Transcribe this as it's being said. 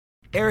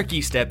Eric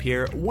Estep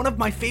here. One of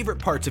my favorite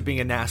parts of being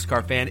a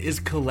NASCAR fan is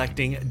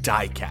collecting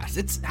diecast.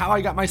 It's how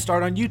I got my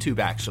start on YouTube,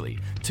 actually.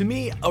 To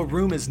me, a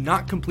room is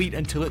not complete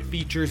until it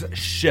features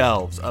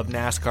shelves of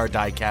NASCAR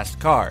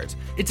diecast cars.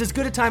 It's as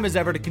good a time as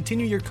ever to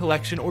continue your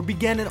collection or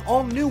begin an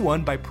all-new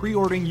one by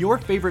pre-ordering your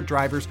favorite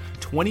driver's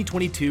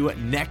 2022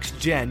 Next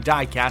Gen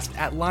diecast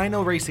at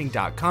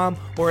LionelRacing.com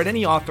or at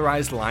any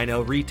authorized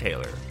Lionel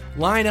retailer.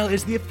 Lionel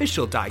is the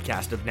official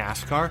diecast of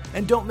NASCAR,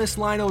 and don't miss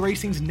Lionel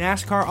Racing's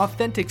NASCAR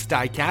Authentics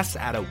diecasts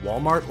at a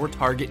Walmart or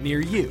Target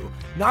near you.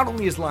 Not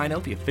only is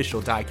Lionel the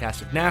official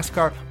diecast of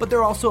NASCAR, but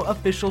they're also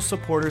official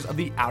supporters of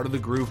the Out of the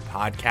Groove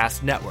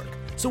podcast network.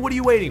 So what are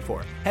you waiting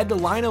for? Head to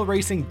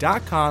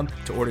LionelRacing.com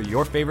to order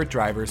your favorite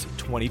driver's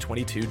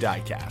 2022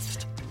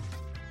 diecast.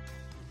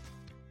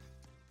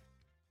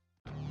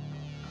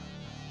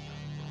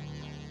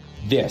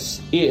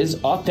 This is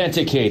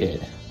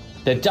Authenticated,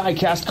 the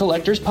Diecast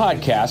Collectors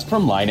Podcast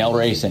from Lionel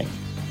Racing.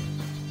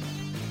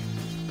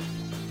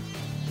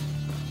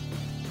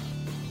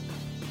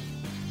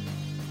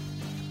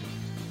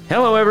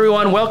 Hello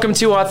everyone, welcome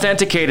to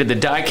Authenticated, the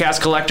Diecast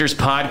Collectors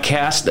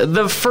Podcast,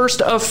 the first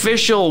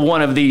official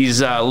one of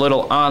these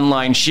little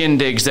online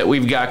shindigs that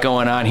we've got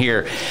going on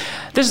here.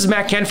 This is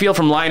Matt Kenfield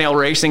from Lionel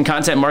Racing,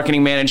 Content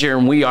Marketing Manager,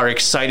 and we are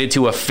excited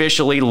to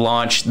officially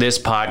launch this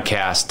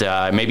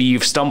podcast. Maybe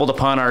you've stumbled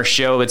upon our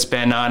show. It's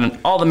been on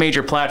all the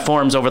major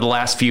platforms over the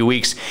last few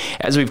weeks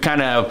as we've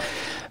kind of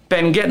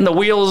been getting the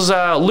wheels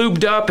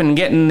lubed up and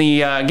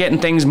getting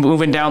things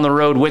moving down the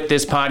road with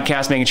this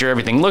podcast, making sure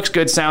everything looks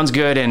good, sounds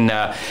good, and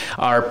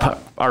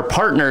our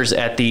partners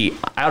at the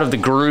Out of the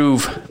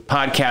Groove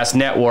podcast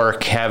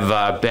network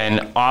have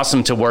been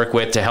awesome to work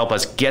with to help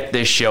us get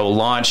this show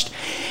launched.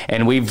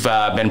 And we've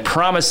been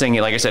promising,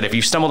 like I said, if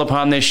you've stumbled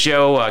upon this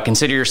show,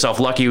 consider yourself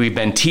lucky. We've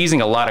been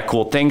teasing a lot of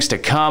cool things to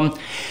come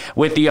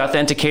with the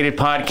Authenticated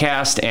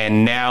podcast,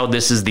 and now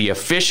this is the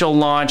official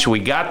launch. We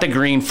got the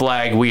green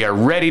flag. We are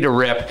ready to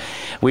rip.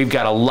 We've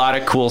got a lot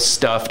of cool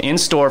stuff in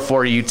store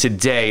for you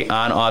today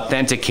on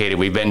Authenticated.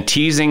 We've been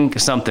teasing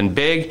something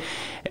big,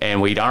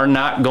 and we are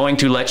not going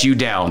to let you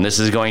down. This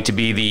is going to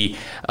be the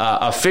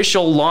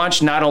official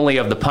launch, not only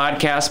of the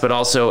podcast, but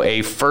also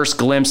a first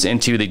glimpse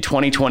into the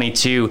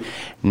 2022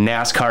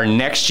 NASCAR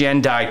Next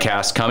Gen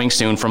diecast coming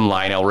soon from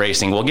Lionel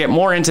Racing. We'll get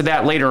more into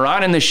that later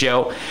on in the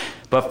show.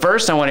 But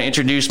first, I want to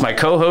introduce my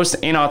co-host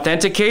in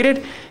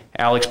Authenticated,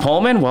 Alex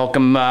Pullman.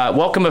 Welcome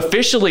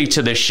officially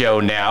to the show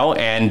now,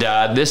 and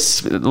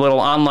this little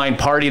online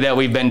party that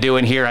we've been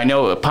doing here. I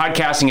know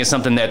podcasting is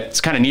something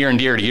that's kind of near and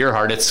dear to your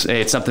heart.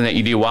 It's something that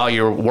you do while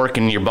you're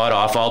working your butt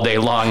off all day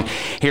long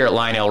here at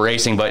Lionel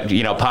Racing. But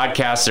you know,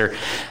 podcasts are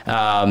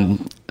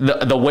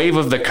the wave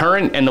of the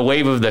current and the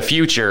wave of the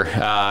future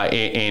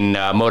in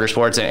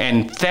motorsports,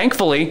 and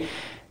thankfully,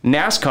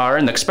 NASCAR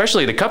and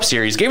especially the Cup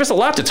Series gave us a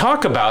lot to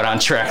talk about on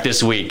track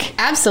this week.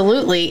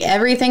 Absolutely.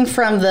 Everything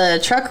from the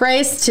truck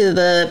race to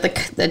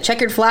the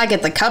checkered flag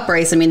at the Cup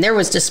race. I mean, there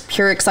was just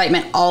pure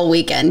excitement all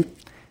weekend.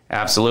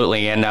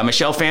 Absolutely. And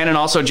Michelle Fannin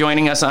also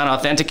joining us on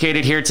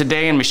Authenticated here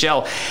today. And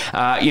Michelle,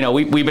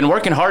 we've been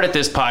working hard at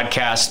this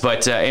podcast,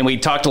 but and we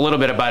talked a little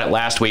bit about it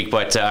last week,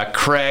 but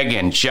Craig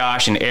and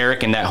Josh and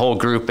Eric and that whole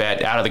group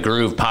at Out of the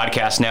Groove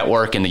Podcast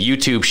Network and the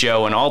YouTube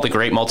show and all the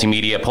great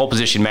multimedia, Pole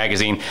Position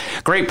Magazine,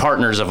 great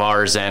partners of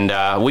ours.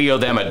 And we owe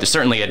them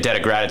certainly a debt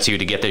of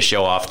gratitude to get this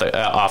show off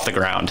the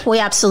ground. We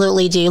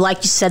absolutely do. Like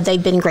you said,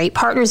 they've been great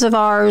partners of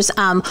ours.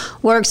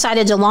 We're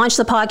excited to launch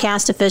the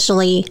podcast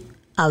officially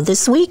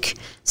this week.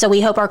 So we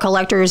hope our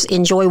collectors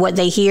enjoy what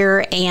they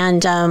hear,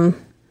 and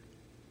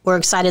we're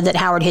excited that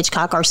Howard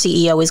Hitchcock, our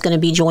CEO, is going to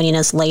be joining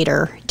us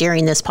later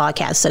during this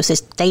podcast. So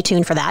stay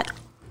tuned for that.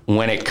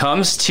 When it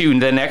comes to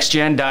the Next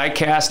Gen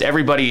diecast,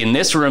 everybody in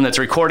this room that's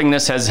recording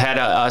this has had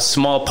a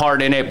small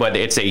part in it, but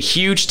it's a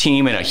huge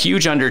team and a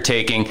huge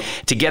undertaking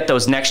to get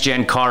those Next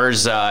Gen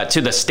cars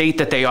to the state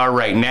that they are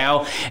right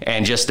now,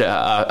 and just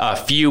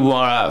a few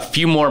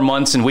more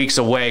months and weeks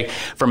away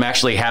from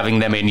actually having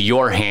them in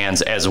your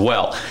hands as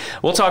well.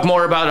 We'll talk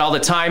more about all the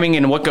timing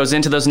and what goes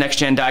into those Next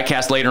Gen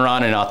diecasts later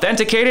on in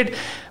Authenticated,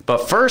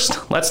 but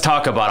first, let's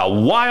talk about a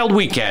wild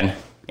weekend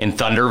in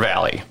Thunder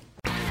Valley.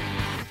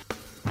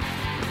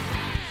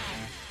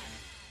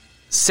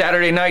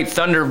 Saturday night,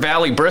 Thunder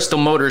Valley, Bristol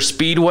Motor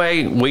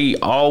Speedway. We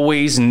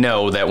always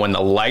know that when the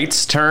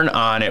lights turn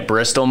on at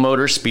Bristol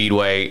Motor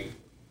Speedway,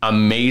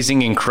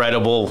 amazing,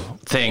 incredible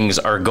things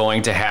are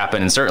going to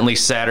happen. And certainly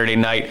Saturday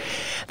night,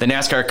 the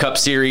NASCAR Cup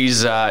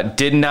Series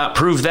did not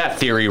prove that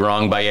theory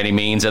wrong by any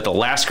means. At the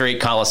last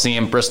great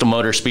Coliseum, Bristol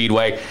Motor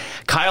Speedway,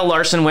 Kyle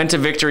Larson went to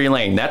victory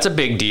lane. That's a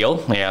big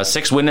deal. Yeah,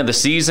 6th win of the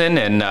season,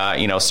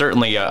 and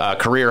certainly a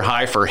career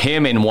high for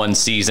him in one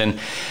season.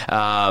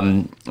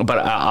 But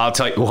I'll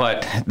tell you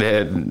what,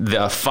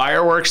 the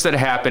fireworks that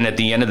happened at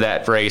the end of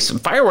that race,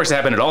 fireworks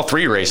happened at all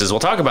three races. We'll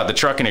talk about the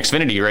Truck and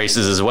Xfinity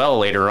races as well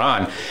later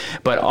on.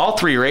 But all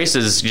three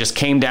races just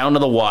came down to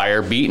the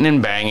wire, beating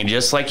and banging,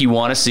 just like you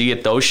want to see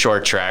at those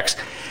short tracks.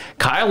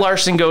 Kyle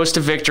Larson goes to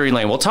victory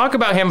lane. We'll talk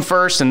about him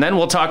first, and then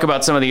we'll talk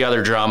about some of the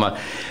other drama.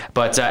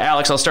 But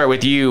Alex, I'll start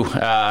with you.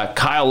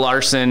 Kyle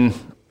Larson,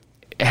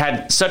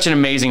 had such an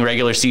amazing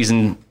regular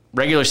season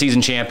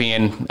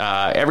champion.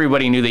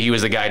 Everybody knew that he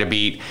was the guy to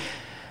beat.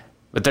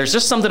 But there's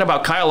just something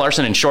about Kyle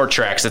Larson and short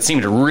tracks that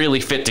seem to really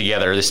fit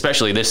together,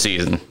 especially this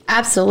season.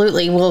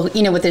 Absolutely. Well,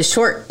 with his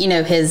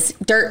his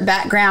dirt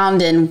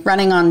background and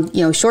running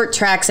on, short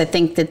tracks, I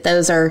think that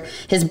those are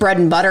his bread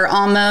and butter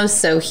almost.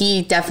 So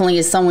he definitely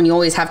is someone you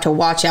always have to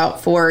watch out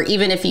for.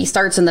 Even if he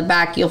starts in the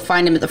back, you'll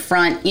find him at the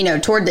front,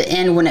 toward the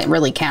end when it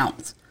really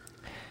counts.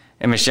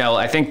 And Michelle,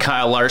 I think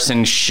Kyle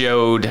Larson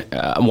showed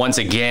once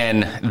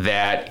again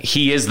that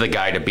he is the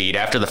guy to beat.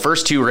 After the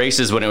first two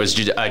races, when it was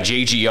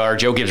JGR,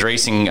 Joe Gibbs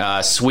Racing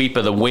sweep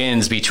of the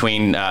wins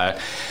between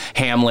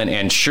Hamlin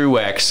and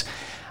Truex,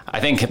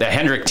 I think the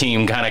Hendrick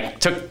team kind of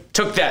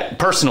took that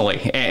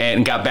personally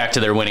and got back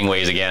to their winning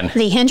ways again.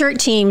 The Hendrick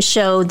team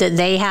showed that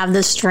they have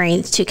the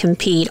strength to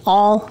compete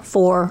all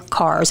four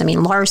cars. I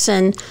mean,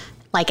 Larson,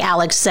 like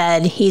Alex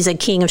said, he's a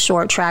king of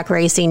short track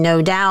racing,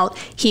 no doubt.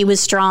 He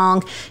was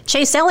strong.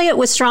 Chase Elliott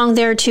was strong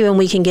there too, and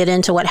we can get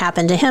into what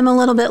happened to him a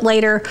little bit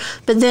later.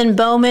 But then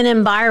Bowman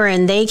and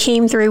Byron, they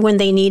came through when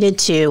they needed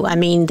to. I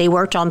mean, they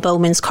worked on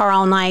Bowman's car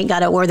all night,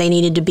 got it where they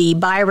needed to be.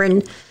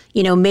 Byron,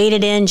 made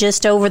it in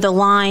just over the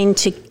line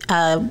to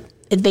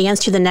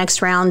advance to the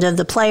next round of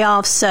the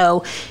playoffs.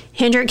 So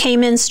Hendrick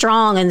came in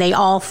strong, and they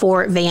all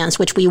four advanced,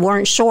 which we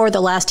weren't sure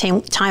the last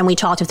time we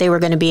talked if they were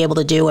going to be able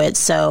to do it.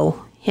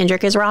 So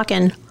Hendrick is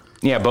rocking.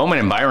 Yeah, Bowman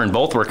and Byron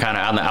both were kind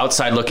of on the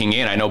outside looking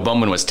in. I know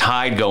Bowman was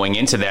tied going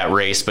into that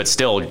race, but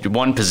still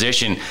one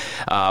position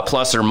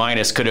plus or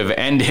minus could have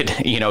ended,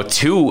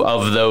 two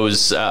of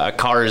those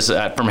cars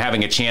from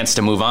having a chance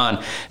to move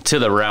on to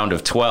the round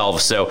of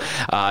 12. So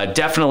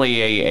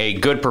definitely a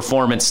good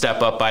performance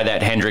step up by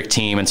that Hendrick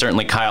team, and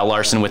certainly Kyle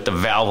Larson with the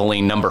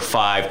Valvoline number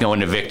 5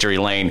 going to victory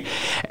lane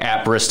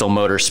at Bristol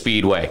Motor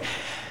Speedway.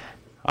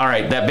 All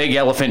right, that big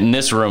elephant in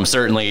this room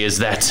certainly is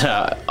that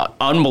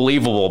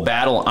unbelievable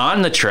battle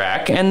on the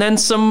track, and then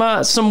some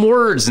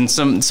words and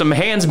some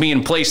hands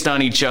being placed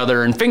on each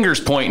other and fingers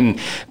pointing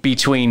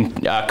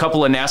between a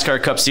couple of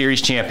NASCAR Cup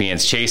Series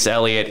champions, Chase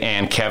Elliott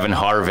and Kevin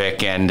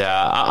Harvick. And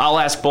I'll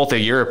ask both of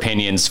your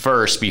opinions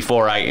first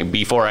before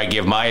I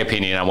give my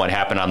opinion on what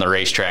happened on the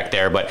racetrack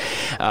there. But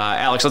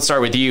Alex, let's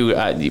start with you.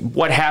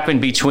 What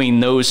happened between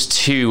those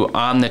two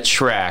on the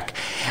track?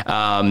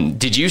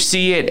 Did you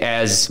see it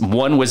as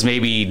one was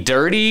maybe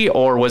dirty,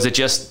 or was it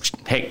just,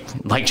 hey,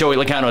 like Joey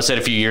Logano said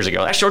a few years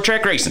ago, that's short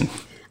track racing?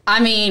 I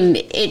mean,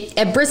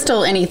 at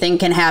Bristol, anything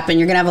can happen.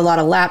 You're going to have a lot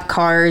of lap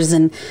cars,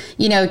 and,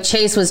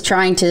 Chase was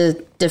trying to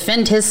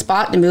defend his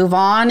spot to move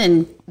on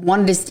and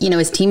wanted his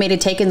teammate had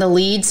taken the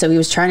lead, so he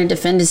was trying to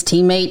defend his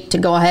teammate to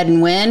go ahead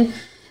and win.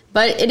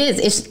 But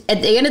it's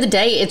at the end of the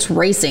day, it's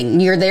racing.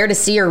 You're there to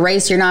see your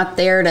race. You're not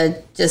there to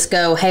just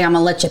go, hey, I'm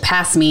going to let you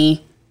pass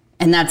me,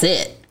 and that's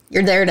it.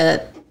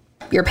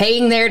 You're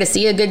paying there to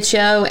see a good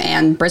show,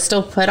 and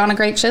Bristol put on a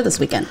great show this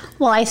weekend.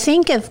 Well, I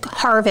think if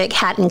Harvick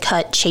hadn't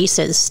cut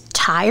Chase's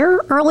tire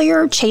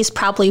earlier, Chase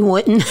probably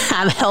wouldn't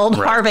have held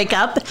Harvick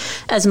up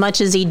as much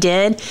as he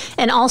did.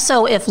 And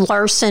also, if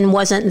Larson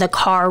wasn't the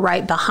car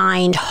right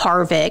behind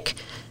Harvick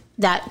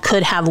that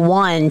could have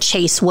won,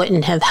 Chase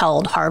wouldn't have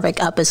held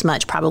Harvick up as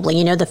much,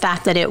 probably. The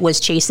fact that it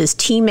was Chase's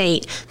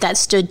teammate that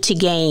stood to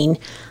gain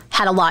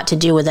had a lot to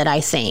do with it,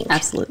 I think.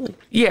 Absolutely.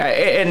 Yeah,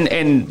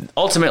 and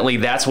ultimately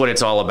that's what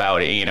it's all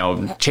about.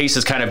 Chase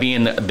is kind of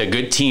being the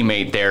good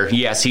teammate there.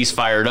 Yes, he's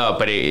fired up,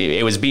 but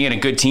it was being a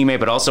good teammate,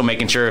 but also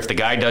making sure if the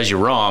guy does you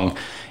wrong,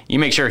 you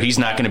make sure he's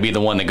not going to be the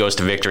one that goes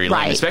to victory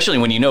lane, especially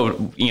when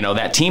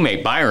that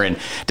teammate, Byron,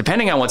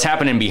 depending on what's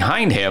happening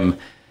behind him,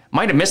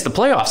 might have missed the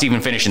playoffs,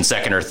 even finishing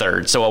second or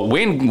third. So a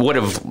win would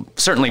have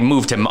certainly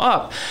moved him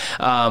up.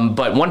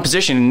 But one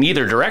position in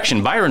either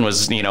direction, Byron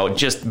was,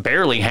 just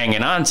barely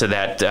hanging on to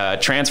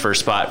that transfer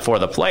spot for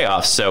the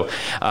playoffs. So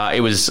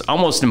it was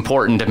almost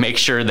important to make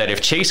sure that if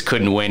Chase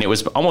couldn't win, it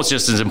was almost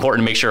just as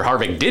important to make sure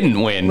Harvick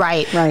didn't win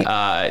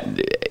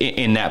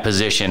in that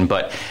position.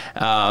 But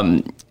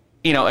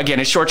again,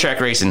 it's short track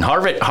racing.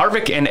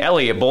 Harvick and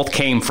Elliott both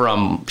came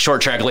from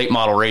short track late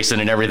model racing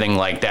and everything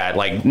like that.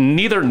 Like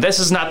this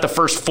is not the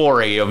first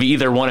foray of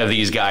either one of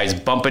these guys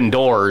bumping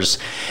doors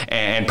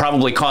and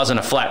probably causing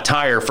a flat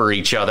tire for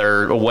each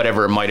other or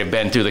whatever it might have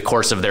been through the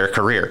course of their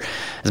career.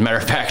 As a matter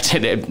of fact,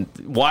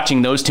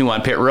 watching those two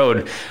on pit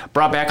road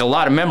brought back a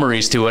lot of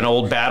memories to an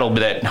old battle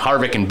that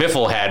Harvick and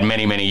Biffle had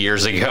many, many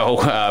years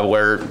ago,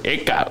 where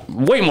it got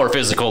way more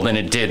physical than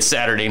it did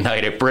Saturday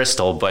night at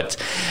Bristol. But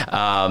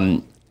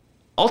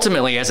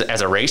ultimately, as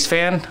a race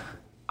fan,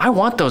 I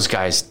want those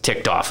guys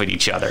ticked off at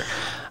each other.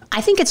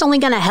 I think it's only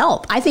going to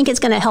help. I think it's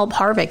going to help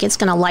Harvick. It's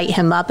going to light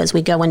him up as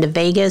we go into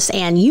Vegas,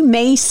 and you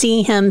may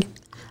see him.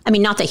 I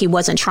mean, not that he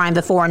wasn't trying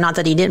before, not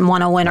that he didn't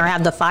want to win or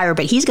have the fire,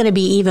 but he's going to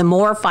be even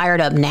more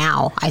fired up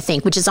now, I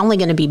think, which is only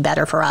going to be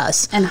better for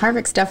us. And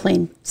Harvick's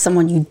definitely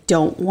someone you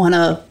don't want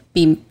to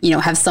be,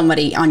 have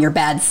somebody on your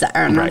bad side,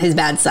 or on his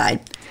bad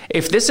side.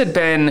 If this had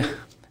been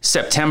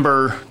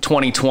September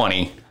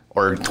 2020,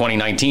 or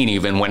 2019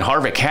 even, when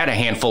Harvick had a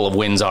handful of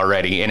wins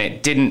already, and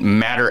it didn't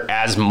matter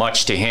as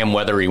much to him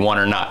whether he won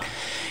or not.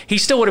 he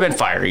still would have been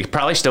fiery.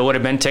 Probably still would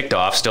have been ticked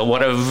off. Still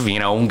would have,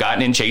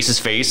 gotten in Chase's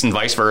face and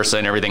vice versa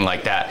and everything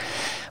like that.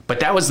 But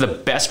that was the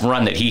best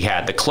run that he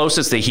had, the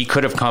closest that he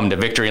could have come to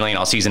victory lane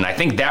all season. I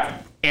think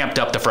that amped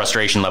up the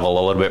frustration level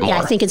a little bit more.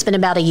 Yeah, I think it's been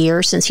about a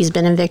year since he's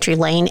been in victory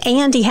lane,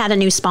 and he had a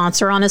new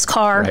sponsor on his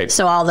car. Right.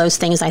 So all those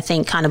things, I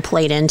think, kind of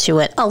played into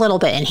it a little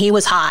bit. And he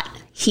was hot.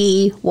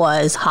 He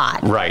was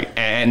hot. Right.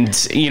 And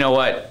you know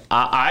what?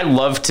 I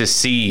love to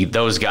see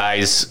those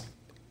guys.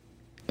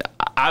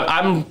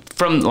 I'm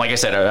from, like I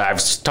said, I've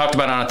talked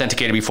about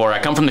Unauthenticated before. I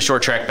come from the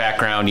short track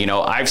background.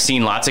 I've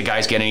seen lots of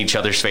guys get in each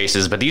other's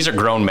faces, but these are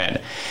grown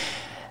men.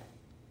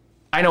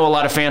 I know a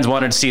lot of fans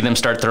wanted to see them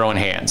start throwing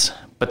hands,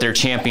 but they're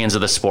champions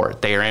of the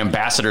sport. They are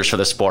ambassadors for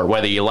the sport.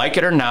 Whether you like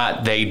it or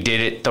not, they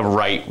did it the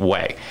right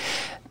way.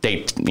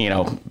 They,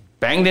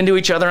 banged into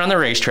each other on the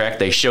racetrack.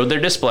 They showed their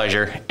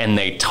displeasure and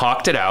they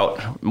talked it out.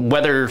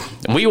 Whether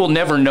we will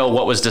never know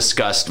what was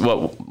discussed,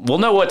 we'll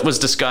know what was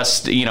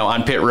discussed,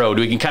 on pit road.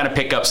 We can kind of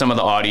pick up some of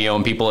the audio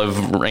and people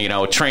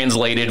have,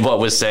 translated what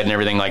was said and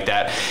everything like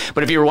that.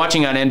 But if you were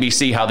watching on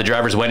NBC how the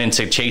drivers went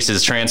into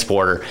Chase's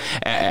transporter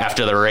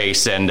after the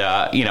race and,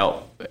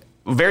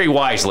 very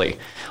wisely,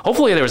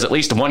 hopefully there was at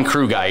least one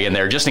crew guy in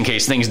there just in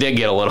case things did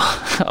get a little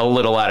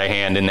out of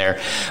hand in there.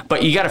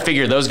 But you got to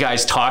figure those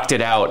guys talked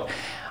it out.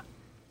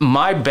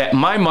 My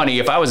money,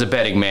 if I was a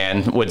betting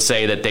man, would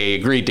say that they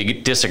agreed to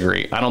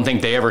disagree. I don't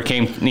think they ever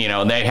came, they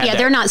had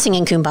they're not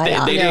singing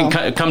Kumbaya. They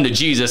didn't come to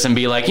Jesus and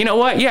be like, you know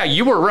what? Yeah,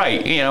 you were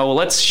right.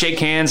 Let's shake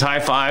hands, high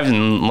fives,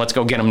 and let's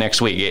go get them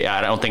next week. I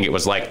don't think it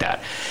was like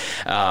that.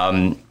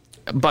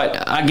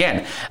 But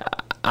again,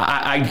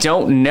 I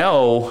don't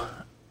know.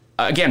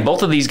 Again,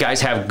 both of these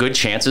guys have good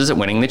chances at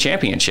winning the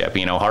championship.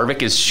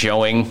 Harvick is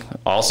showing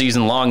all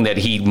season long that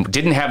he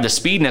didn't have the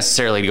speed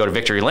necessarily to go to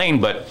victory lane,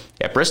 but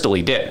at Bristol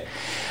he did.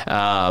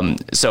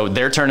 So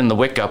they're turning the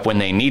wick up when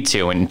they need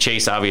to. And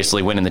Chase,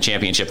 obviously winning the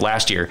championship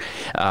last year,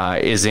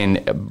 is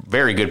in a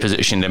very good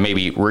position to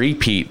maybe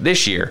repeat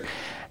this year.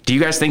 Do you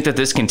guys think that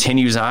this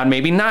continues on?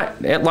 Maybe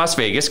not at Las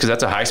Vegas because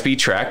that's a high-speed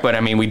track, but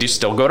we do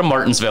still go to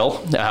Martinsville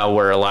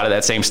where a lot of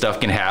that same stuff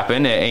can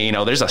happen.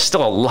 There's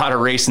still a lot of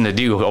racing to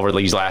do over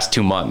these last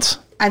 2 months.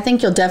 I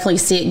think you'll definitely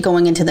see it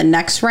going into the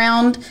next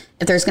round.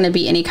 If there's going to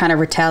be any kind of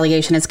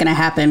retaliation, it's going to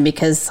happen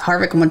because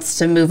Harvick wants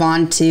to move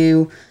on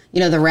to,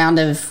 the round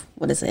of,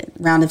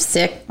 round of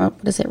 6?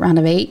 What is it? Round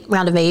of 8?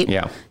 Round of 8.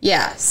 Yeah.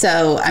 Yeah.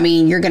 So,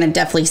 you're going to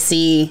definitely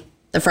see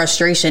the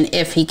frustration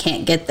if he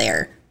can't get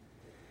there.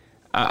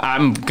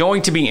 I'm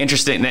going to be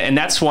interested, and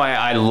that's why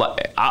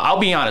I'll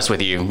be honest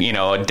with you.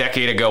 A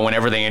decade ago,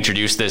 whenever they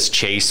introduced this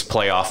Chase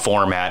playoff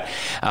format,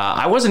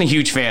 I wasn't a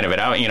huge fan of it.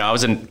 I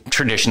was a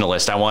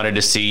traditionalist. I wanted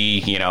to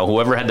see,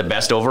 whoever had the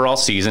best overall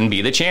season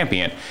be the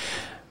champion.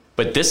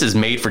 But this is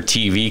made for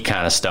TV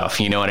kind of stuff,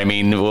 you know what I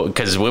mean?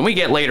 Because when we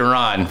get later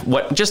on,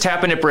 what just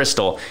happened at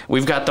Bristol,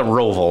 we've got the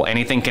Roval.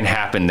 Anything can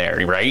happen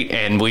there, right?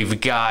 And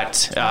we've got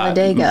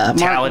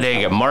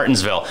Talladega,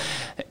 Martinsville.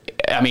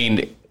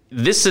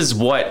 This is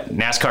what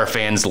NASCAR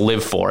fans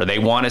live for. They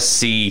want to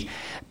see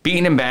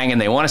beating and banging.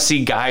 They want to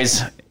see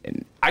guys.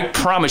 I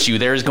promise you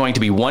there is going to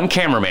be one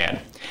cameraman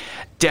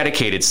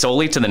dedicated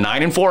solely to the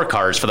 9 and 4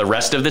 cars for the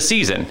rest of the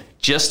season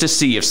just to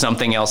see if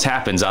something else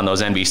happens on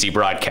those NBC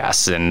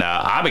broadcasts. And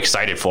I'm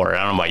excited for it.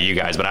 I don't know about you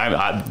guys,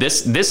 but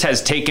this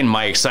has taken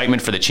my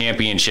excitement for the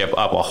championship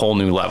up a whole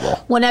new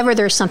level. Whenever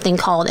there's something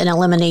called an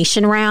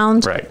elimination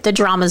round, right, the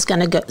drama's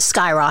going to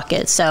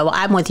skyrocket. So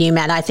I'm with you,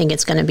 Matt. I think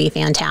it's going to be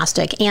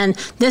fantastic. And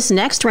this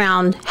next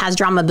round has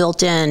drama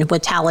built in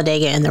with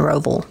Talladega and the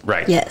Roval.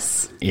 Right.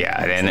 Yes.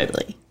 Yeah, and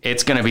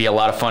it's going to be a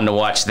lot of fun to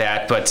watch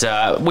that.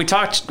 But we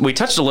touched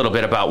a little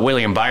bit about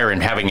William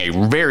Byron having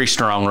a very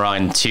strong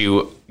run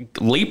to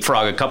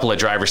leapfrog a couple of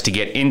drivers to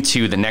get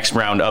into the next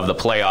round of the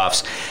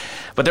playoffs.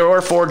 But there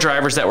were 4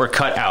 drivers that were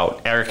cut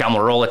out. Eric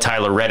Almirola,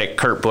 Tyler Reddick,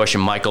 Kurt Busch,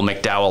 and Michael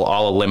McDowell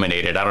all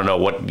eliminated. I don't know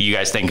what you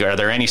guys think. Are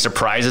there any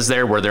surprises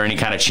there? Were there any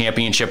kind of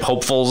championship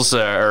hopefuls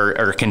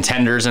or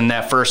contenders in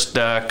that first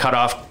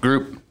cutoff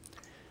group?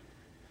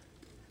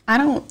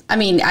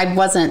 I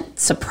wasn't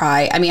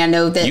surprised. I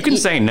know that... You can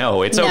say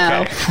no. It's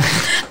okay.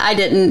 I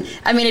didn't.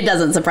 It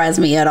doesn't surprise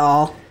me at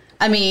all.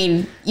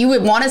 You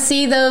would want to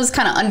see those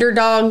kind of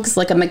underdogs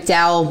like a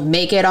McDowell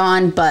make it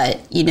on, but,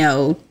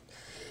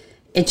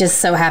 it just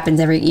so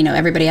happens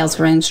everybody else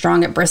ran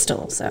strong at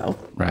Bristol, so.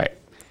 Right.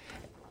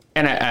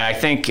 And I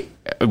think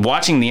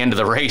watching the end of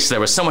the race, there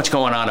was so much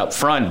going on up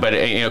front, but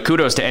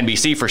kudos to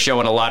NBC for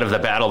showing a lot of the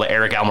battle that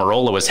Eric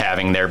Almirola was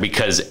having there,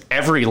 because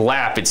every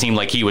lap it seemed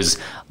like he was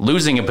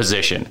losing a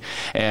position.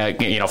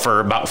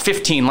 For about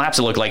 15 laps,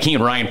 it looked like he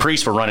and Ryan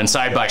Preece were running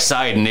side by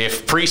side, and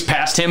if Preece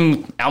passed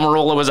him,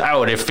 Almirola was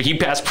out. If he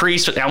passed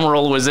Preece,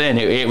 Almirola was in.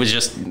 It was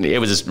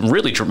just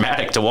really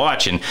dramatic to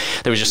watch, and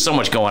there was just so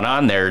much going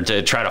on there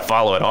to try to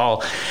follow it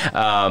all.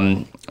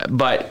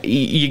 But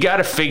you got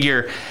to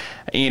figure.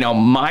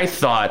 My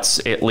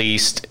thoughts, at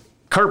least,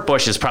 Kurt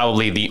Busch is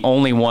probably the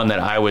only one that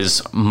I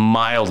was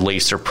mildly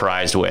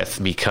surprised with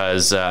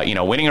because,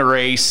 winning a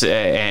race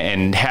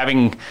and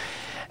having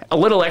a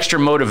little extra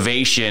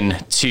motivation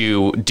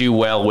to do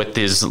well with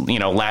his,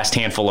 last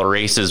handful of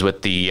races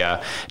with the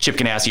Chip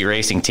Ganassi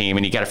Racing team.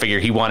 And you got to figure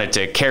he wanted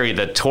to carry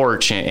the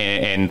torch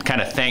and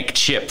kind of thank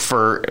Chip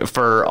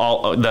for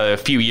all the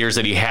few years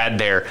that he had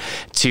there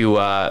to,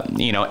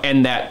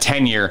 end that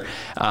tenure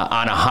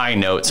on a high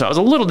note. So I was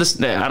a little,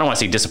 I don't want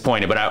to say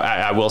disappointed, but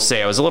I will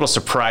say I was a little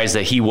surprised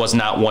that he was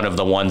not one of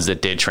the ones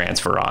that did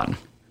transfer on.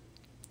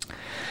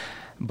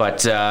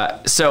 But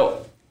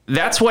so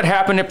that's what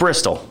happened at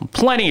Bristol.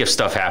 Plenty of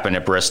stuff happened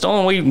at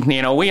Bristol,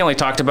 and we only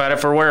talked about it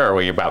for, where are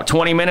we, about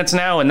 20 minutes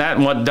now, and that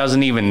one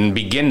doesn't even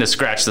begin to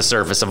scratch the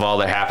surface of all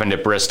that happened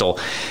at Bristol.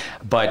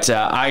 But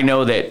I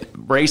know that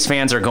race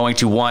fans are going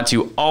to want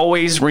to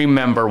always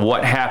remember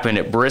what happened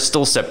at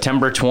Bristol,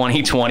 September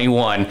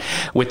 2021,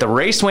 with the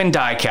Racewin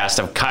diecast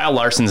of Kyle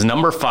Larson's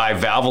number 5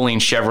 Valvoline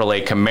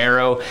Chevrolet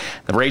Camaro.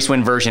 The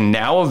Racewin version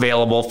now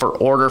available for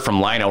order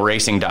from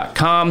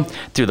LionelRacing.com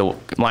through the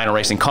Lionel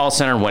Racing call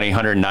center,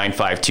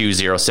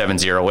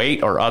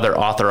 1-800-952-0708, or other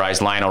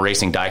authorized Lionel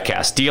Racing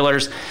diecast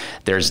dealers.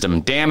 There's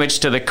some damage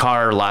to the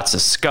car, lots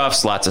of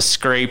scuffs, lots of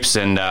scrapes,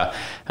 and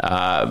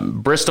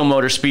Bristol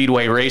Motor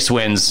Speedway race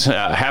wins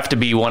have to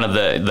be one of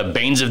the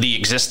banes of the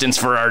existence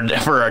for our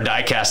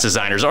diecast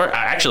designers. Or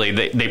actually,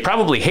 they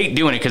probably hate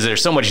doing it because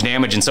there's so much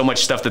damage and so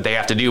much stuff that they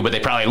have to do, but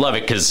they probably love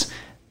it because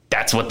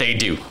that's what they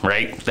do,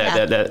 right?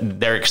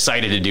 They're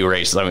excited to do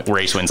race wins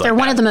like that. They're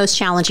one of the most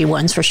challenging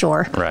ones for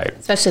sure. Right.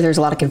 Especially there's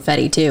a lot of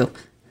confetti too.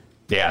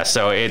 Yeah,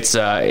 so it's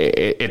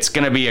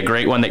going to be a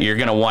great one that you're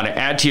going to want to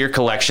add to your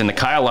collection. The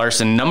Kyle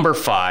Larson number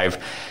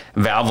 5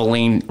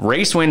 Valvoline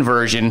Racewin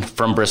version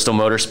from Bristol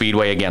Motor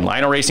Speedway. Again,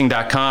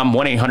 LionelRacing.com,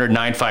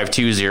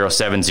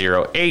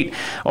 1-800-952-0708,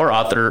 or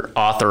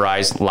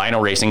authorized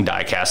Lionel Racing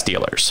diecast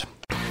dealers.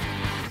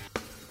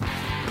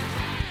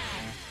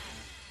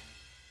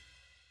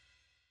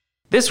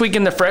 This week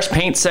in the Fresh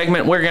Paint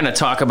segment, we're going to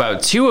talk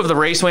about 2 of the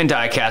Racewin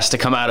diecasts to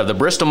come out of the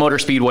Bristol Motor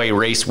Speedway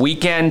race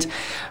weekend.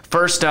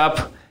 First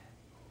up,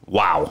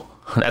 wow.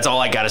 That's all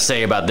I got to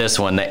say about this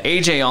one. The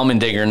AJ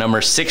Allmendinger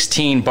number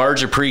 16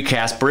 Barger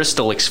Precast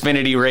Bristol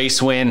Xfinity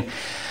race win.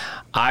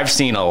 I've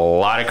seen a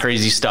lot of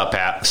crazy stuff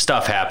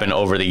happen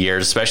over the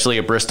years, especially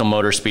at Bristol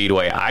Motor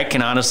Speedway. I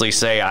can honestly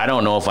say I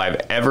don't know if I've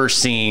ever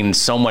seen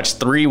so much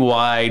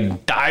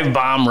 3-wide dive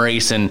bomb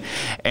racing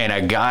and a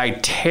guy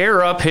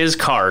tear up his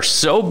car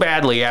so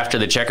badly after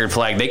the checkered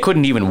flag they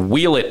couldn't even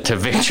wheel it to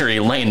victory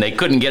lane. They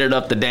couldn't get it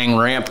up the dang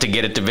ramp to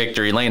get it to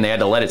victory lane. They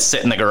had to let it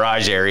sit in the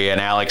garage area. And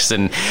Alex,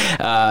 and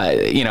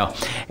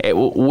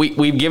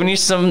we've given you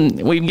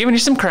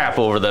some crap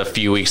over the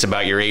few weeks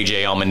about your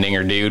AJ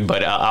Allmendinger dude,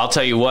 but I'll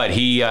tell you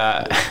what, he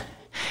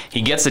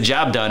gets the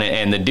job done,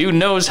 and the dude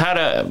knows how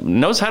to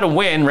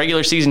win,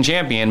 regular season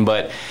champion.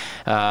 But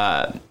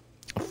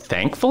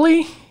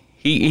thankfully,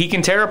 he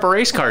can tear up a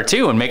race car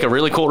too and make a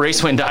really cool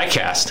race win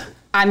diecast.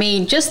 I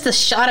mean, just the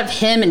shot of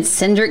him and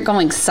Cindric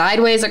going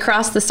sideways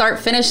across the start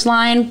finish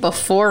line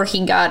before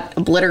he got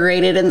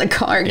obliterated in the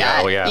car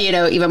got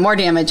even more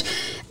damage.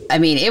 I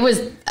mean, it was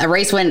a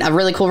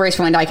really cool race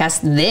win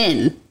diecast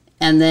then.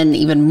 And then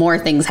even more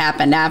things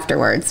happened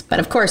afterwards. But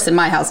of course, in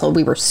my household,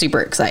 we were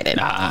super excited.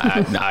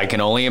 I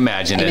can only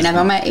imagine. I even have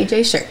on my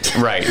AJ shirt.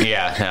 Right,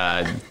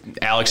 yeah.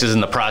 Alex is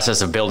in the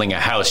process of building a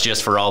house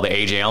just for all the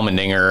AJ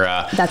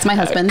Allmendinger that's my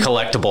husband.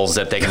 Collectibles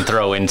that they can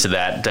throw into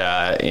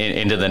that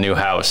into the new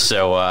house.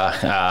 So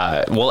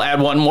we'll add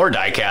one more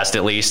diecast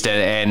at least.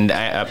 And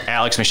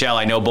Alex, Michelle,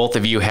 I know both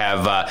of you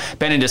have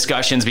been in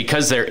discussions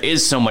because there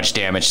is so much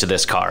damage to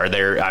this car.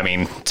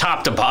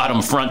 Top to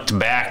bottom, front to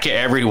back,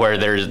 everywhere.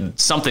 There's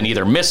something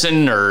either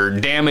missing or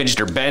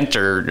damaged or bent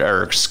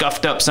or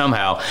scuffed up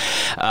somehow.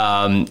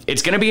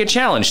 It's going to be a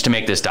challenge to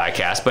make this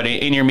diecast, but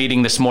in your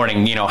meeting this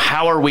morning,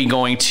 how are we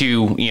going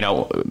to,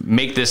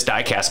 make this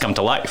diecast come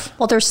to life?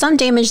 Well, there's some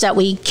damage that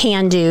we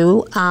can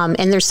do,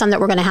 and there's some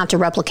that we're going to have to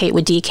replicate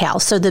with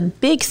decals. So the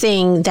big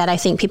thing that I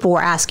think people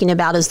were asking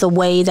about is the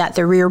way that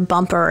the rear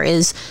bumper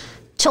is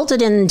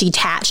tilted and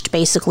detached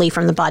basically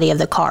from the body of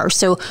the car.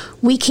 So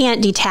we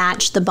can't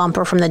detach the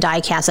bumper from the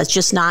diecast. That's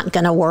just not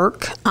going to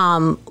work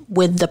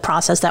with the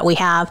process that we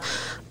have.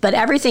 But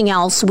everything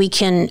else we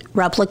can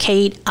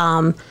replicate.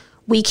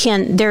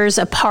 There's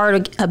a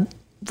part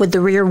with the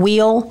rear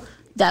wheel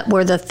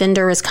where the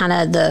fender is kind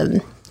of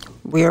the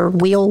rear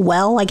wheel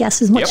well, I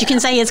guess is what you can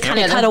say, is kind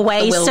of cut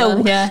away.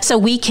 So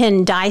we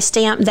can die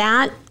stamp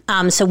that.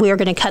 So we are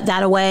going to cut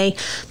that away.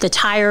 The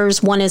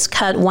tires, one is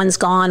cut, one's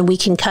gone. We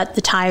can cut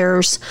the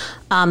tires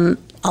a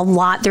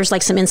lot. There's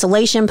like some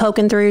insulation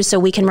poking through, so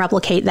we can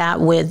replicate that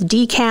with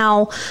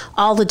decal.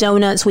 All the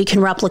donuts we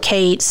can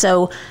replicate.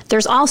 So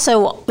there's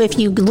also, if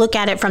you look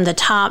at it from the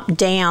top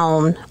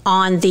down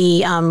on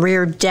the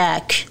rear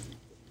deck,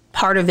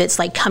 part of it's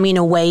like coming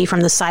away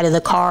from the side of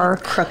the car.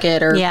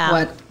 Crooked or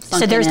what?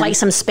 So there's like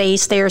some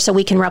space there, so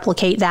we can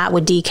replicate that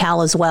with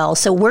decal as well.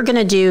 So we're going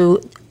to do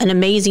an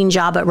amazing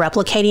job at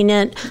replicating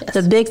it. Yes.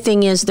 The big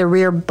thing is the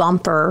rear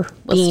bumper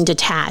being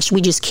detached. We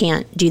just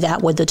can't do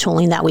that with the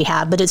tooling that we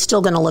have, but it's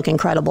still going to look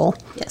incredible.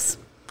 Yes.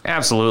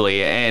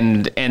 Absolutely.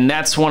 And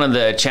that's one of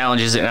the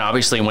challenges. And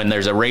obviously when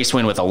there's a race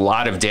win with a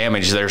lot of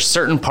damage, there's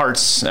certain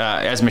parts,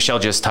 as Michelle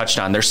just touched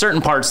on, there's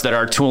certain parts that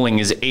our tooling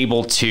is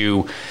able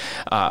to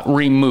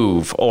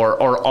remove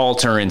or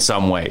alter in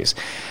some ways.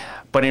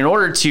 But in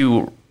order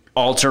to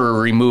alter or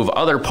remove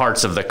other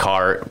parts of the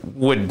car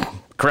would,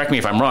 correct me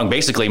if I'm wrong,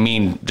 basically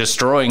mean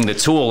destroying the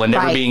tool and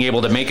never being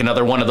able to make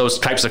another one of those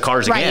types of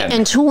cars again.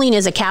 And tooling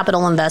is a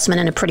capital investment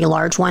and a pretty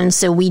large one,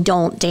 so we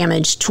don't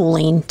damage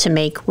tooling to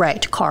make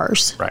wrecked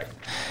cars. Right.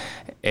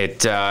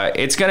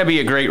 It's going to be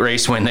a great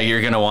race win that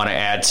you're going to want to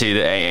add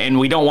to, and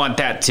we don't want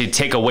that to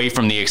take away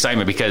from the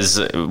excitement, because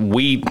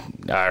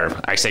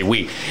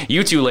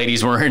you two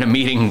ladies were in a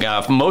meeting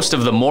most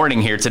of the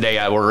morning here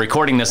today. We're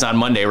recording this on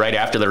Monday, right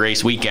after the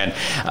race weekend,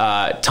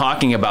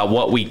 talking about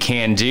what we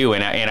can do,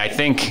 and I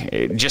think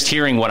just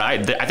hearing what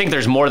I think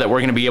there's more that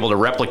we're going to be able to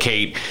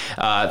replicate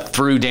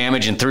through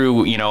damage and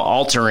through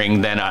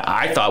altering than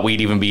I thought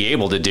we'd even be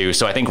able to do.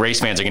 So I think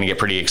race fans are going to get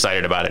pretty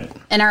excited about it.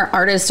 And our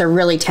artists are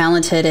really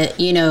talented at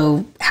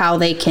how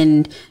they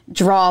can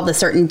draw the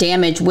certain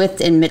damage with,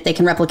 and they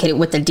can replicate it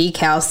with the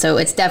decal. So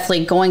it's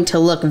definitely going to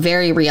look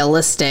very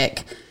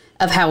realistic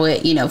of how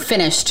it,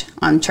 finished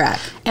on track.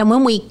 And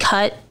when we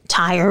cut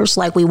tires,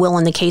 like we will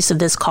in the case of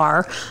this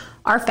car,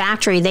 our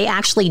factory, they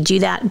actually do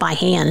that by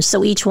hand.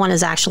 So each one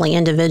is actually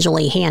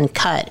individually hand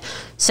cut.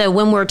 So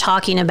when we're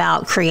talking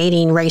about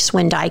creating race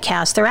win die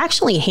cast, they're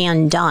actually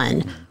hand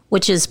done,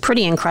 which is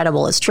pretty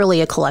incredible. It's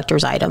truly a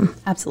collector's item.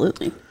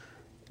 Absolutely.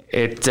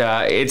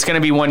 It's going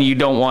to be one you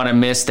don't want to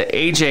miss. The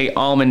AJ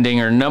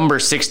Allmendinger number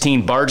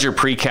 16 Barger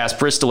Precast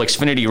Bristol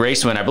Xfinity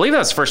race win. I believe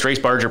that's the first race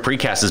Barger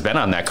Precast has been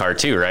on that car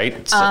too,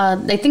 right? So,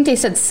 I think they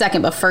said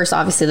second, but first,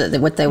 obviously,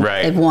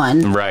 they've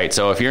won. Right.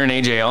 So if you're an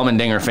AJ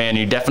Allmendinger fan,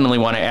 you definitely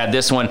want to add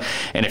this one.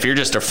 And if you're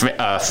just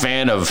a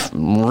fan of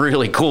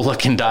really cool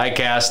looking die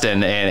cast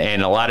and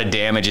a lot of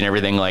damage and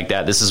everything like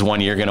that, this is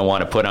one you're going to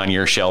want to put on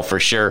your shelf for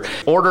sure.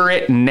 Order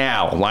it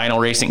now.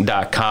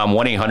 LionelRacing.com,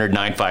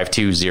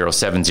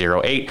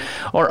 1-800-952-0708.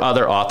 Or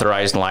other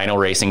authorized Lionel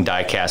Racing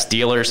diecast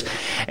dealers.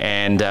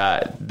 And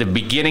the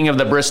beginning of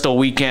the Bristol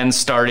weekend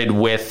started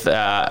with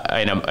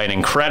an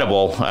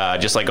incredible,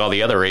 just like all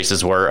the other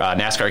races were,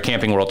 NASCAR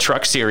Camping World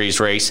Truck Series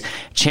race.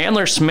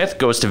 Chandler Smith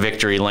goes to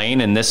victory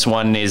lane, and this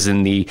one is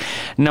in the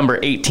number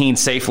 18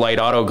 Safe Light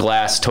Auto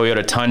Glass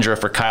Toyota Tundra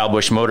for Kyle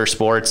Busch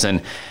Motorsports.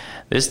 And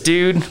this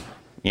dude,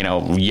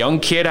 young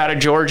kid out of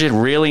Georgia,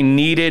 really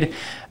needed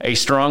a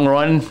strong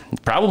run,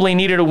 probably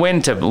needed a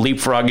win to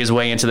leapfrog his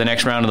way into the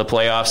next round of the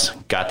playoffs.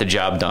 Got the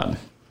job done.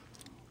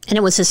 And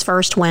it was his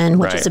first win,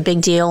 which is a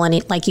big deal.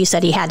 And like you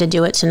said, he had to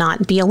do it to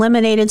not be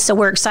eliminated. So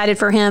we're excited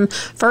for him.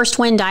 First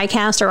win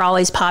diecast are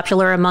always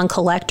popular among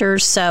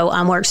collectors. So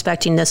we're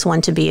expecting this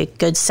one to be a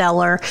good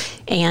seller.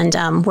 And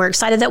we're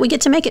excited that we get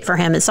to make it for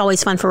him. It's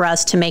always fun for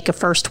us to make a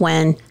first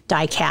win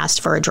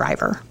diecast for a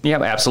driver.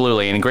 Yeah,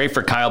 absolutely. And great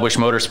for Kyle Busch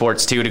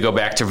Motorsports, too, to go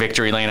back to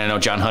victory lane. I know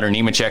John Hunter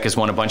Nemechek has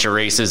won a bunch of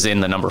races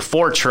in the number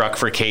 4 truck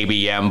for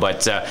KBM,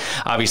 but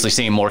obviously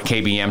seeing more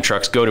KBM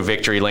trucks go to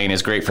victory lane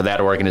is great for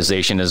that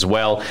organization as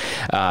well.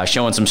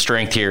 Showing some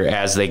strength here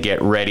as they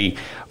get ready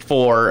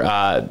for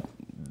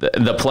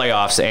the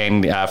playoffs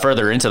and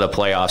further into the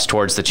playoffs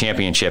towards the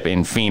championship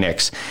in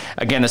Phoenix.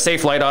 Again, the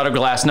Safe Light Auto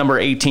Glass number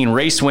 18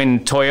 race win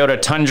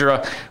Toyota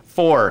Tundra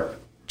for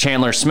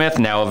Chandler Smith,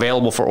 now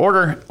available for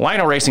order.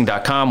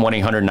 LionelRacing.com,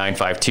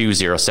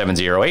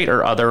 1-800-952-0708,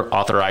 or other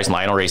authorized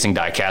Lionel Racing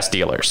diecast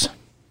dealers.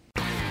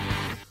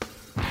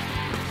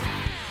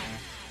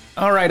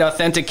 All right,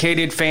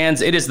 authenticated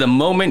fans, it is the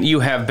moment you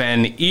have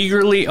been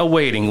eagerly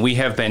awaiting. We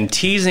have been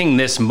teasing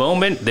this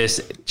moment, this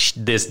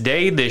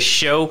day, this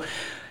show,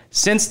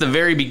 since the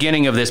very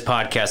beginning of this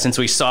podcast, since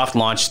we soft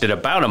launched it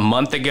about a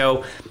month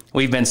ago.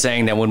 We've been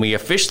saying that when we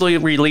officially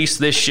release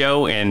this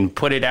show and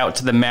put it out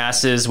to the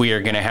masses, we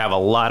are going to have a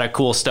lot of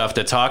cool stuff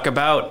to talk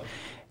about.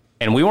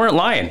 And we weren't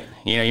lying.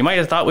 You might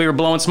have thought we were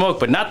blowing smoke,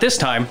 but not this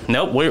time.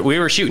 Nope, we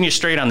were shooting you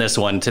straight on this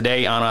one.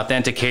 Today on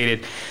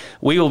Authenticated,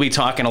 we will be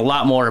talking a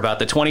lot more about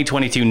the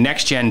 2022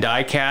 Next Gen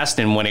Diecast.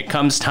 And when it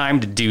comes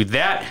time to do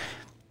that,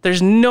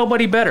 there's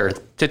nobody better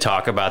to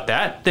talk about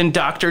that than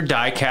Dr.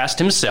 Diecast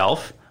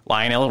himself,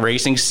 Lionel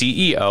Racing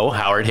CEO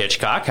Howard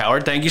Hitchcock.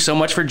 Howard, thank you so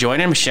much for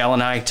joining Michelle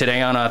and I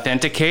today on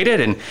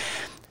Authenticated. And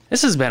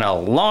this has been a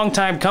long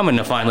time coming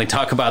to finally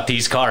talk about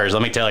these cars,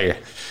 let me tell you.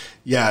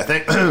 Yeah,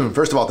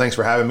 first of all, thanks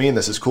for having me. And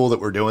this is cool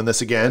that we're doing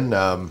this again.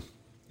 When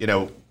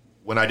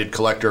I did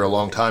Collector a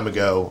long time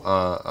ago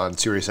on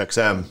Sirius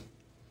XM,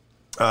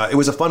 it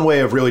was a fun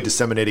way of really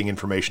disseminating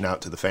information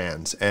out to the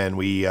fans. And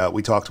we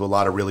talked to a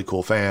lot of really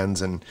cool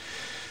fans and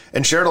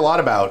shared a lot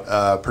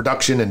about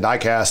production and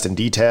diecast and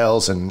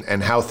details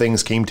and how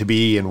things came to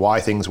be and why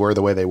things were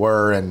the way they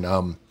were.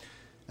 And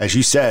as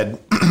you said,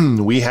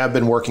 we have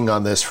been working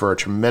on this for a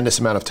tremendous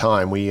amount of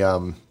time.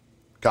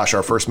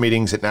 Our first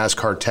meetings at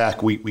NASCAR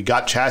Tech, we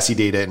got chassis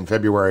data in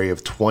February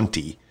of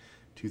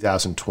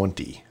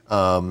 2020.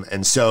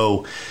 And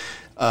so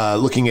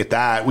looking at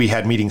that, we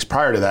had meetings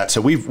prior to that.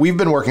 So we've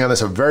been working on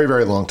this a very,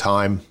 very long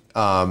time.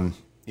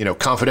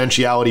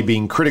 confidentiality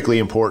being critically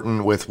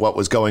important with what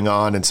was going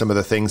on and some of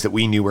the things that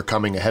we knew were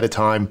coming ahead of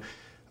time.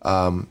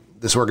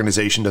 This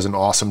organization does an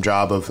awesome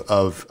job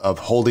of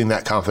holding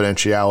that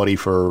confidentiality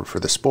for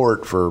the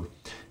sport, for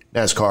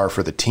NASCAR,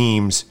 for the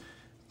teams.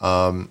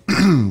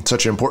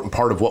 Such an important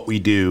part of what we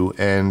do,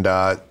 and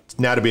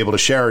now to be able to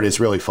share it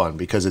is really fun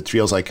because it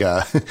feels like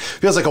a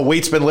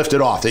weight's been lifted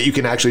off, that you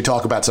can actually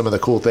talk about some of the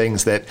cool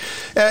things that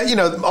a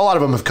lot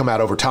of them have come out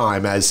over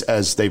time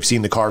as they've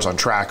seen the cars on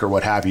track or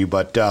what have you.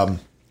 But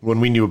when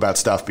we knew about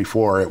stuff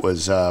before, it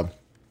was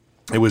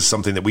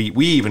something that we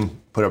even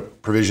put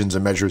up provisions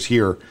and measures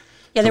here.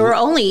 Yeah, there were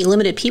only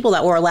limited people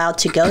that were allowed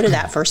to go to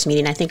that first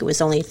meeting. I think it was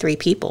only 3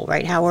 people,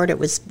 right, Howard? It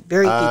was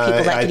very few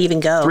people that could even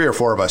go. 3 or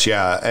 4 of us,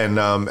 yeah.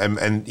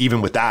 And even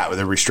with that, with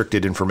the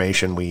restricted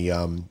information, we,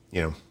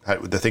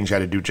 the things you had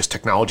to do just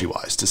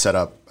technology-wise to set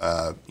up,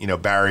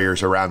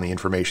 barriers around the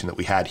information that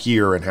we had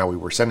here and how we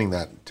were sending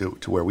that to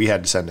where we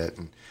had to send it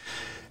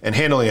and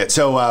handling it.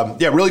 So,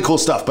 really cool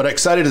stuff. But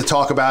excited to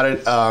talk about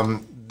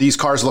it. These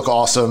cars look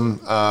awesome.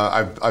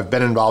 I've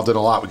been involved in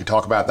a lot. We could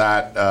talk about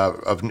that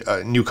of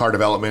new car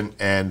development,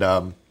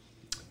 and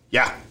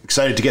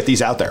excited to get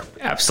these out there.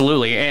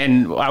 Absolutely,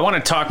 and I want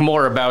to talk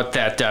more about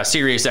that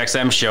Sirius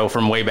XM show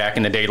from way back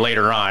in the day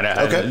later on.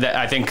 Okay.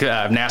 I think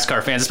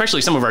NASCAR fans,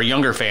 especially some of our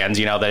younger fans,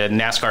 the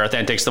NASCAR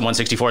Authentics, the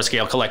 1/64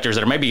 scale collectors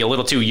that are maybe a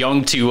little too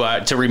young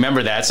to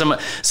remember that. Some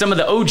of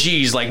the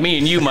OGs like me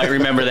and you might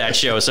remember that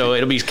show, so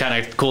it'll be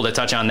kind of cool to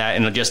touch on that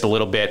in just a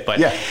little bit. But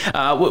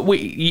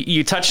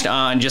you touched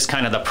on just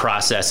kind of the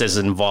processes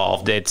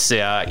involved. It's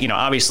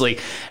obviously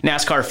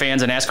NASCAR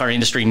fans and NASCAR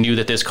industry knew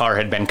that this car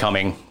had been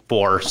coming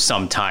for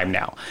some time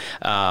now.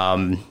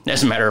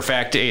 As a matter of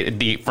fact,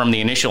 from the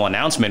initial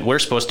announcement, we're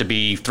supposed to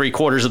be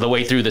 3/4 of the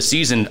way through the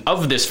season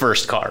of this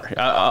first car,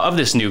 of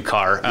this new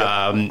car.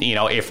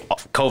 Yep. If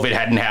COVID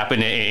hadn't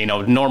happened,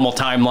 normal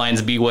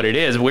timelines be what it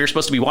is, we're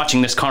supposed to be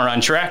watching this car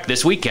on track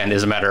this weekend,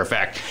 as a matter of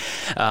fact.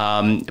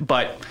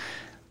 But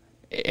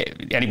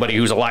anybody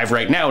who's alive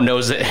right now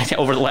knows that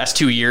over the last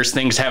 2 years,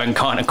 things haven't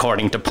gone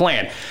according to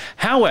plan.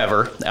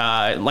 However,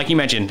 like you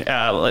mentioned,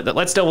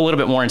 let's delve a little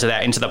bit more into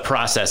the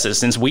processes.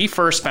 Since we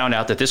first found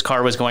out that this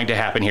car was going to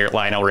happen here at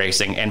Lionel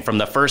Racing, and from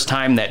the first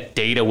time that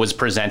data was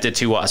presented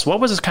to us,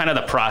 what was kind of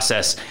the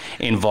process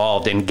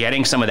involved in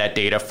getting some of that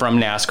data from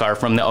NASCAR,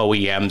 from the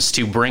OEMs,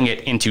 to bring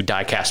it into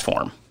diecast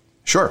form?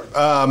 Sure.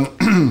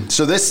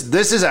 So this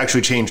has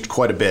actually changed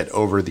quite a bit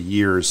over the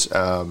years,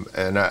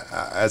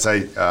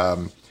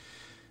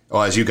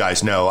 as you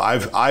guys know,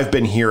 I've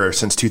been here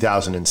since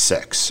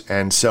 2006,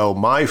 and so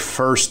my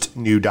first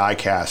new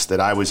diecast that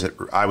I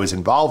was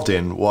involved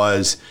in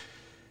was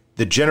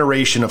the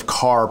generation of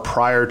car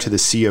prior to the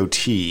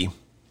COT,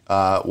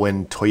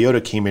 when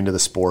Toyota came into the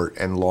sport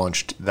and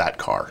launched that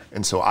car,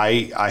 and so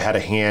I had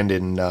a hand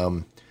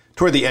in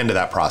toward the end of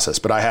that process,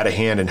 but I had a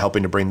hand in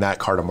helping to bring that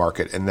car to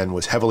market, and then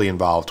was heavily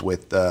involved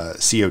with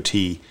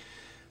COT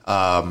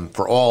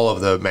for all of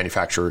the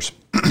manufacturers.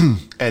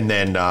 And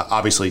then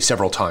obviously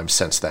several times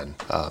since then,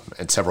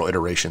 and several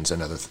iterations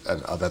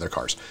of other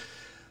cars.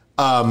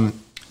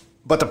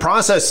 But the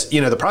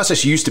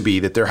process used to be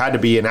that there had to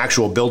be an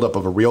actual buildup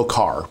of a real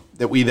car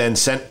that we then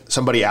sent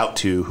somebody out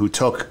to who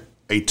took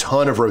a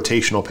ton of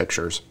rotational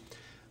pictures,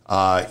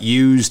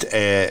 used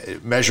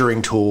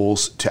measuring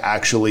tools to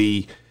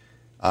actually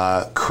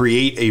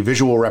create a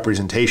visual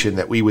representation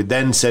that we would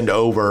then send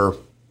over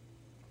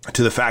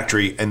to the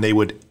factory, and they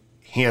would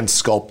hand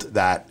sculpt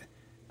that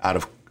out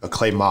of a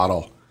clay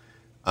model.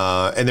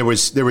 And there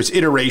was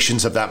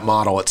iterations of that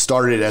model. It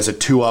started as a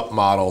 2-up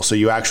model, so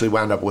you actually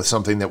wound up with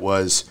something that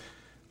was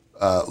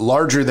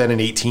larger than an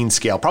 18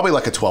 scale, probably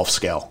like a 12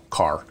 scale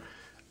car.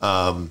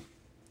 And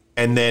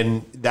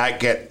then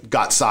that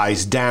got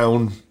sized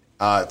down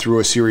through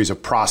a series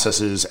of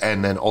processes,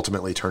 and then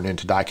ultimately turned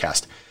into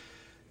diecast.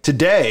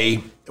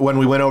 Today, when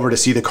we went over to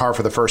see the car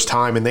for the first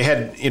time, and they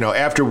had,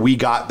 after we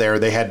got there,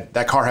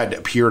 that car had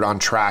appeared on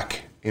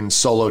track in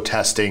solo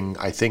testing,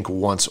 I think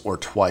once or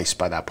twice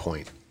by that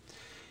point.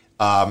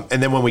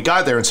 And then when we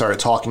got there and started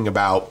talking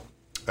about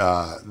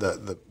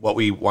what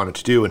we wanted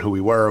to do and who we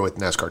were with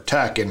NASCAR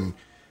Tech, and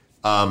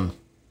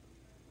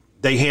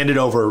they handed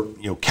over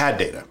CAD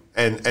data.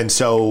 And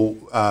so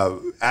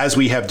as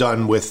we have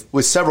done with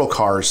several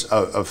cars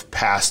of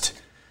past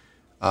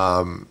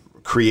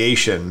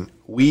creation,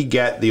 we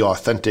get the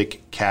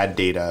authentic CAD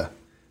data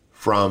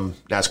from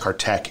NASCAR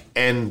Tech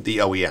and the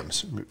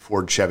OEMs,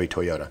 Ford, Chevy,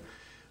 Toyota.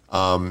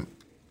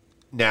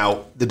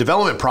 Now, the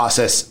development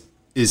process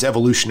is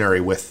evolutionary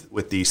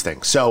with these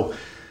things. So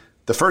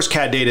the first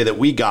CAD data that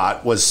we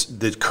got was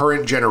the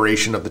current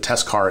generation of the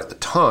test car at the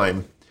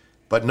time,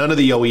 but none of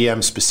the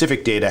OEM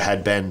specific data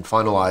had been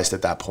finalized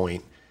at that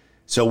point.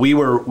 So we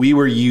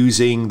were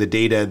using the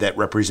data that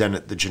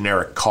represented the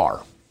generic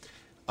car.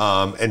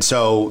 And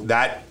so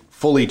that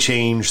fully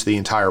changed the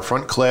entire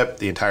front clip,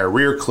 the entire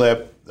rear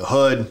clip, the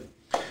hood,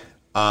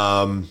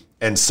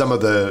 and some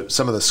of the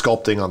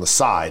sculpting on the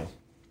side.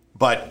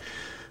 But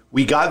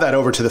we got that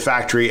over to the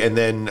factory, and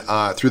then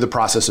through the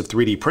process of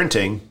 3D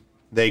printing,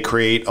 they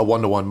create a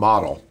 1-to-1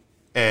 model.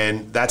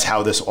 And that's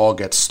how this all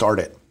gets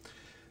started.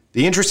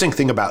 The interesting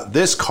thing about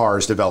this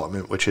car's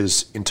development, which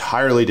is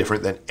entirely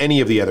different than any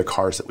of the other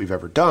cars that we've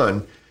ever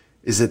done,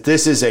 is that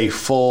this is a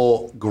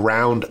full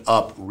ground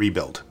up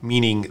rebuild,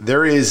 meaning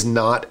there is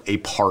not a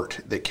part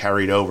that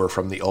carried over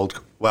from the old.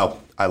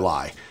 Well, I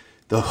lie.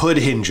 The hood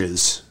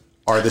hinges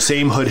are the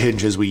same hood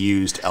hinges we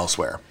used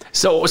elsewhere.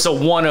 So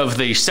one of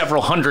the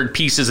several hundred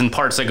pieces and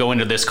parts that go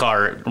into this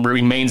car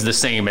remains the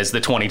same as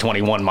the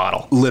 2021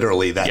 model.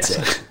 Literally, that's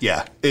it.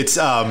 Yeah. It's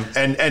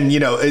and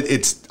you know,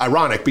 it's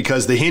ironic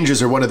because the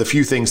hinges are one of the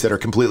few things that are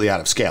completely out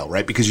of scale,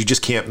 right? Because you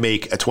just can't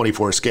make a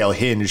 24 scale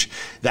hinge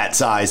that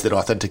size that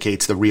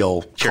authenticates the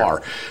real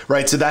car,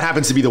 right? So that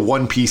happens to be the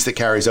one piece that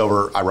carries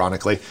over,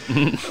 ironically.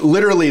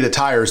 Literally the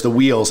tires, the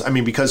wheels, I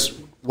mean, because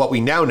what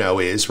we now know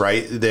is,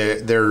 right,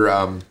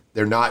 they're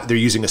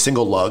using a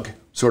single lug,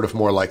 sort of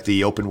more like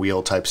the open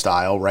wheel type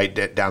style,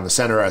 right down the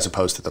center, as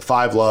opposed to the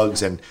 5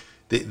 lugs. And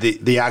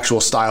the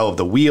actual style of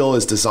the wheel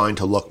is designed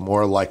to look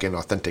more like an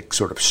authentic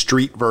sort of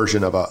street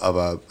version of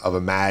a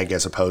mag,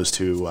 as opposed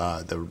to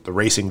the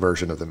racing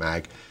version of the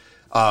mag.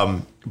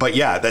 But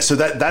yeah,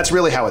 that's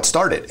really how it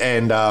started.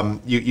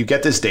 And you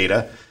get this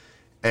data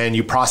and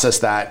you process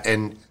that,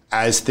 and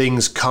as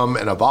things come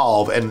and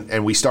evolve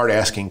and we start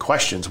asking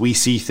questions, we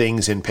see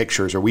things in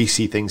pictures or we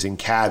see things in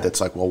CAD that's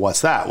like, well,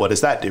 what's that? What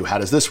does that do? How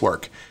does this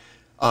work?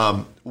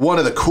 One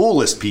of the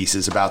coolest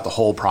pieces about the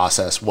whole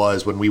process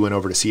was when we went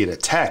over to see it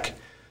at Tech,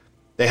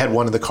 they had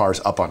one of the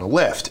cars up on a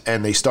lift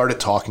and they started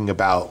talking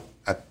about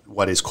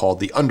what is called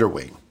the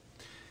underwing.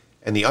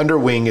 And the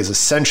underwing is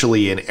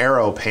essentially an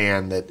aero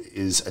pan that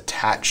is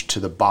attached to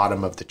the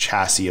bottom of the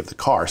chassis of the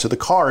car. So the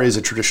car is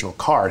a traditional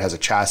car. It has a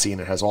chassis and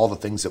it has all the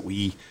things that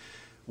we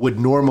would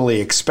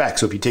normally expect.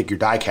 So if you take your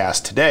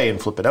diecast today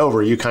and flip it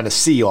over, you kind of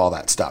see all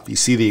that stuff. You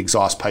see the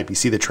exhaust pipe, you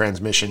see the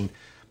transmission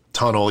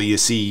tunnel, you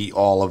see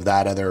all of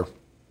that other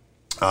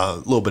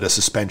little bit of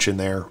suspension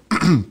there.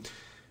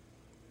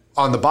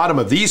 On the bottom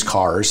of these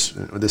cars,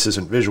 this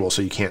isn't visual,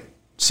 so you can't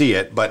see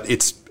it, but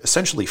it's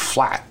essentially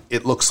flat.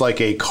 It looks like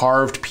a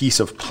carved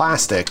piece of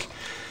plastic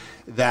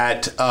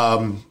that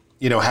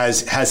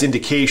has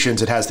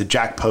indications. It has the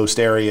jack post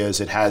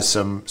areas. It has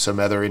some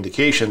other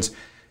indications.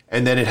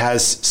 And then it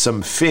has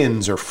some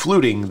fins or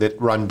fluting that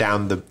run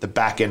down the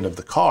back end of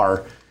the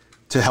car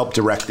to help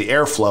direct the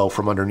airflow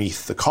from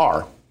underneath the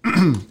car.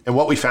 And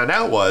what we found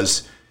out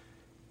was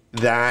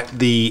that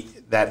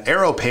that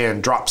aero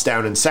pan drops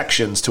down in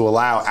sections to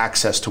allow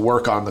access to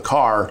work on the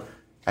car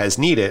as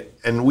needed.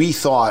 And we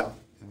thought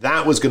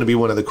that was going to be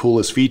one of the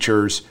coolest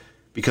features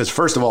because,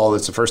 first of all,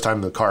 it's the first time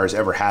the car has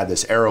ever had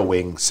this aero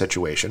wing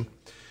situation.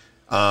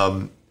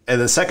 And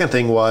the second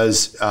thing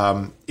was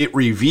it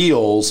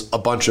reveals a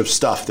bunch of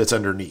stuff that's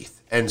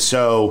underneath. And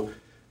so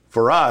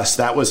for us,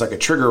 that was like a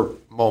trigger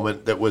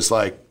moment that was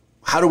like,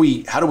 how do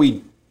we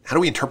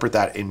interpret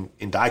that in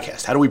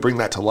diecast? How do we bring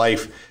that to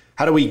life?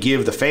 How do we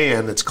give the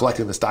fan that's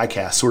collecting this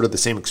diecast sort of the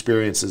same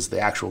experience as the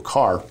actual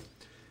car?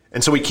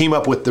 And so we came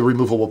up with the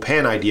removable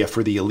pan idea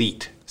for the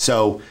Elite.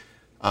 So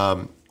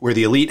where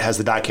the Elite has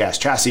the diecast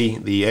chassis,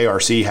 the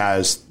ARC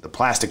has the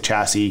plastic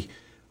chassis.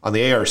 On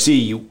the ARC,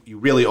 you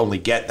really only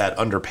get that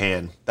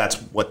underpan. That's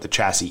what the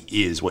chassis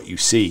is, what you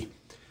see.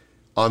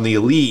 On the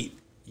Elite,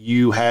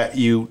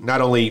 you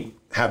not only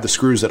have the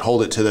screws that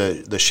hold it to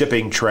the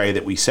shipping tray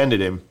that we send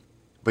it in,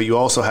 but you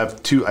also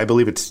have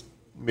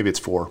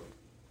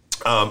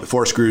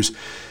four screws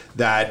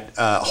that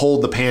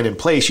hold the pan in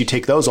place. You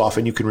take those off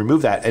and you can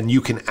remove that, and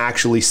you can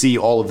actually see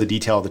all of the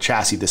detail of the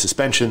chassis, the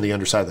suspension, the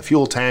underside of the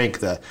fuel tank,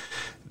 the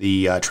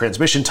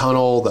transmission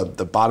tunnel,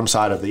 the bottom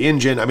side of the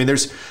engine. I mean,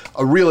 there's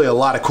a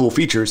lot of cool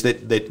features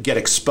that get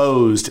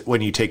exposed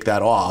when you take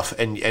that off.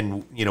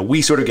 And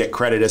we sort of get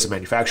credit as a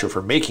manufacturer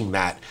for making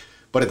that.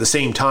 But at the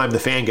same time, the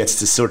fan gets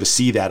to sort of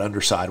see that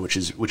underside, which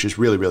is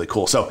really, really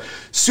cool. So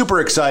super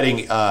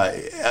exciting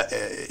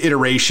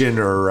iteration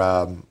or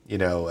a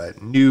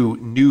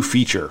new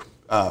feature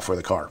for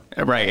the car.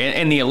 Right,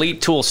 and the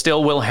Elite tool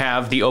still will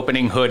have the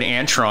opening hood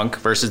and trunk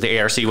versus the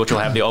ARC, which will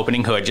have the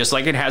opening hood, just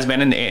like it has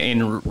been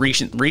in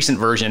recent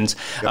versions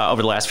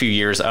over the last few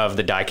years of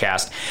the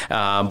diecast.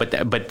 But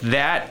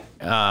that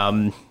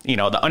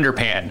the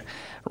underpan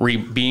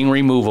being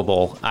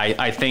removable,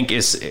 I think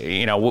is,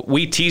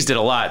 we teased it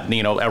a lot,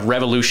 a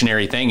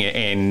revolutionary thing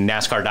in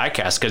NASCAR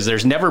diecast, because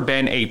there's never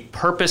been a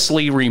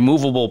purposely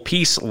removable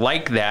piece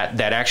like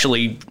that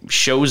actually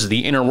shows the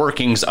inner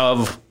workings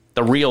of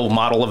the real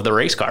model of the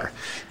race car.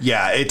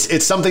 Yeah,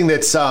 it's something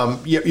that's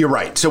you're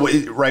right. So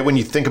right when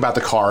you think about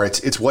the car,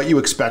 it's what you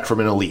expect from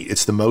an Elite.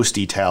 It's the most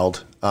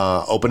detailed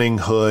opening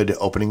hood,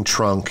 opening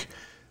trunk.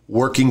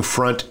 working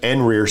front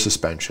and rear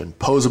suspension,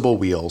 posable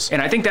wheels.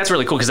 And I think that's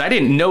really cool because I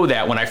didn't know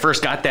that when I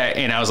first got that,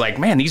 and I was like,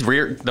 man,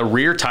 the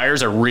rear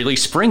tires are really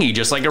springy,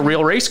 just like a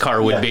real race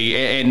car would be.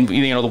 And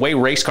the way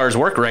race cars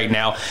work right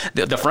now,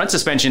 the front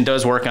suspension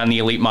does work on the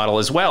Elite model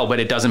as well,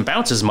 but it doesn't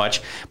bounce as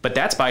much. But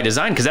that's by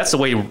design because that's the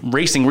way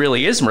racing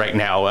really is right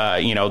now.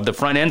 The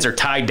front ends are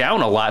tied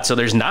down a lot, so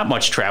there's not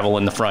much travel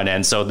in the front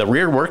end. So the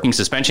rear working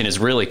suspension is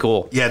really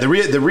cool. Yeah, the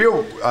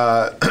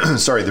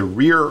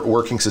rear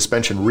working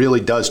suspension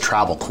really does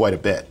travel quite a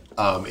bit.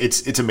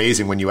 It's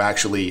amazing when you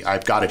actually.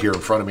 I've got it here in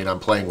front of me and I'm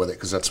playing with it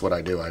because that's what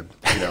I do. I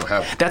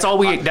have. That's all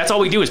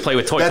we do is play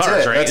with toy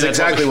cars, right? That's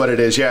exactly what it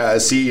is. Yeah,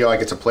 as CEO, I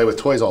get to play with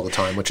toys all the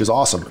time, which is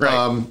awesome.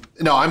 Right.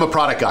 No, I'm a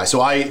product guy,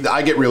 so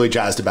I get really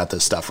jazzed about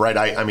this stuff, right?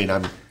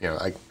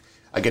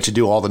 I get to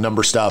do all the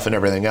number stuff and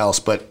everything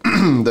else, but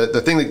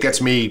the thing that gets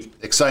me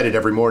excited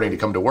every morning to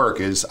come to work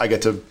is I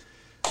get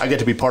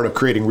to be part of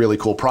creating really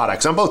cool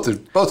products on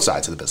both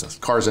sides of the business,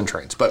 cars and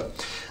trains.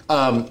 But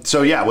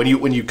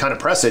when you kind of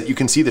press it, you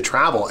can see the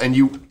travel, and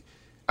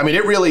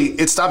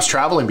it stops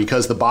traveling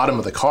because the bottom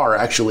of the car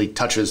actually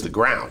touches the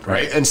ground,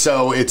 right? And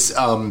so it's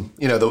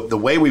the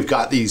way we've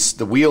got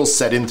the wheels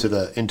set into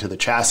the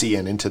chassis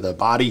and into the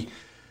body,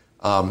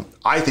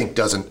 I think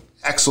does an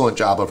excellent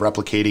job of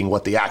replicating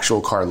what the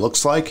actual car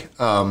looks like.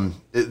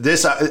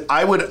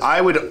 I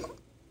would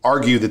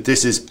argue that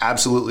this is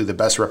absolutely the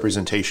best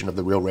representation of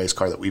the real race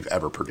car that we've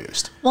ever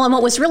produced. Well, and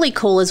what was really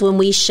cool is when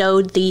we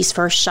showed these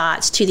first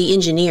shots to the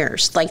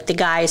engineers, like the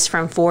guys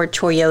from Ford,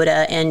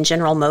 Toyota, and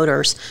General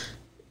Motors,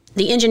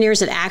 the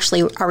engineers that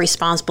actually are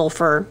responsible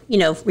for,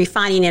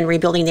 refining and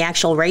rebuilding the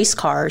actual race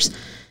cars,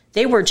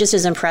 they were just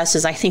as impressed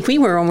as I think we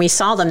were when we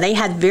saw them. They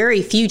had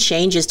very few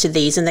changes to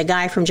these, and the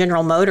guy from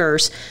General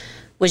Motors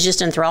was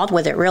just enthralled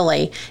with it,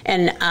 really.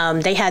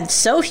 And they had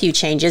so few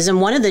changes. And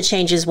one of the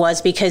changes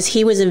was because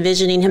he was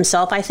envisioning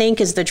himself, I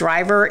think, as the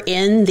driver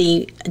in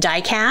the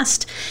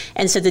diecast.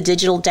 And so the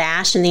digital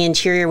dash in the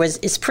interior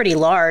is pretty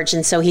large.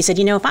 And so he said,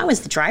 if I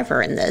was the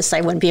driver in this,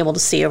 I wouldn't be able to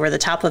see over the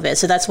top of it.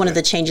 So that's one of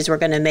the changes we're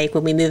going to make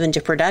when we move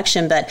into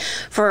production. But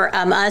for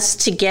us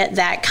to get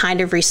that kind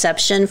of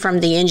reception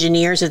from the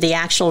engineers of the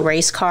actual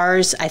race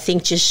cars, I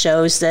think just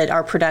shows that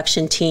our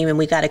production team, and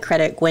we got to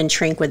credit Gwen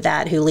Trink with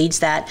that, who leads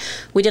that.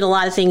 We did a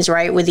lot of things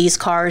right with these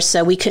cars,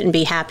 so we couldn't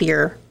be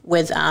happier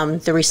with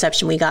the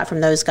reception we got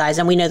from those guys,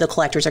 and we know the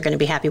collectors are going to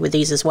be happy with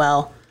these as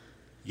well.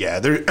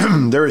 Yeah,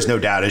 there is no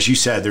doubt. As you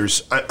said,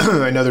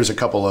 I know there's a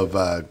couple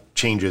of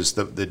changes.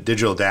 The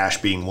digital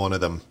dash being one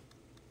of them.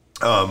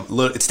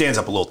 It stands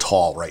up a little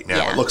tall right now.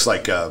 Yeah. It looks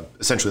like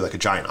essentially like a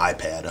giant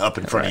iPad up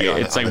in front of you.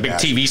 It's like a big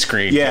dash. TV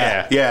screen.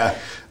 Yeah.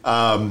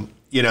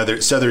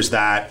 So there's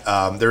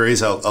that. There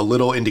is a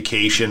little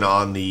indication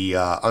on the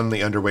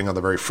underwing, on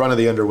the very front of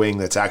the underwing,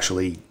 that's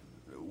actually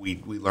we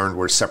learned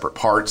were separate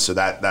parts. So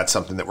that's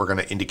something that we're going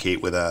to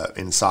indicate with a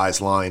in size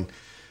line.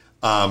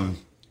 When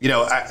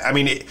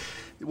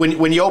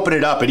you open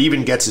it up, it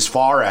even gets as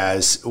far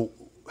as.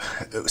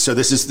 So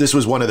this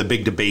was one of the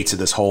big debates of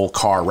this whole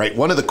car, right?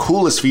 One of the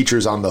coolest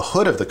features on the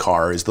hood of the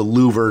car is the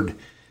louvered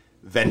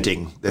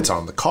venting that's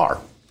on the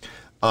car.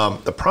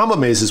 The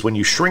problem is when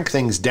you shrink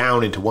things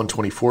down into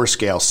 1/24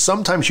 scale,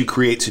 sometimes you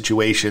create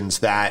situations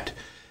that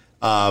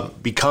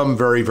become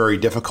very, very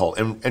difficult.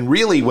 And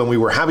really, when we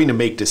were having to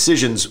make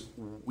decisions,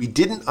 we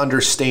didn't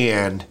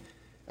understand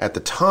at the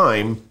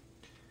time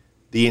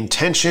the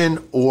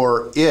intention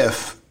or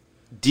if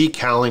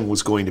decaling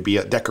was going to be,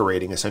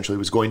 decorating essentially,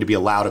 was going to be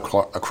allowed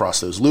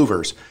across those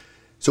louvers.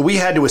 So we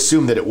had to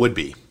assume that it would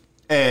be.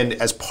 And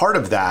as part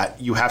of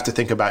that, you have to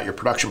think about your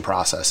production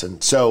process.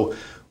 And so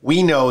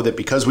we know that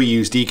because we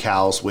use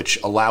decals,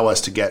 which allow us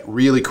to get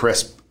really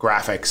crisp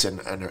graphics and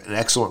an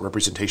excellent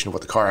representation of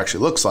what the car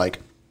actually looks like,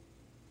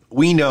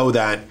 we know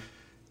that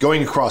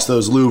going across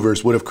those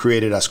louvers would have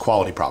created us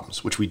quality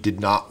problems, which we did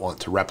not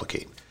want to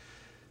replicate.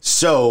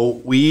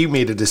 So we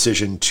made a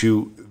decision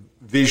to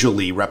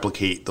visually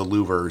replicate the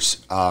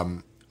louvers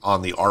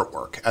on the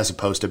artwork as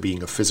opposed to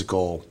being a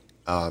physical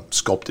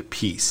sculpted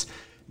piece.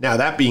 Now,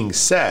 that being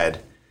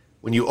said,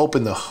 when you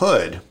open the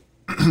hood,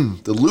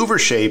 the louver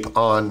shape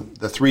on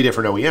the three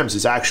different OEMs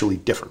is actually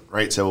different,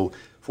 right? So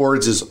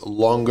Ford's is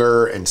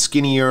longer and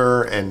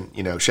skinnier, and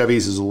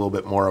Chevy's is a little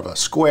bit more of a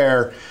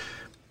square.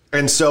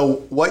 And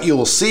so what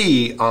you'll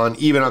see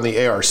even on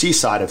the ARC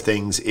side of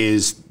things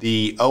is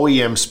the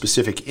OEM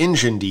specific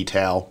engine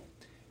detail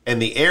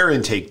and the air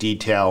intake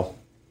detail,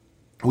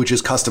 which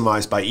is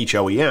customized by each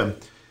OEM,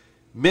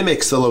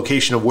 mimics the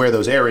location of where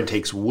those air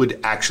intakes would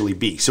actually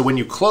be. So when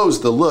you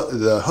close the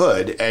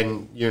hood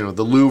and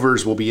the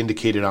louvers will be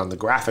indicated on the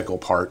graphical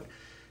part,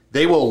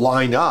 they will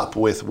line up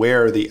with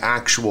where the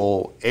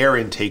actual air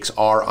intakes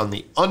are on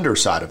the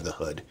underside of the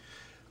hood.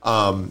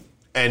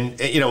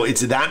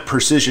 It's that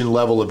precision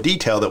level of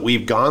detail that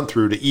we've gone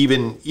through to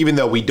even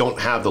though we don't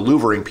have the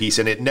louvering piece,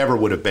 and it never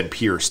would have been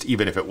pierced,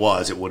 even if it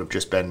would have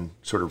just been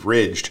sort of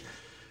ridged.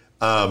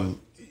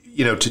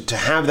 To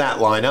have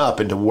that line up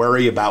and to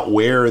worry about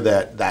where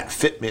that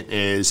fitment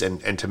is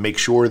and to make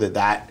sure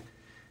that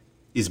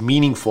is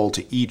meaningful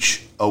to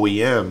each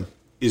OEM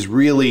is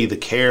really the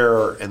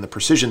care and the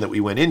precision that we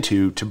went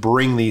into to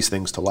bring these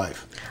things to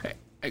life.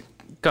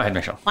 Go ahead,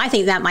 Michelle. I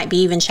think that might be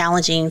even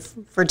challenging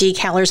for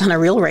decalers on a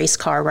real race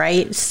car,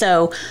 right?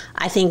 So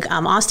I think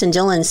Austin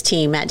Dillon's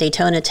team at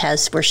Daytona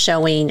Test were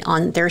showing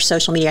on their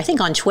social media, I think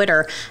on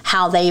Twitter,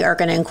 how they are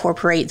going to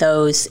incorporate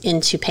those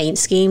into paint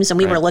schemes. And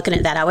we were looking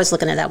at that. I was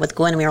looking at that with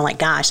Gwen, and we were like,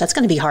 gosh, that's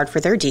going to be hard for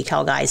their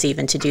decal guys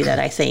even to do that,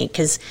 I think.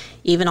 Because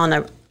even on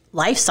a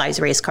life-size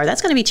race car,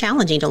 that's going to be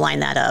challenging to line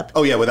that up.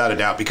 Oh, yeah, without a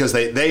doubt, because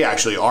they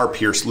actually are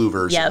pierced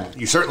louvers. Yep.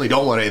 You certainly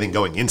don't want anything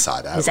going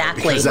inside out.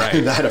 Exactly. Because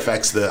that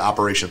affects the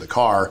operation of the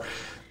car.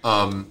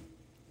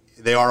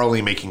 They are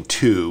only making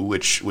 2,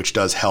 which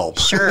does help.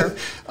 Sure.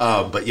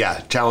 But yeah,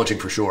 challenging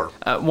for sure.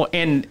 Well,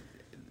 and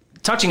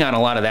touching on a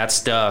lot of that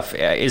stuff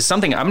is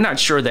something I'm not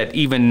sure that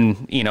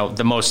even,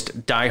 the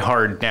most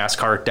diehard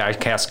NASCAR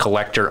diecast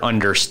collector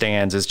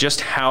understands, is just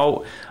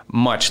how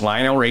much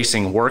Lionel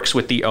Racing works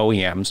with the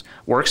OEMs,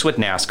 works with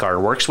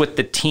NASCAR, works with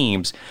the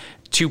teams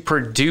to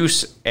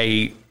produce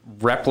a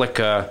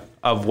replica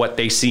of what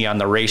they see on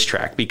the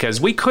racetrack. Because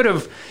we could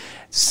have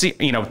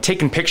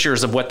taken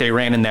pictures of what they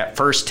ran in that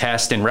first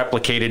test and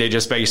replicated it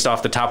just based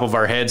off the top of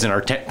our heads and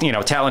our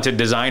talented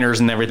designers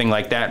and everything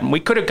like that. And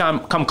we could have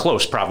come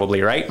close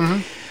probably, right?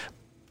 Mm-hmm.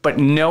 But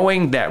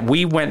knowing that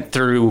we went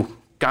through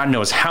God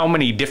knows how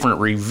many different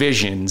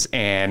revisions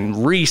and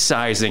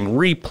resizing,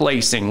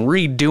 replacing,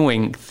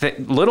 redoing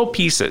little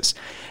pieces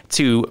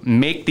to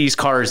make these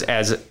cars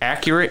as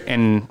accurate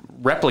and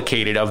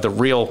replicated of the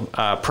real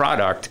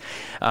product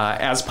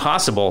as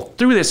possible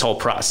through this whole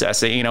process.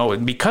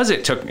 Because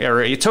it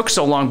took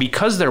so long,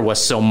 because there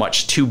was so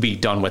much to be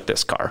done with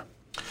this car.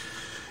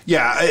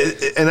 Yeah,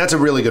 and that's a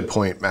really good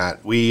point,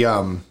 Matt. We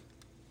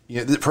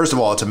first of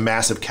all, it's a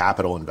massive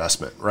capital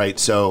investment, right?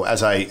 So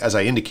as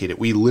I indicated,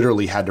 we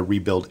literally had to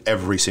rebuild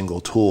every single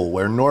tool,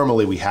 where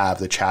normally we have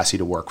the chassis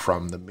to work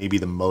from. Maybe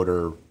the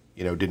motor,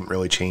 didn't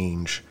really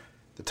change,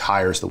 the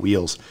tires, the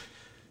wheels.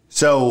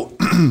 So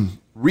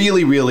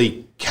really,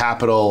 really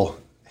capital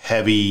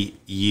heavy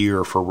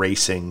year for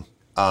racing,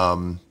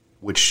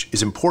 which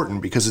is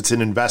important because it's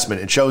an investment.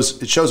 It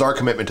shows our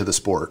commitment to the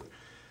sport,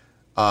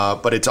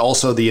 but it's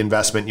also the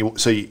investment.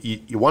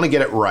 You want to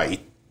get it right,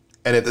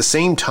 and at the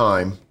same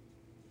time,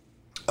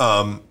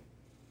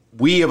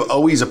 we have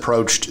always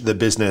approached the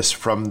business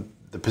from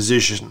the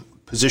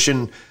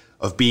position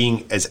of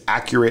being as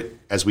accurate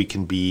as we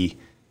can be,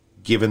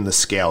 given the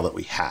scale that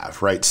we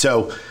have, right?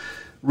 So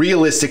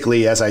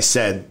realistically, as I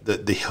said,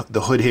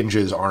 the hood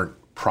hinges aren't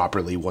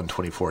properly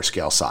 1/24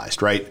 scale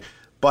sized, right?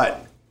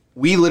 But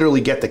we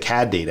literally get the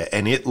CAD data,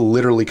 and it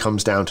literally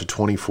comes down to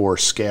 24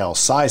 scale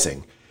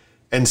sizing.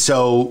 And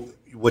so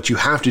what you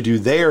have to do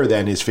there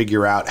then is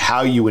figure out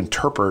how you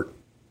interpret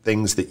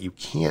things that you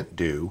can't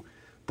do,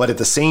 but at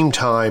the same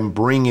time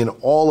bring in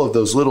all of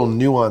those little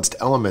nuanced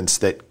elements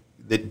that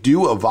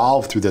do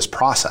evolve through this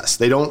process.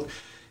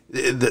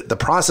 The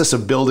process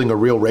of building a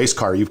real race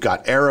car, you've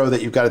got aero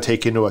that you've got to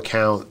take into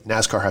account.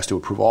 NASCAR has to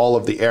approve all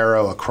of the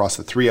aero across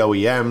the 3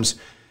 OEMs.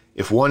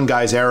 If one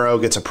guy's aero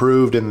gets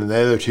approved and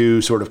the other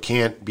 2 sort of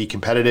can't be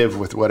competitive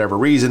with whatever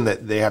reason,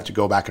 that they have to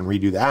go back and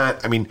redo that.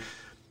 I mean,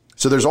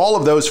 so there's all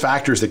of those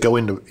factors that go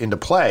into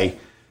play.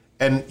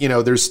 And,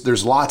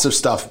 there's lots of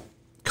stuff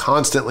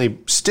constantly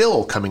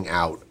still coming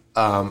out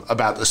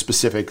about the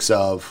specifics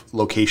of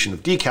location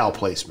of decal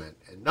placement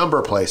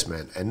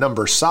and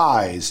number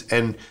size.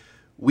 And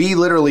we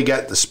literally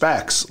get the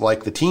specs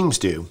like the teams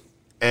do,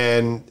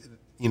 and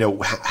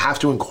have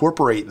to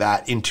incorporate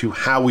that into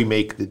how we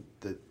make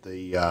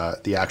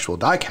the actual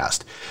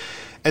diecast.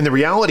 And the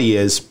reality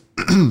is,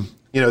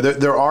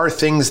 there are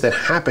things that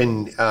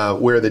happen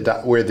where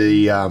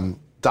the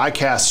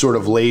diecast sort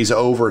of lays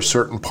over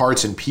certain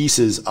parts and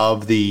pieces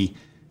of the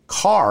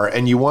car,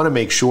 and you want to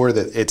make sure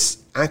that it's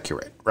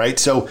accurate, right?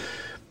 So,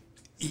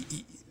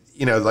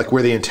 like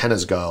where the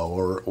antennas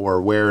go,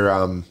 or where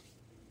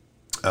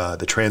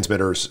the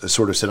transmitters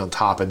sort of sit on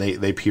top and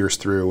they pierce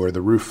through, or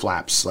the roof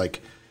flaps,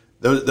 like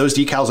those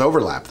decals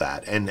overlap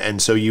that,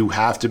 and so you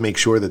have to make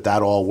sure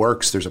that all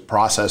works. There's a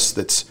process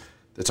that's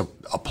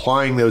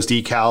applying those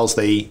decals.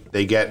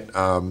 They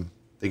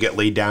get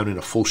laid down in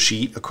a full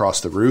sheet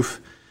across the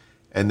roof,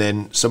 and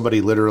then somebody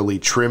literally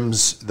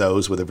trims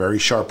those with a very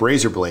sharp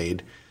razor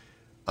blade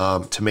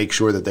to make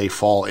sure that they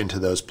fall into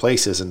those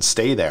places and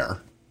stay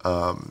there.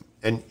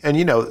 And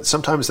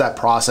sometimes that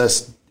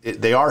process,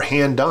 they are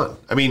hand done.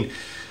 I mean,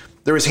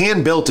 they're as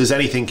hand built as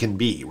anything can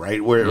be,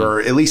 right?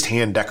 Or at least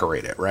hand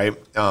decorated, right?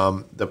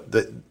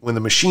 When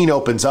the machine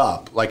opens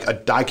up, like a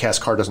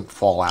diecast car doesn't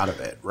fall out of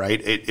it, right?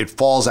 It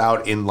falls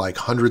out in like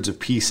hundreds of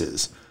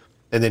pieces,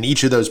 and then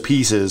each of those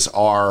pieces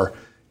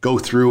go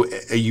through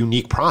a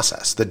unique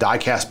process. The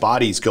diecast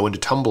bodies go into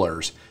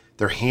tumblers.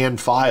 They're hand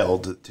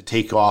filed to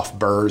take off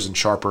burrs and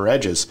sharper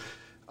edges.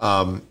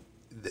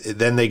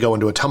 Then they go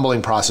into a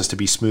tumbling process to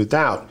be smoothed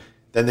out.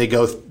 Then they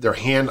go their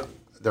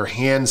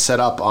hand set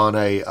up on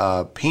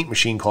a paint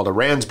machine called a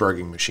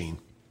Ransberging machine,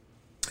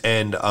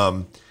 and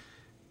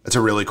it's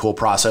a really cool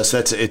process.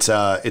 It's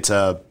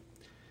a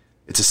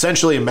It's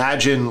essentially,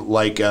 imagine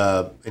like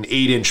an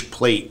 8-inch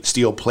plate,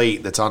 steel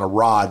plate that's on a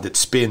rod that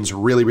spins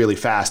really, really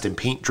fast, and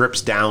paint drips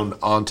down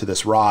onto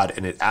this rod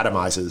and it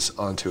atomizes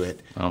onto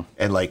it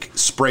and like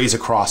sprays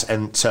across.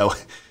 And so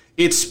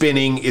it's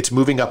spinning, it's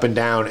moving up and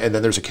down, and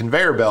then there's a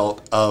conveyor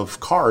belt of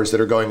cars that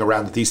are going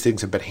around that these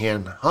things have been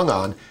hand hung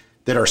on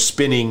that are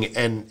spinning,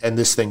 and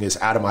this thing is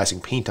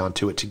atomizing paint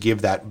onto it to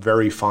give that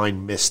very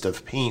fine mist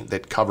of paint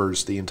that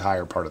covers the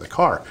entire part of the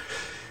car.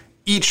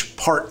 Each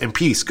part and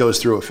piece goes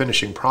through a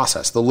finishing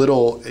process. The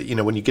little,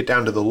 when you get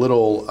down to the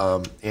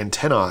little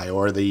antennae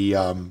or the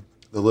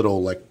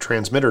little like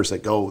transmitters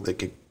that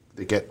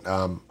get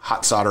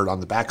hot soldered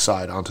on the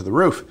backside onto the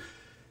roof,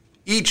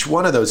 each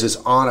one of those is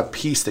on a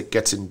piece that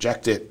gets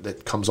injected,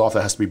 that comes off,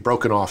 that has to be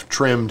broken off,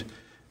 trimmed,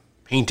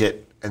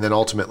 painted, and then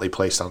ultimately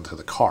placed onto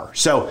the car.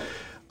 So,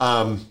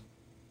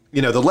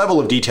 the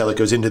level of detail that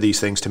goes into these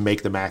things to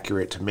make them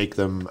accurate, to make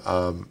them,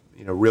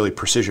 really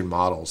precision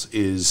models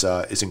is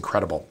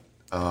incredible.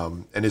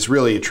 And is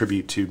really a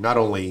tribute to not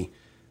only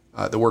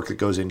the work that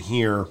goes in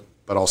here,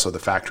 but also the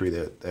factory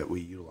that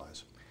we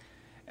utilize.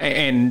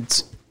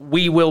 And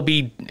we will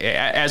be,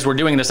 as we're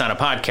doing this on a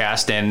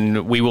podcast,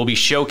 and we will be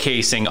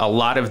showcasing a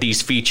lot of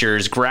these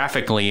features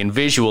graphically and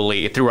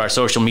visually through our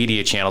social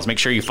media channels. Make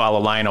sure you follow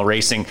Lionel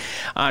Racing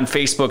on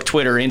Facebook,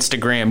 Twitter,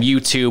 Instagram,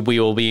 YouTube. We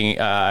will be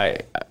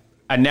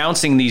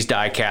announcing these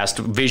diecast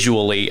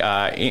visually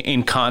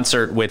in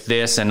concert with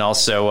this, and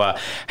also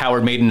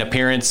Howard made an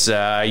appearance.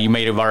 You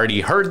may have already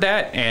heard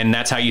that, and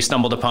that's how you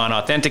stumbled upon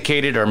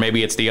Authenticated, or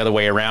maybe it's the other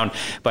way around.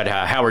 But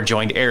Howard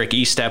joined Eric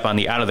Estep on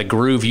the Out of the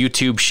Groove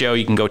YouTube show.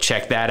 You can go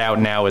check that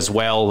out now as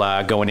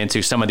well, going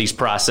into some of these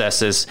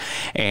processes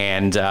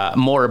and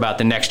more about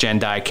the next gen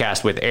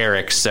diecast with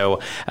Eric. So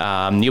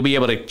you'll be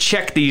able to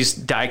check these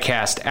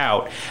diecast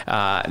out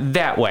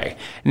that way.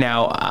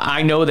 Now,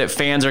 I know that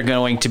fans are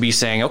going to be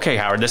saying,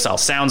 okay, Howard, this all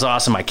sounds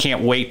awesome. I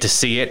can't wait to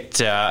see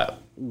it.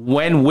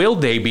 When will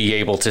they be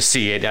able to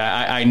see it?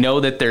 I know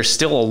that there's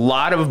still a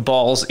lot of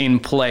balls in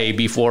play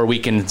before we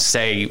can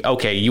say,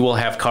 okay, you will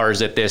have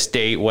cars at this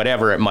date,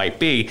 whatever it might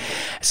be.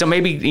 So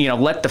maybe,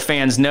 let the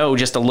fans know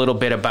just a little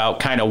bit about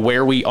kind of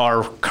where we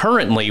are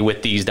currently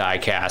with these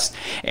diecasts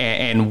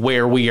and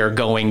where we are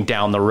going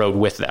down the road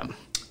with them.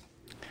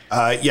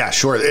 Yeah,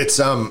 sure. It's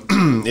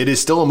it is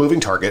still a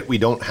moving target. We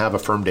don't have a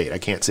firm date. I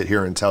can't sit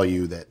here and tell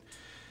you that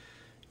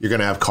you're going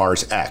to have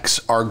cars X.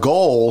 Our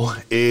goal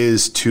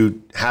is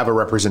to have a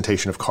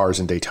representation of cars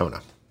in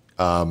Daytona.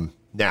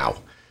 Now,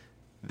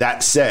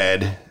 that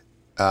said,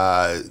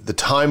 the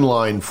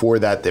timeline for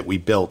that we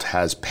built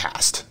has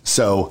passed.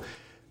 So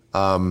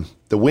the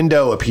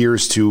window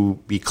appears to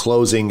be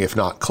closing, if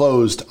not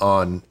closed,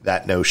 on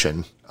that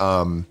notion.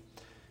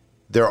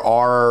 There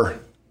are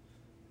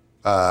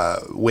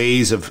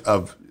ways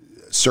of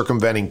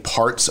circumventing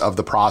parts of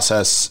the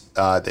process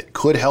that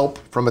could help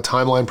from a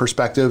timeline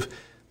perspective.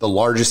 The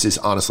largest is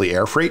honestly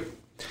air freight.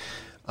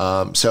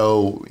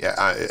 So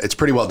it's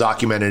pretty well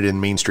documented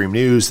in mainstream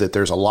news that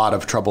there's a lot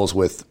of troubles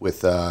with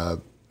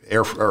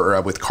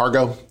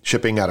cargo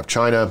shipping out of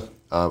China.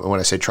 And when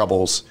I say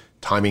troubles,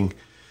 timing,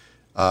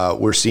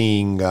 we're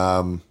seeing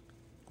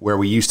where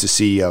we used to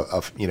see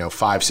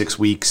 5-6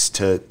 weeks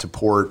to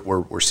port,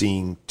 we're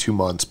seeing 2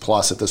 months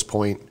plus at this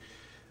point.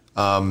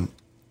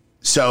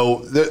 So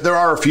there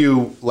are a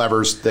few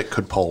levers that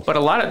could pull. But a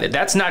lot of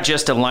that's not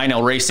just a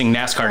Lionel Racing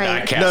NASCAR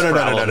diecast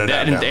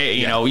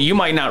problem. No. You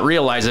might not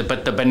realize it,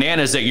 but the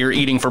bananas that you're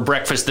eating for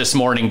breakfast this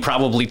morning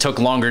probably took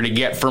longer to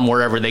get from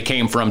wherever they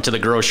came from to the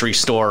grocery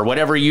store.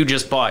 Whatever you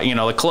just bought,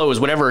 the clothes,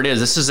 whatever it is,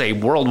 this is a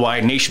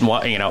worldwide,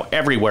 nationwide,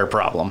 everywhere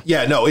problem.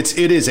 Yeah, no, it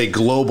is a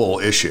global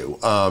issue.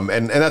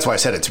 And that's why I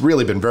said it's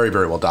really been very,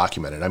 very well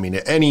documented. I mean,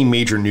 any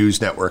major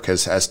news network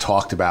has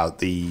talked about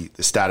the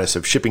status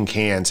of shipping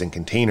cans and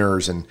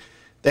containers, and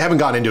they haven't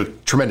gone into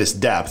tremendous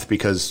depth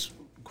because,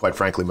 quite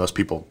frankly, most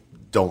people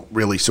don't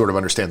really sort of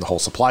understand the whole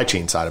supply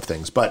chain side of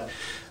things. But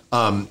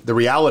the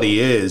reality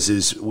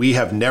is we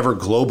have never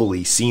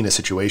globally seen a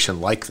situation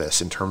like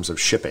this in terms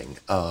of shipping.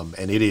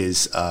 And it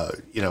is,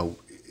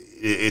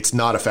 it's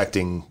not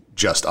affecting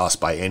just us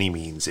by any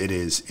means. It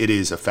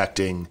is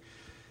affecting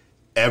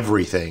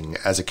everything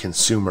as a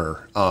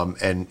consumer,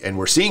 and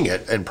we're seeing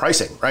it in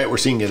pricing, right? We're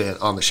seeing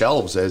it on the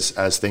shelves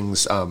as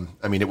things.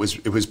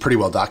 It was pretty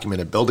well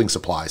documented. Building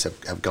supplies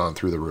have gone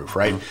through the roof,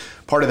 right?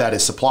 Mm-hmm. Part of that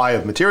is supply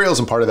of materials,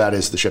 and part of that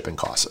is the shipping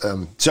costs.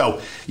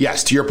 So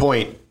yes, to your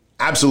point,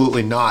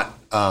 absolutely not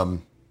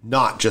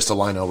just a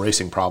Lionel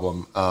Racing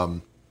problem,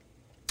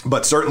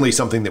 but certainly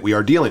something that we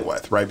are dealing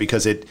with, right?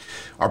 Because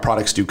our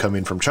products do come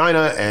in from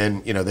China,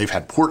 and they've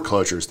had port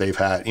closures. They've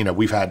had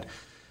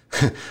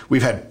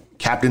we've had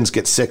captains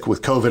get sick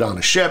with COVID on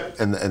a ship,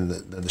 and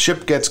the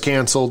ship gets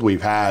canceled.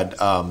 We've had,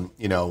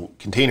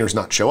 containers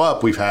not show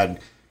up. We've had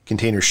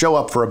containers show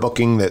up for a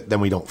booking that then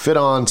we don't fit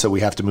on, so we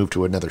have to move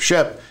to another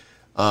ship.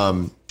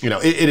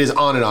 It is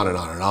on and on and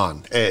on and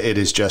on. It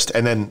is just,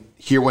 and then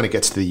here when it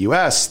gets to the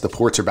U.S., the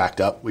ports are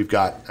backed up. We've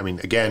got,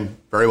 again,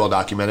 very well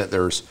documented.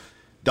 There's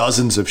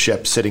dozens of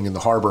ships sitting in the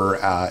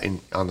harbor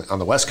on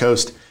the West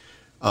Coast.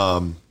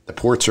 The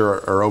ports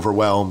are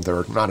overwhelmed. There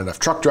are not enough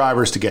truck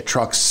drivers to get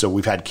trucks, so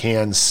we've had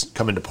cans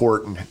come into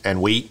port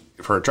and wait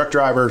for a truck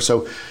driver.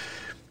 So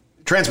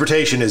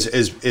transportation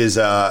is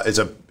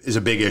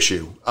a big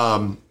issue.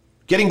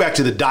 Getting back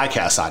to the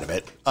diecast side of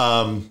it,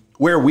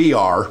 where we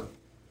are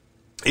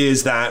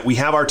is that we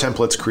have our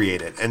templates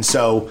created, and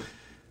so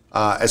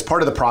as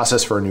part of the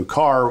process for a new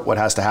car, what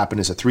has to happen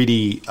is a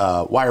 3D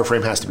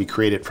wireframe has to be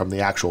created from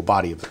the actual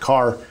body of the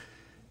car.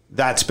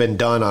 That's been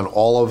done on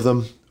all of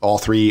them, all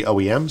 3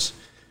 OEMs.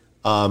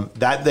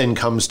 That then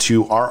comes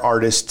to our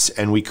artists,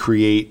 and we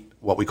create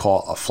what we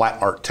call a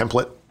flat art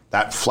template.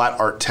 That flat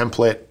art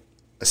template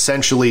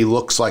essentially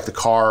looks like the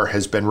car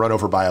has been run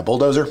over by a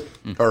bulldozer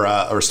or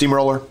a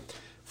steamroller,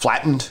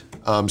 flattened.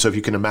 So if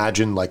you can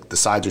imagine, like the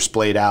sides are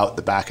splayed out,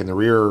 the back and the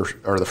rear,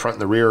 or the front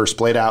and the rear are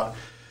splayed out.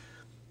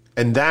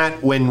 And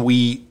that when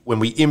we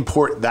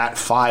import that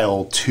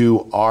file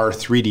to our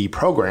 3D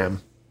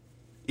program,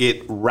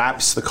 it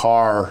wraps the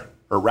car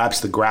or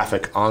wraps the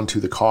graphic onto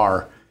the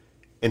car.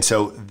 And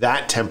so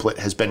that template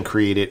has been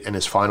created and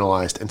is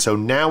finalized. And so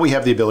now we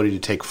have the ability to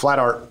take flat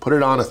art, put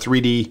it on a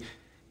 3D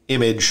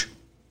image,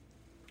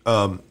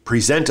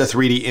 present a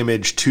 3D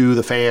image to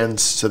the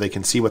fans so they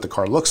can see what the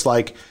car looks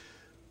like,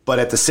 but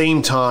at the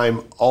same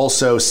time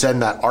also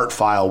send that art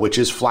file, which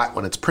is flat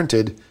when it's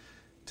printed,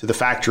 to the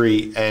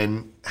factory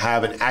and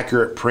have an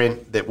accurate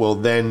print that will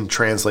then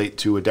translate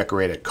to a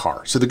decorated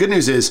car. So the good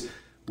news is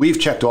we've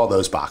checked all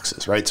those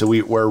boxes, right? So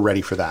we're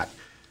ready for that.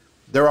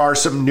 There are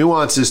some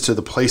nuances to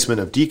the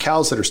placement of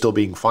decals that are still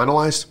being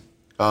finalized.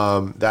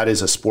 That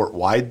is a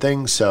sport-wide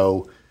thing,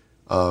 so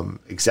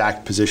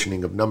exact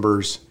positioning of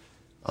numbers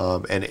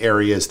and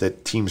areas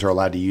that teams are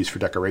allowed to use for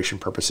decoration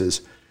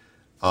purposes.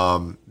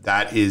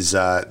 That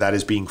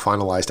is being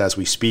finalized as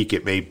we speak.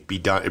 It may be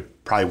done.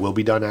 It probably will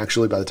be done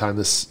actually by the time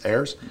this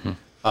airs.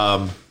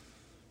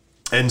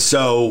 And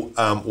so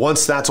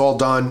once that's all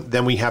done,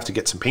 then we have to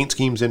get some paint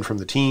schemes in from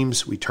the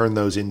teams. We turn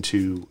those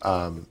into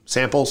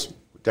samples,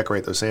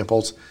 decorate those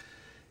samples,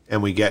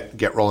 and we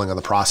get rolling on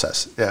the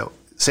process. Now,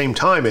 same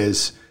time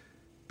is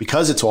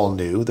because it's all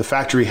new, the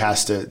factory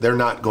they're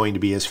not going to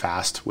be as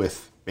fast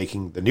with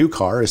making the new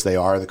car as they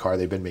are the car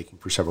they've been making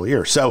for several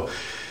years. So,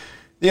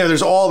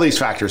 there's all these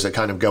factors that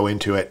kind of go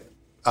into it.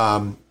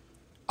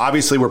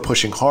 Obviously, we're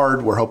pushing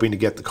hard. We're hoping to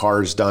get the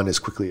cars done as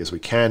quickly as we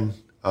can.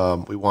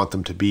 We want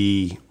them to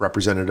be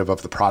representative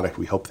of the product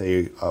we hope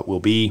they will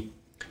be.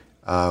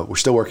 We're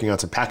still working on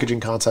some packaging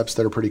concepts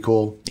that are pretty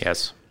cool.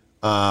 Yes.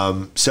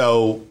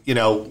 So,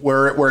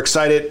 we're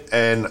excited,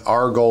 and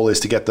our goal is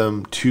to get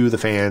them to the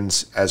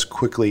fans as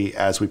quickly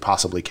as we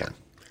possibly can.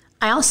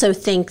 I also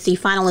think the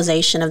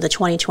finalization of the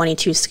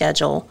 2022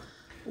 schedule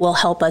will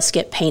help us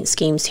get paint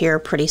schemes here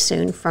pretty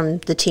soon from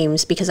the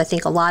teams, because I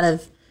think a lot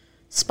of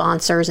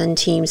sponsors and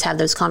teams have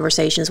those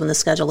conversations when the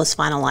schedule is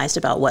finalized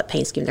about what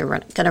paint scheme they're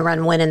going to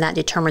run when, and that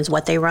determines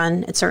what they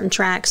run at certain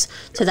tracks.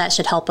 So that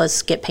should help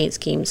us get paint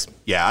schemes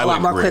a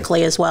lot more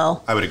quickly as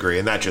well. I would agree.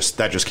 And that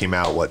just came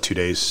out, 2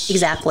 days?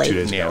 Exactly. 2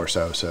 days ago or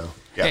so. So.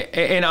 Yeah.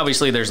 And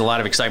obviously, there's a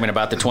lot of excitement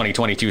about the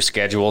 2022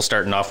 schedule,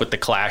 starting off with the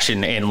clash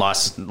in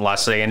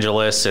Los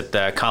Angeles at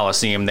the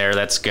Coliseum there.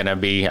 That's going to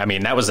be,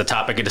 that was the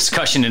topic of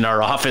discussion in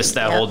our office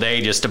that whole day,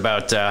 just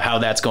about how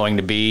that's going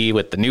to be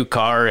with the new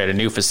car at a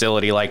new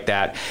facility like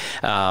that.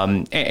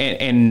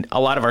 And a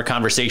lot of our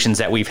conversations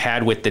that we've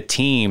had with the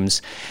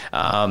teams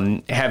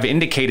have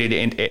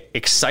indicated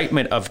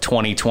excitement of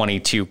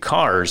 2022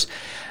 cars.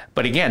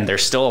 But again,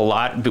 there's still a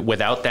lot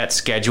without that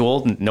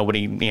schedule.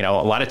 Nobody, a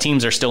lot of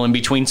teams are still in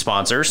between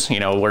sponsors.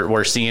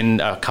 We're seeing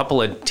a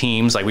couple of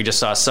teams, like we just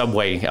saw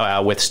Subway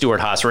with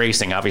Stewart-Haas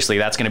Racing. Obviously,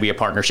 that's going to be a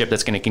partnership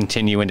that's going to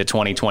continue into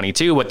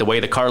 2022. But the way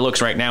the car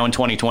looks right now in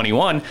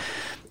 2021,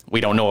 we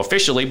don't know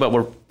officially, but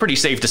we're pretty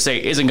safe to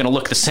say isn't going to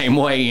look the same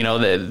way.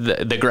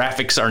 The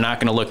graphics are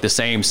not going to look the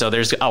same. So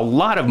there's a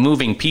lot of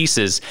moving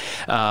pieces,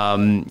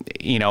 beyond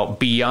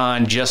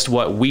just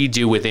what we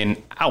do within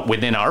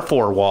our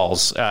four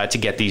walls to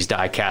get these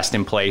die cast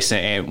in place.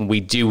 And we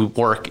do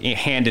work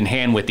hand in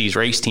hand with these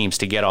race teams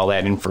to get all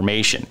that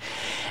information.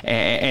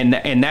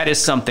 And that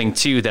is something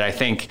too that I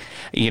think,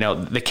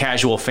 the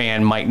casual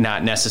fan might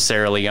not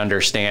necessarily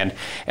understand.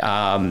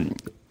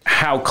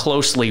 How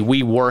closely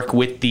we work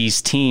with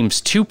these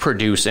teams to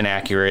produce an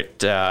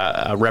accurate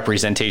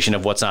representation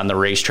of what's on the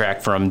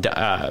racetrack, from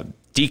decal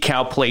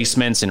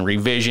placements and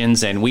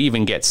revisions, and we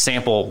even get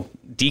sample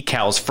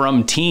decals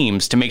from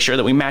teams to make sure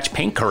that we match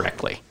paint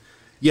correctly.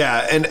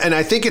 Yeah, and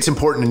I think it's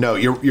important to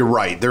note, you're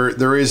right.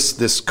 There is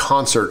this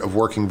concert of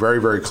working very,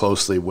 very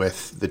closely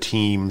with the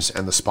teams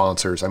and the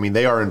sponsors.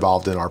 They are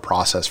involved in our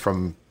process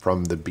from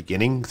the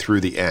beginning through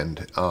the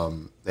end.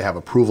 They have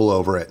approval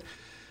over it.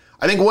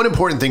 I think one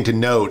important thing to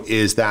note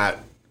is that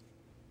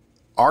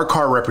our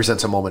car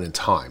represents a moment in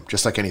time,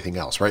 just like anything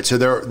else, right? So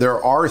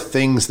there are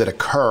things that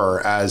occur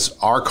as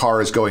our car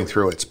is going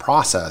through its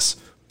process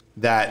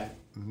that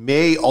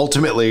may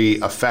ultimately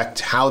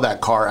affect how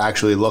that car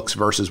actually looks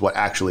versus what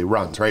actually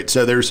runs, right?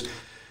 So there's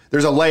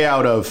a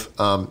layout of,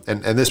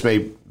 and this may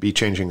be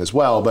changing as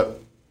well, but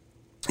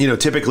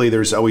typically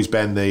there's always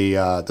been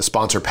the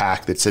sponsor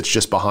pack that sits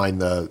just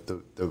behind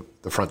the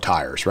front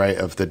tires, right,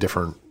 of the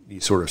different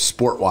sort of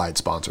sport-wide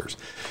sponsors.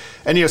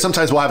 And,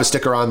 sometimes we'll have a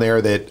sticker on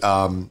there that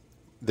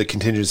the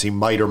contingency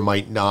might or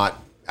might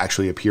not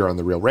actually appear on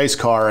the real race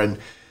car.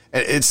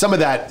 And some of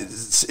that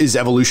is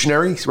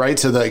evolutionary, right?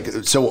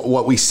 So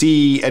what we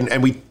see,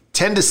 and we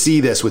tend to see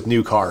this with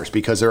new cars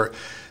because there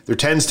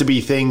tends to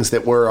be things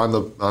that were on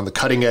the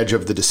cutting edge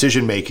of the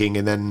decision making,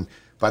 and then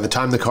by the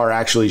time the car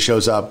actually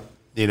shows up,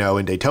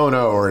 in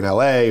Daytona or in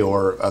LA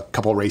or a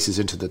couple races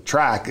into the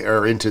track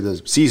or into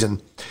the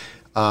season,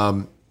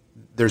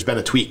 there's been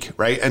a tweak,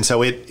 right? And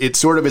so it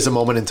sort of is a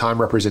moment in time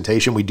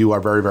representation. We do our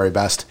very, very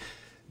best.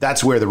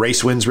 That's where the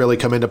race wins really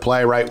come into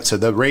play, right? So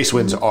the race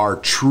wins are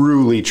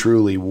truly,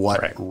 truly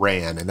what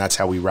ran, and that's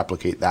how we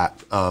replicate that.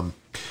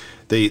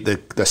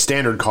 The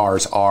standard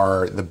cars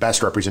are the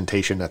best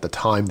representation at the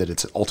time that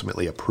it's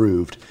ultimately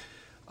approved.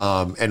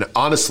 And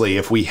honestly,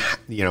 if we,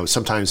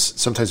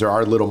 sometimes there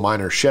are little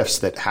minor shifts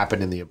that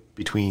happen in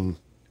between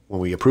when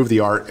we approve the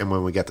art and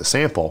when we get the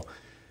sample.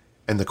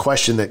 And the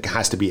question that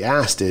has to be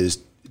asked is,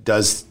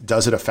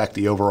 does it affect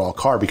the overall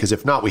car? Because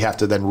if not, we have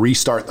to then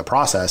restart the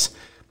process.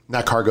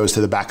 That car goes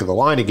to the back of the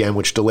line again,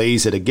 which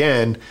delays it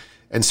again.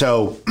 And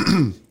so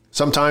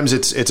sometimes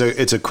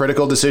it's a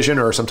critical decision,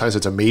 or sometimes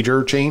it's a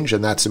major change,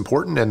 and that's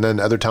important. And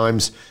then other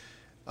times,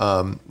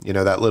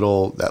 that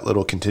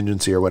little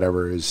contingency or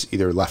whatever is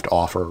either left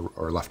off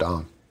or left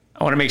on.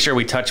 I want to make sure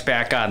we touch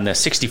back on the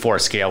 64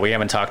 scale. We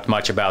haven't talked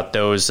much about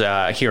those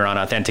here on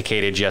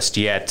Authenticated just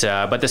yet.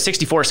 But the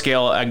 64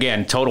 scale,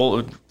 again,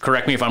 total,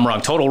 correct me if I'm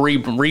wrong, total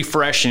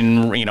refresh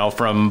and,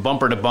 from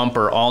bumper to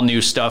bumper, all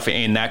new stuff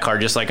in that car,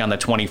 just like on the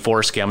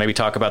 24 scale. Maybe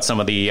talk about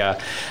some of the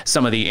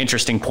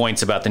interesting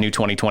points about the new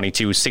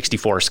 2022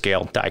 64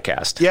 scale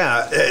diecast.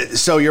 Yeah,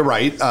 so you're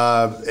right.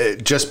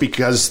 Just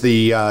because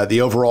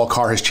the overall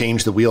car has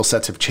changed, the wheel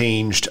sets have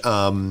changed,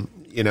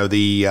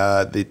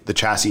 the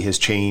chassis has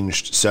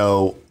changed.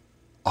 So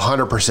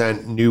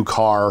 100% new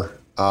car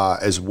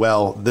as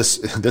well.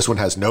 This one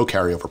has no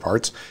carryover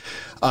parts.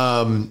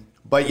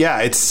 But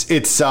yeah, it's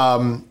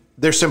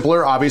they're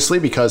simpler, obviously,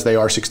 because they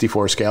are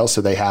 64 scale.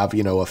 So they have,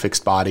 a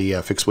fixed body,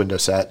 a fixed window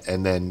set,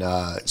 and then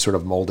sort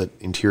of molded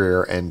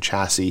interior and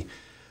chassis.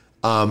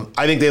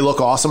 I think they look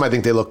awesome. I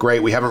think they look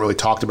great. We haven't really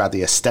talked about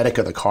the aesthetic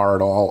of the car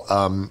at all.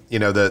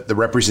 The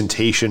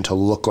representation to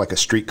look like a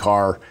street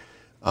car,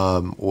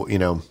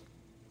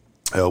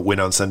 win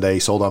on Sunday,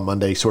 sold on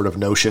Monday sort of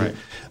notion,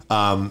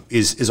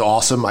 is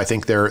awesome. I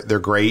think they're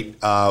great.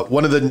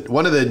 One of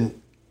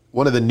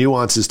the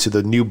nuances to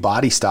the new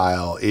body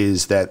style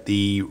is that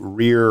the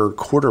rear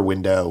quarter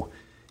window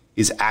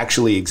is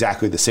actually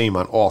exactly the same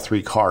on all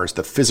three cars.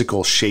 The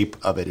physical shape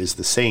of it is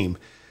the same.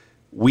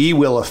 We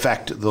will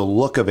affect the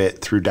look of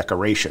it through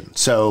decoration.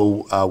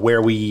 So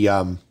where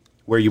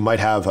you might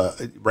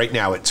have right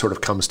now, it sort of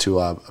comes to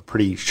a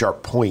pretty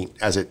sharp point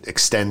as it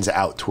extends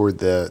out toward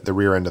the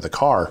rear end of the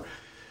car.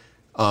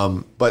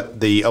 But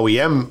the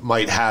OEM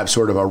might have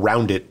sort of a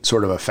rounded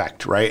sort of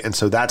effect, right? And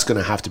so that's going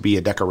to have to be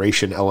a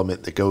decoration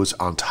element that goes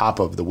on top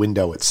of the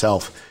window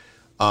itself.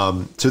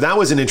 So that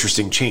was an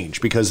interesting change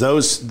because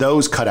those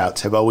cutouts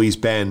have always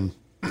been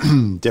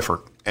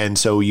different. And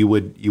so you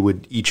would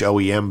each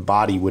OEM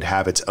body would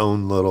have its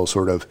own little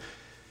sort of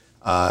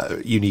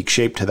unique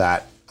shape to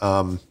that.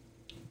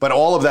 But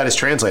all of that is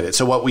translated.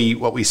 So what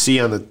we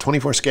see on the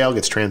 24 scale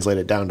gets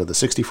translated down to the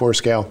 64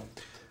 scale.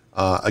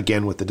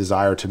 Again, with the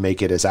desire to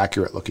make it as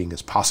accurate looking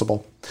as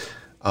possible.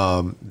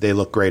 They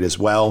look great as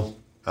well.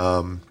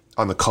 On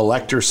the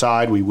collector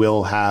side, we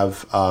will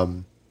have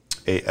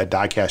a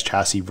die-cast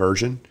chassis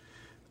version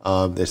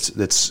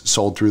that's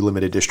sold through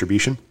limited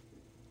distribution,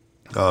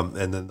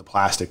 and then the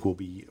plastic will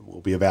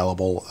be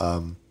available,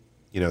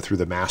 through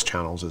the mass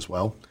channels as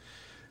well.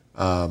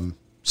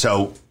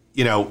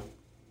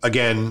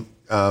 Again,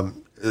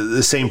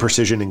 the same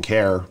precision and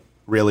care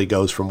really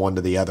goes from one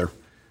to the other.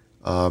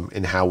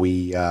 In how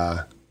we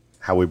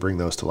bring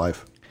those to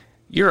life.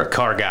 You're a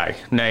car guy,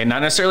 not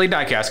necessarily a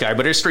diecast guy,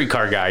 but a street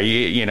car guy.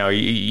 You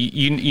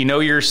know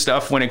your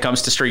stuff when it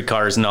comes to street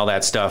cars and all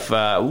that stuff.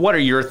 What are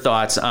your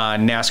thoughts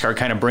on NASCAR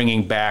kind of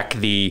bringing back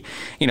the,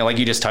 like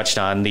you just touched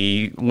on,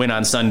 the win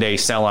on Sunday,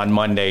 sell on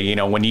Monday?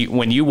 When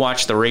you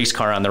watch the race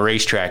car on the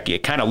racetrack,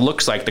 it kind of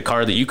looks like the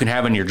car that you can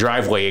have in your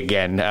driveway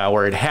again,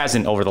 where it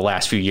hasn't over the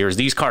last few years.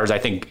 These cars, I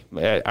think,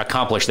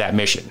 accomplish that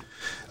mission.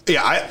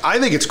 Yeah, I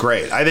think it's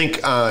great. I think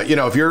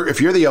if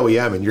you're the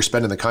OEM and you're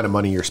spending the kind of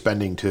money you're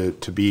spending to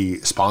be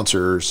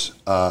sponsors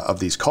of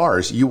these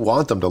cars, you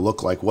want them to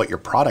look like what your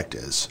product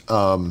is.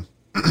 And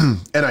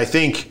I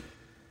think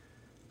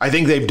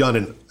they've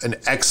done an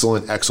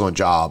excellent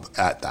job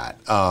at that.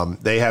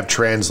 They have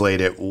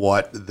translated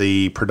what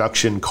the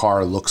production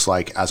car looks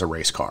like as a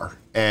race car,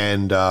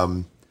 and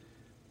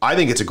I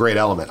think it's a great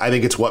element. I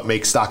think it's what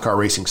makes stock car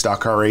racing.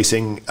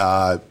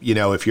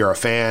 If you're a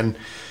fan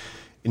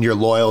and you're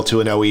loyal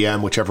to an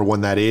OEM, whichever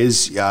one that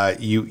is,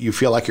 you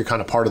feel like you're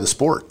kind of part of the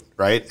sport,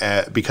 right?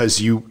 Because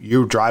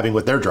you're driving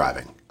what they're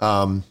driving.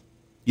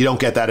 You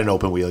don't get that in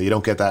open wheel. You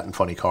don't get that in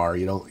funny car.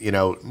 You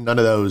don't, none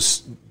of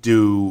those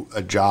do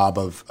a job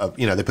of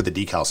they put the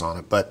decals on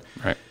it, but,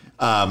 right.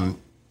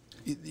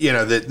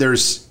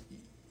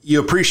 You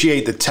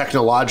appreciate the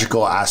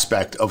technological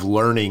aspect of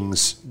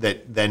learnings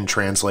that then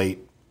translate,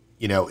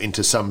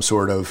 into some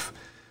sort of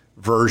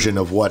version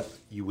of what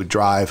you would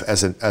drive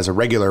as a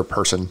regular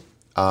person,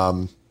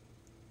 on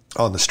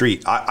the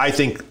street. I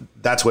think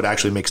that's what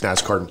actually makes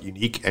NASCAR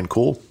unique and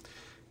cool.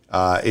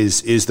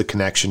 Is the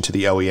connection to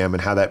the OEM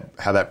and how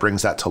that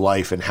brings that to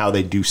life and how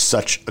they do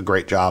such a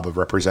great job of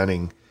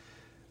representing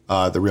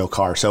the real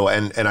car. So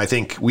and I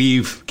think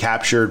we've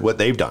captured what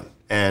they've done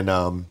and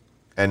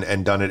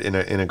done it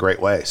in a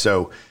great way.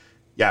 So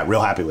yeah,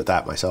 real happy with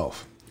that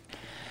myself.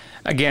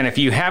 Again, if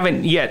you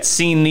haven't yet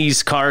seen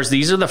these cars,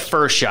 these are the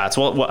first shots.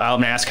 Well,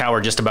 I'll ask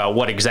Howard just about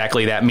what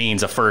exactly that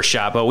means, a first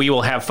shot. But we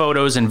will have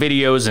photos and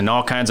videos and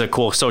all kinds of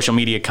cool social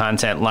media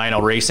content.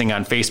 Lionel Racing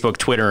on Facebook,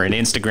 Twitter, and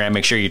Instagram.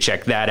 Make sure you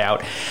check that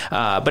out.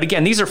 But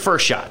again, these are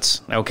first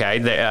shots,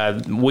 okay?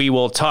 We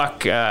will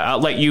talk.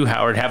 I'll let you,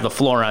 Howard, have the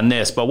floor on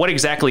this. But what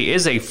exactly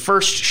is a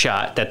first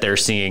shot that they're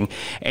seeing,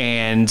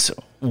 and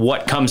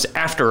what comes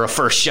after a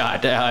first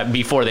shot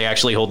before they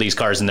actually hold these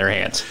cars in their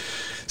hands?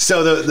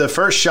 So the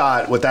first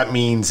shot, what that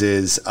means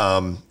is,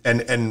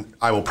 and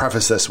I will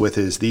preface this with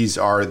these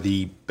are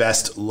the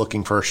best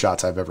looking first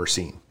shots I've ever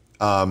seen.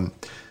 So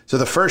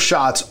the first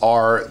shots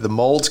are the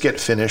molds get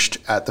finished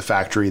at the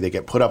factory. They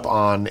get put up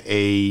on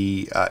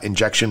a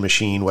injection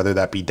machine, whether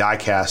that be die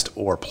cast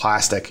or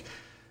plastic.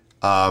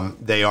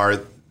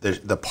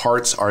 The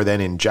parts are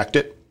then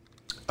injected,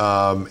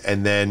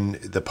 and then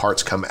the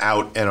parts come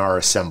out and are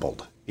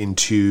assembled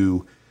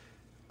into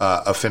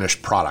a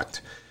finished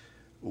product.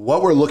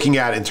 What we're looking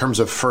at in terms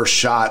of first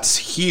shots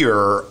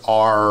here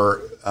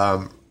are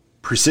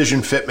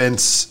precision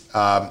fitments.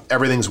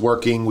 Everything's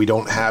working. We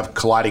don't have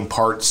colliding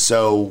parts.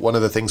 So one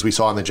of the things we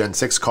saw in the Gen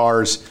 6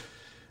 cars,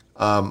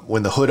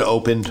 when the hood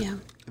opened,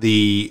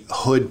 the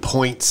hood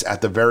points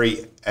at the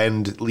very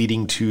end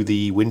leading to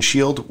the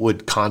windshield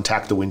would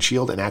contact the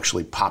windshield and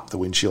actually pop the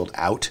windshield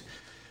out.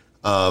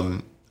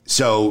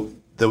 So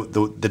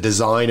the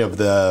design of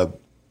the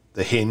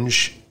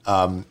hinge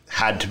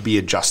had to be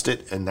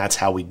adjusted, and that's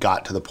how we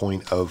got to the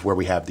point of where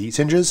we have these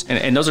hinges.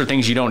 And those are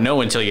things you don't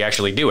know until you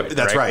actually do it.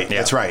 That's right. Yeah.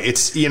 That's right.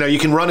 It's, you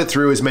can run it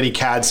through as many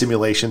CAD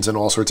simulations and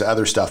all sorts of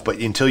other stuff, but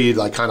until you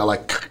kind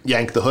of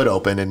yank the hood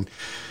open and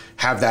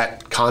have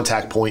that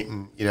contact point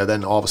and,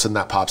 then all of a sudden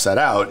that pops that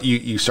out,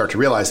 you start to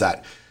realize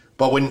that.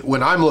 But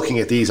when I'm looking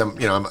at these, I'm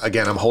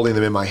holding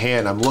them in my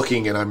hand, I'm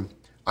looking and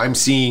I'm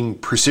seeing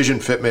precision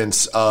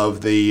fitments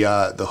of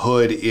the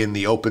hood in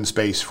the open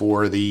space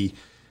for the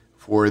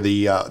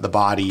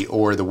body,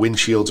 or the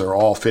windshields are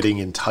all fitting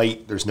in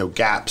tight. There's no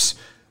gaps.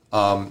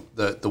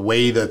 The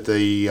way that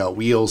the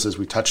wheels, as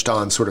we touched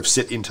on, sort of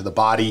sit into the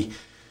body.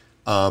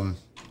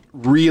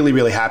 Really,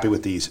 really happy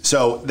with these.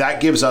 So that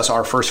gives us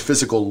our first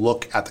physical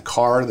look at the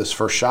car, this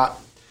first shot.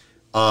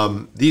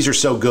 These are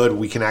so good,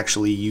 we can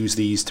actually use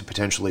these to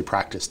potentially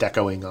practice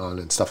decoing on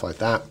and stuff like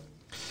that.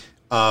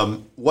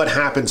 What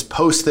happens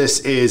post this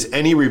is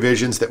any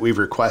revisions that we've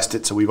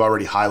requested. So we've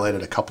already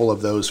highlighted a couple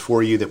of those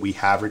for you that we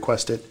have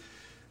requested.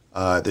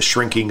 The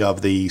shrinking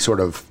of the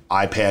sort of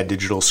iPad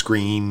digital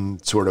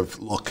screen sort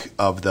of look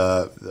of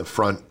the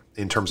front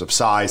in terms of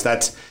size,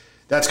 that's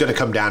going to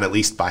come down at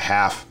least by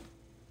half.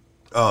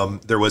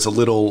 There was a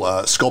little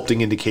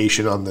sculpting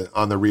indication on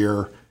the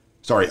rear,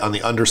 on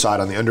the underside,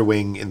 on the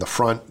underwing in the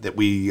front that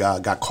we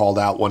got called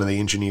out. One of the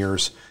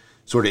engineers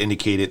sort of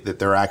indicated that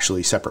they're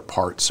actually separate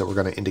parts, so we're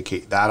going to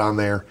indicate that on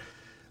there.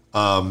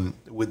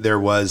 There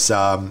was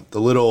the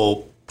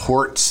little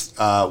ports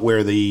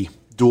where the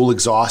dual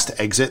exhaust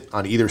exit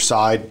on either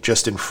side,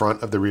 just in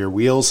front of the rear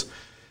wheels.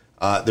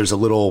 There's a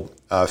little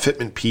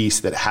fitment piece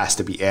that has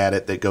to be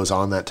added that goes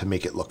on that to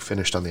make it look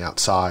finished on the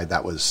outside.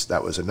 That was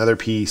another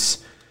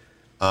piece.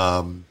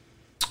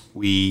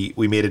 We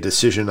made a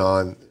decision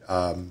on.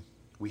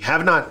 We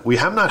have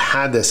not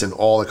had this in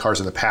all the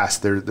cars in the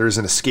past. There's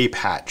an escape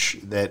hatch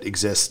that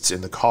exists in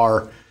the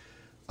car.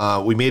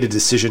 We made a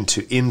decision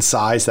to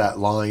incise that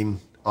line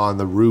on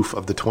the roof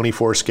of the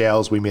 24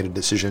 scales. We made a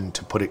decision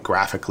to put it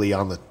graphically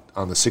on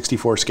the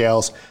 64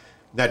 scales.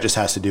 That just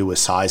has to do with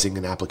sizing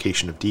and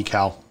application of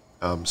decal.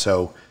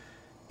 So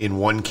in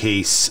one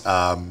case,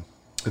 in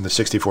the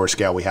 64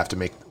 scale, we have to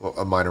make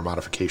a minor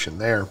modification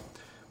there.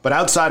 But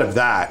outside of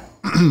that,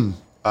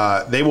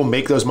 they will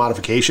make those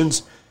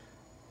modifications,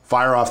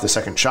 fire off the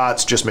second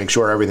shots, just make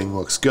sure everything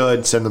looks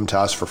good, send them to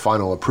us for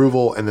final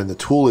approval, and then the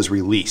tool is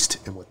released.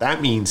 And what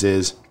that means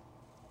is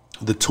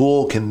the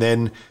tool can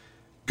then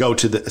go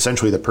to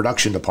essentially the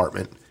production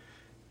department.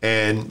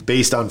 And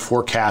based on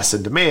forecasts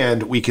and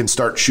demand, we can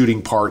start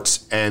shooting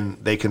parts, and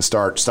they can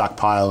start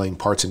stockpiling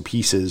parts and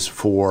pieces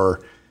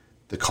for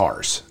the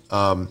cars.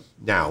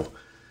 Now,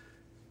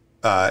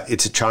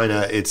 it's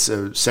China. It's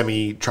a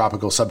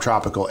semi-tropical,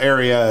 subtropical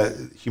area.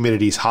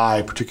 Humidity's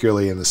high,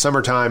 particularly in the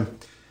summertime.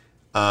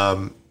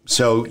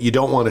 So you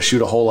don't want to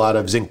shoot a whole lot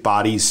of zinc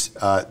bodies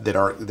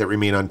that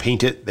remain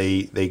unpainted.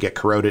 They get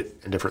corroded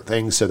and different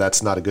things, so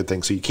that's not a good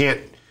thing. So you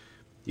can't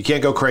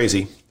go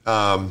crazy,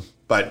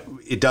 but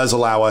it does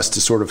allow us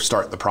to sort of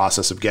start the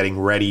process of getting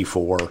ready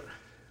for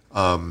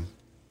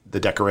the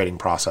decorating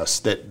process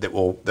that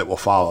will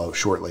follow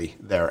shortly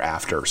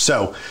thereafter.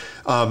 So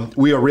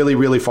we are really,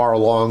 really far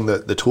along.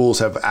 The tools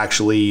have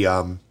actually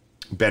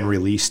been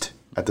released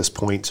at this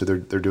point, so they're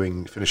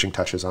doing finishing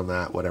touches on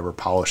that, whatever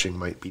polishing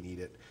might be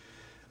needed.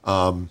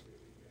 And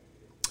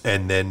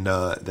then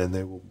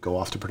they will go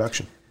off to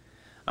production.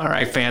 All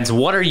right, fans,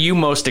 what are you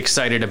most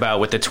excited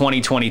about with the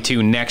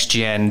 2022 Next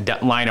Gen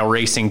Lino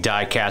Racing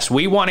Diecast?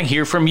 We want to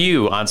hear from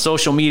you on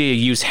social media.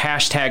 Use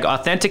hashtag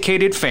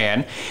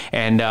AuthentiCatedFan,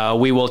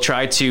 and we will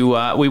try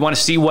to, we want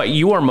to see what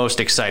you are most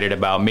excited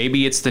about.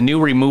 Maybe it's the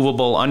new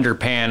removable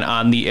underpan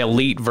on the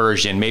Elite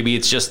version. Maybe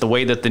it's just the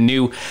way that the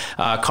new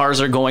cars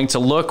are going to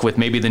look with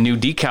maybe the new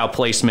decal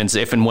placements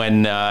if and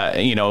when,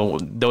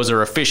 those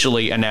are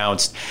officially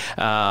announced.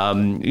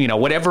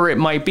 Whatever it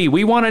might be,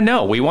 we want to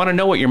know. We want to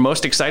know what you're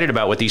most excited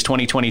about with these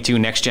 2022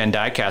 Next Gen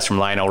Diecasts from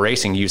Lionel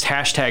Racing. Use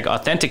hashtag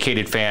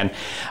AuthentiCatedFan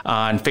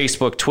on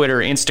Facebook, Twitter,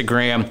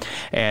 Instagram,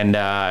 and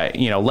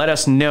let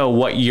us know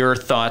what your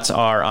thoughts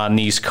are on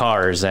these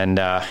cars. And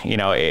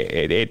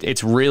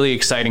it's really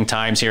exciting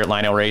times here at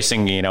Lionel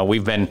Racing.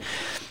 We've been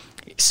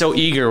so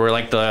eager. We're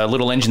like the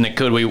little engine that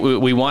could.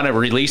 We want to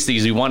release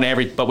these.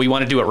 But we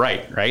want to do it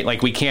right?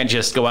 Like we can't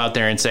just go out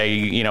there and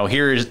say,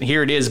 here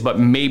it is, but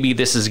maybe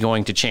this is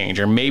going to change,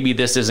 or maybe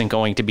this isn't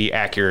going to be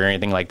accurate or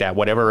anything like that.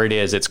 Whatever it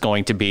is, it's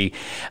going to be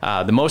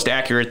the most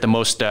accurate, the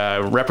most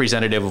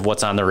representative of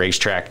what's on the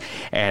racetrack.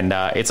 And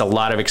it's a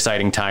lot of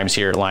exciting times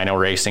here at Lionel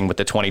Racing with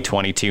the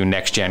 2022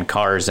 Next Gen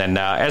cars. And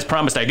as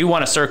promised, I do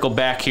want to circle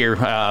back here.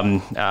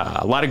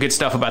 A lot of good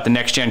stuff about the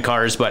Next Gen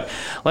cars, but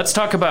let's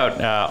talk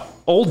about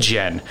old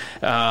gen.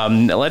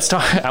 Let's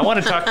talk. I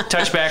want to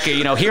touch back.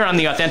 Here on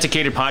the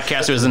Authenticated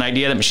podcast, it was an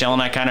idea that Michelle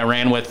and I kind of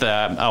ran with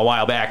a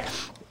while back.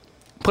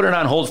 Put it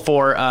on hold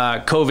for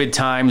COVID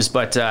times,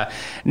 but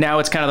now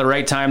it's kind of the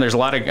right time. There's a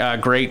lot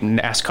of great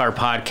NASCAR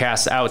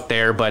podcasts out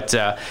there, but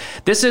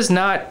this is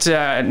not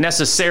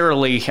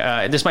necessarily.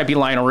 This might be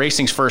Lionel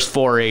Racing's first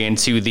foray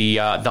into the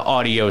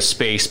audio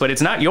space, but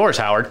it's not yours,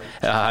 Howard.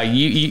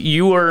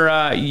 You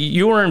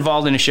were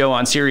involved in a show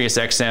on Sirius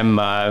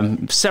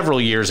XM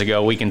several years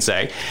ago, we can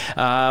say.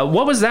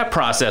 What was that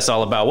process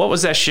all about? What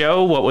was that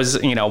show? What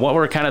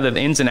were kind of the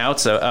ins and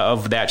outs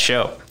of that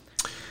show?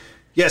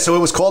 Yeah, so it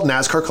was called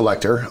NASCAR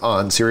Collector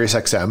on Sirius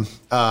XM,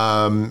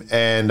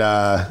 and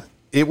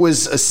it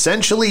was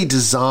essentially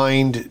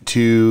designed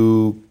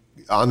to,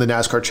 on the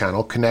NASCAR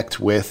channel,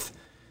 connect with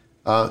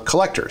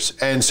collectors.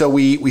 And so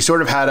we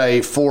sort of had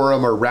a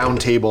forum or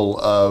roundtable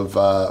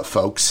of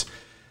folks.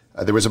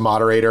 There was a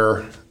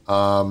moderator.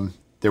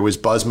 There was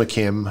Buzz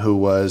McKim, who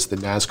was the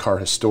NASCAR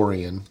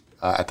historian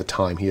at the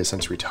time. He has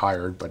since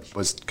retired, but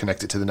was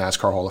connected to the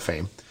NASCAR Hall of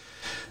Fame.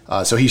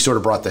 So he sort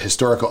of brought the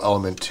historical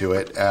element to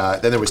it.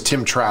 Then there was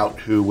Tim Trout,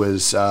 who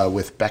was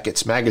with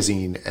Beckett's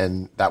Magazine,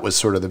 and that was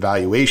sort of the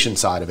valuation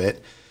side of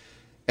it.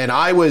 And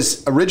I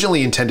was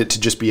originally intended to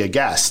just be a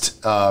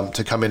guest,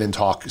 to come in and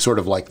talk sort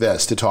of like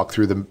this, to talk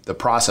through the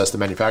process, the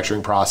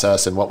manufacturing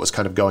process, and what was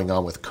kind of going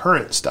on with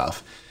current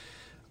stuff.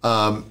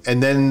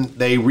 And then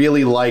they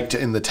really liked,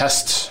 in the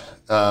test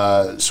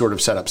sort of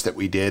setups that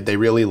we did, they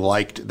really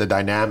liked the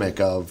dynamic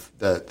of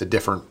the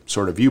different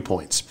sort of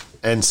viewpoints.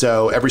 And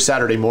so every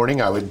Saturday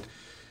morning I would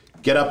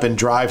get up and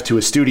drive to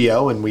a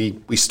studio, and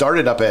we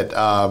started up at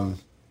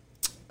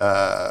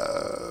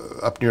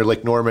up near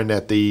Lake Norman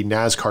at the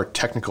NASCAR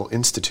Technical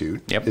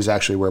Institute. Yep. Is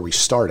actually where we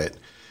started.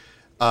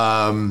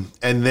 And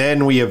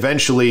then we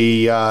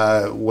eventually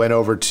went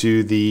over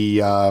to the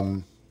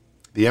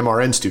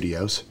MRN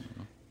studios,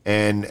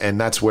 and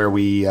that's where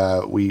we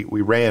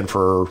ran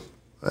for,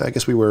 I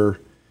guess we were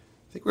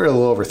a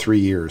little over 3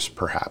 years,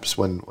 perhaps,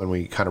 when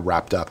we kind of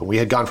wrapped up. And we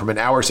had gone from an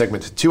hour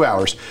segment to 2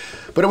 hours,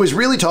 but it was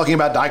really talking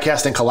about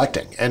diecast and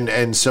collecting.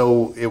 And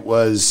so it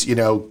was,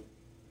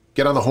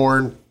 get on the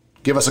horn,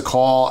 give us a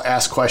call,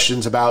 ask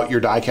questions about your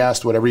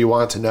diecast, whatever you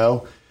want to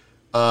know.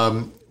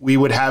 We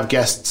would have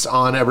guests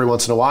on every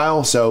once in a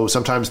while. So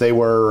sometimes they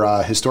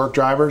were historic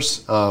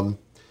drivers. One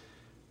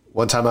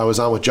time I was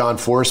on with John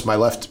Force. My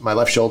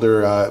left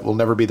shoulder will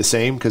never be the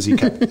same, because he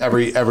kept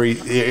every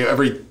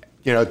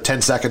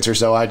 10 seconds or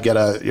so, I'd get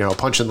a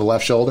punch in the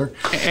left shoulder.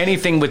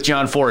 Anything with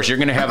John Force, you're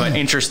going to have an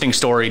interesting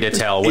story to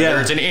tell, whether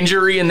it's an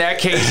injury in that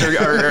case or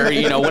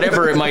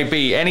whatever it might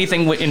be.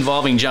 Anything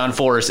involving John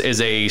Force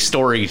is a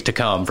story to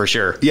come, for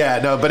sure. Yeah,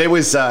 no, but it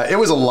was a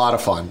lot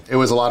of fun. It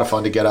was a lot of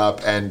fun to get up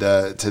and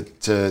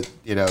to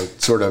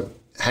sort of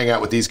hang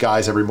out with these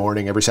guys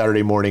every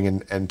Saturday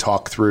morning and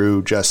talk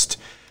through just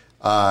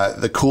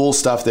the cool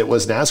stuff that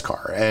was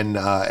NASCAR, and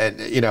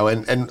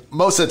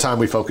most of the time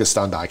we focused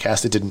on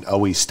diecast. It didn't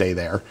always stay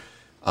there,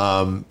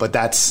 but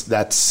that's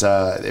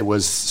it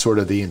was sort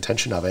of the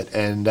intention of it.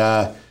 And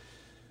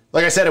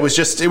like I said, it was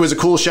a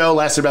cool show.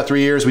 Lasted about 3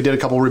 years. We did a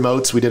couple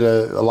remotes. We did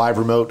a live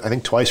remote, I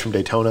think twice, from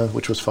Daytona,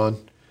 which was fun.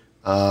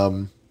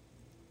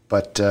 But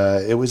but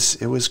it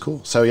was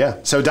cool. So yeah,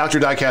 so Dr.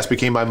 Diecast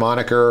became my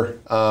moniker.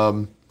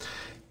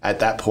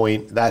 At that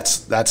point,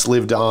 that's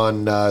lived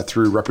on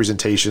through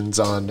representations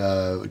on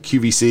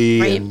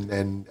QVC Right.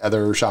 and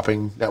other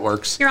shopping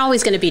networks. You're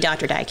always going to be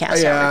Dr.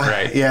 Diecast. Yeah,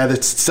 Right. yeah,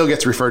 that still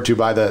gets referred to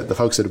by the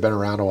folks that have been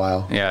around a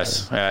while.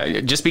 Yes.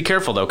 Just be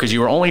careful, though, because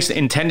you were only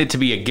intended to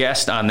be a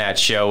guest on that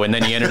show, and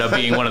then you ended up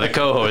being one of the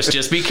co-hosts.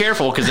 Just be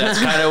careful, because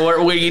that's kind of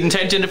what we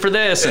intended for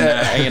this.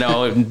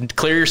 And,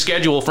 clear your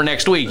schedule for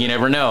next week. You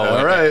never know.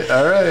 All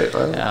right.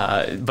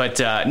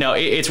 Well, No,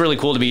 it's really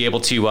cool to be able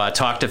to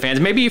talk to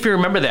fans. Maybe if you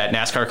remember that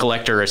NASCAR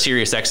Collector, a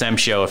Sirius XM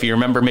show, if you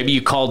remember, maybe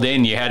you called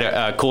in, you had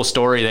a cool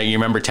story that you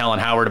remember telling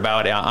Howard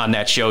about on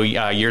that show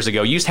years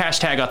ago. Use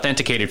hashtag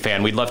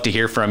AuthenticatedFan. We'd love to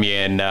hear from you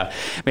and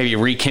maybe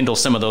rekindle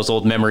some of those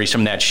old memories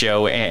from that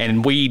show.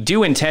 And we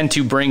do intend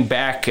to bring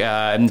back,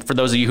 for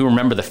those of you who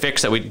remember the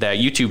Fix, the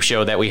YouTube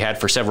show that we had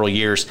for several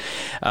years,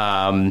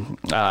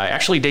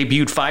 actually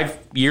debuted 5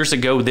 years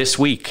ago this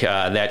week.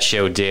 That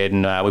show did,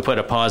 and we put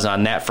a pause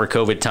on that for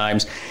COVID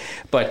times.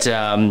 But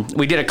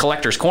we did a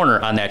collector's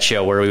corner on that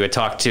show where we would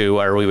talk to,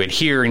 or we would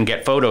hear and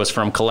get photos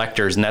from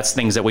collectors. And that's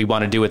things that we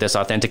want to do with this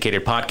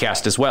Authenticated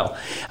podcast as well.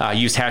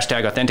 Use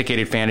hashtag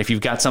AuthenticatedFan. If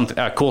you've got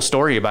a cool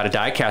story about a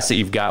diecast that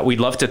you've got, we'd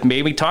love to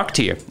maybe talk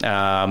to you.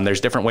 There's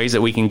different ways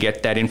that we can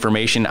get that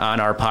information on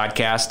our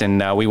podcast.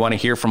 And we want to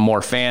hear from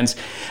more fans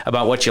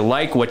about what you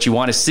like, what you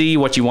want to see,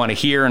 what you want to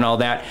hear, and all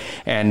that.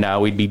 And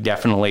we'd be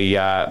definitely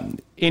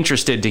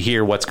interested to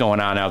hear what's going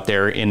on out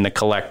there in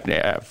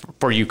the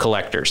for you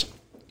collectors.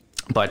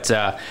 But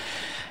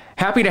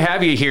happy to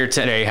have you here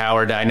today,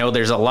 Howard. I know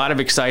there's a lot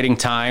of exciting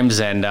times,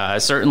 and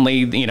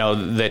certainly,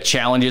 the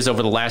challenges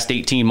over the last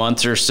 18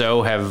 months or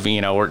so have,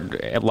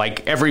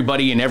 like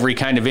everybody in every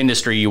kind of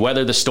industry, you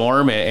weather the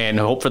storm and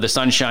hope for the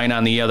sunshine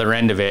on the other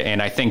end of it. And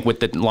I think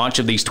with the launch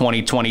of these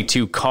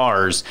 2022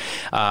 cars,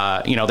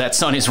 that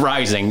sun is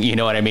rising, you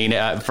know what I mean,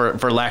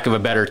 for lack of a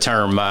better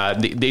term.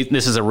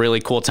 This is a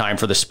really cool time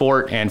for the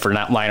sport and for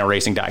Lionel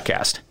Racing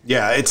Diecast.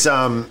 yeah,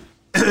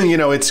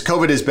 it's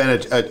COVID has been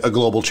a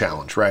global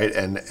challenge, right?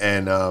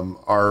 And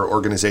our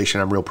organization,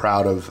 I'm real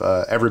proud of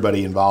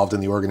everybody involved in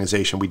the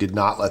organization. We did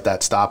not let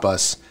that stop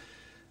us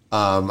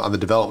on the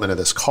development of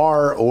this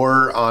car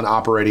or on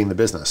operating the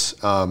business.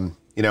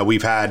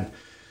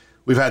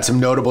 We've had some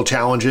notable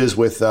challenges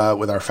with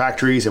our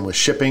factories and with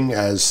shipping,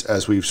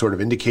 as we've sort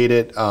of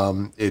indicated.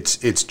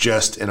 It's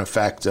just an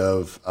effect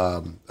of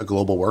a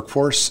global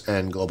workforce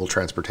and global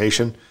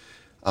transportation.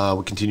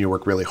 We continue to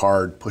work really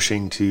hard,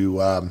 pushing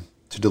to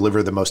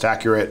deliver the most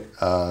accurate,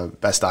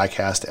 best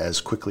diecast as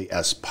quickly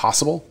as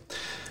possible.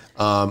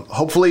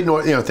 Hopefully,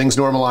 things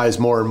normalize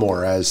more and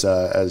more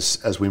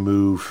as we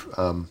move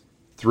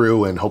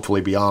through and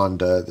hopefully beyond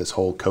this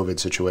whole COVID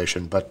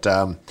situation. But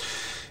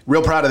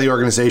real proud of the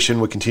organization.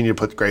 We continue to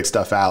put great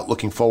stuff out.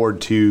 Looking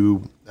forward to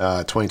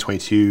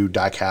 2022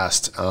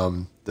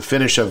 diecast. The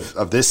finish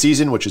of this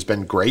season, which has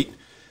been great.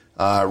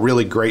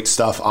 Really great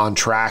stuff on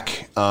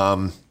track.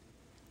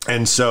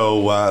 And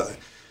so.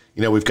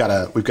 We've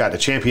got a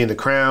champion to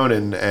crown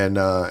and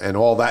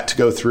all that to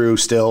go through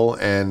still,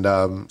 and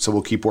so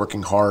we'll keep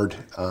working hard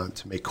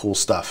to make cool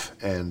stuff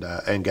and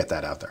get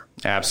that out there.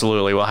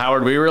 Absolutely. Well,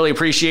 Howard, we really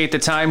appreciate the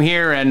time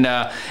here, and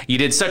you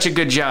did such a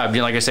good job.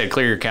 Like I said,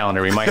 clear your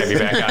calendar. We might have you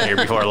back on here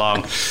before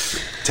long.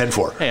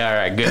 10-4. Yeah, all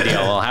right, good deal.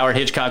 Well, Howard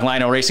Hitchcock,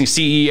 Lionel Racing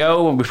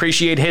CEO, we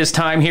appreciate his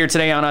time here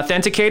today on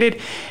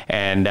Authenticated,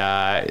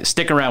 and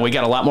stick around. We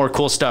got a lot more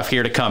cool stuff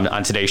here to come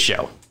on today's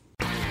show.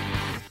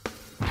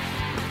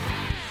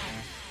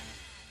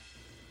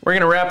 We're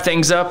going to wrap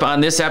things up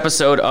on this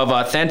episode of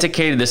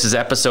Authenticated. This is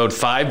episode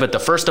 5, but the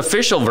first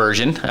official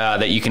version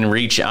that you can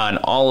reach on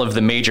all of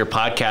the major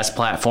podcast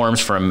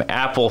platforms, from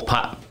Apple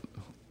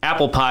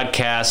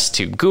Podcasts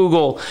to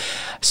Google,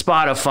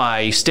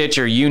 Spotify,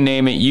 Stitcher, you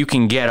name it, you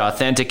can get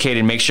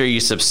Authenticated. Make sure you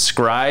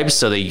subscribe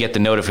so that you get the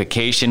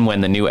notification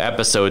when the new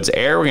episodes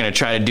air. We're going to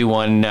try to do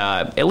one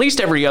at least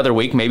every other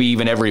week, maybe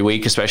even every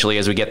week, especially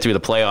as we get through the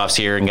playoffs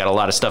here and got a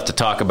lot of stuff to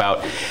talk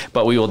about.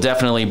 But we will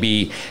definitely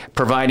be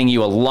providing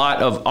you a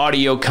lot of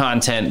audio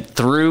content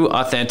through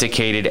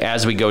Authenticated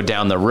as we go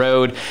down the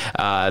road.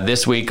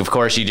 This week, of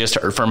course, you just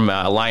heard from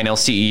Lionel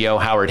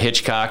CEO Howard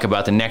Hitchcock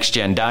about the Next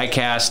Gen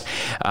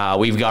Diecast.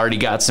 We've already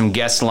got some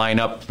guests lined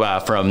up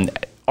from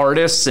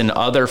artists and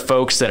other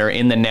folks that are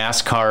in the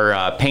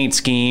NASCAR paint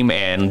scheme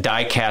and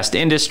diecast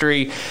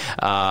industry.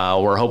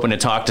 We're hoping to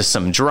talk to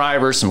some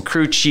drivers, some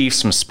crew chiefs,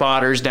 some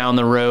spotters down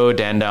the road,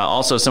 and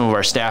also some of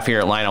our staff here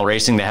at Lionel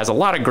Racing that has a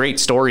lot of great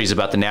stories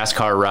about the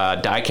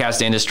NASCAR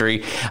diecast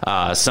industry.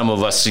 Some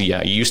of us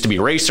used to be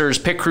racers,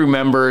 pit crew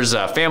members,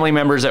 family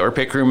members that were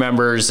pit crew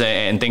members,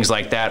 and things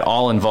like that,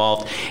 all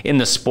involved in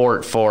the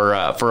sport for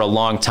a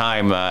long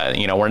time.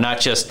 We're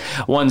not just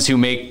ones who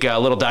make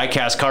little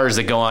diecast cars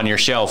that go on your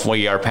shelf.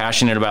 We are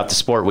passionate about the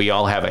sport. We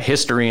all have a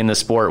history in the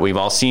sport. We've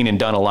all seen and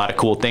done a lot of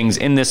cool things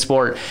in this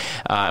sport.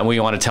 And we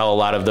want to tell a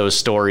lot of those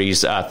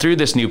stories through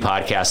this new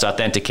podcast,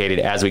 Authenticated,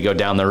 as we go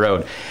down the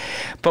road.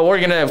 But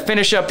we're going to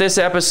finish up this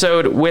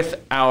episode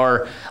with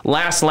our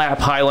last lap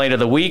highlight of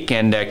the week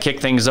and kick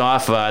things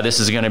off.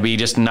 This is going to be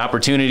just an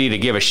opportunity to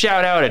give a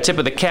shout out, a tip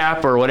of the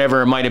cap, or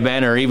whatever it might have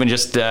been, or even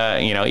just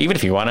even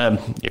if you want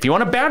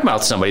to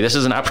badmouth somebody, this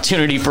is an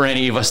opportunity for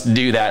any of us to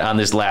do that on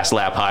this last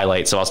lap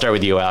highlight. So I'll start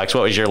with you, Alex.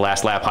 What was your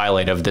last lap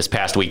highlight of this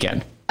past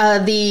weekend?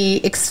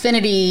 The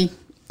Xfinity,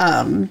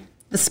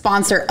 the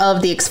sponsor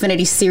of the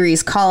Xfinity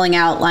Series, calling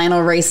out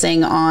Lionel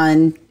Racing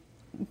on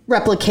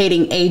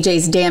replicating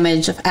AJ's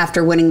damage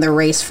after winning the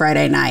race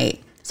Friday night.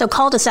 So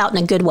called us out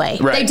in a good way.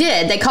 Right. They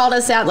did. They called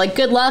us out like,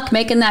 good luck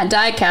making that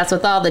die cast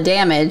with all the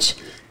damage.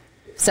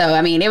 So,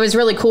 I mean, it was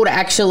really cool to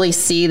actually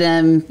see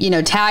them,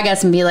 tag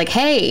us and be like,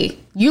 hey,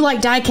 you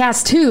like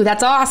diecast too.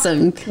 That's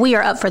awesome. We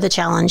are up for the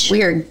challenge.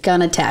 We are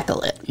going to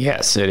tackle it.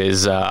 Yes, it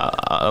is.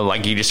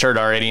 Like you just heard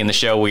already in the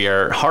show, we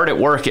are hard at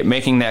work at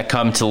making that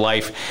come to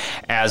life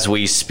as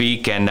we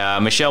speak.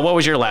 And Michelle, what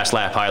was your last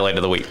lap highlight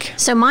of the week?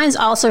 So mine's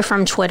also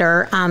from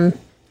Twitter.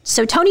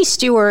 So Tony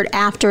Stewart,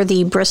 after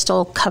the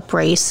Bristol Cup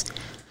race,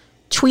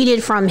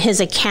 tweeted from his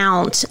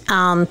account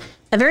a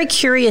very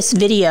curious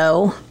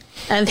video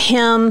of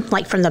him,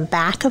 like from the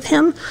back of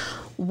him,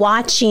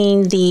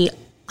 watching the,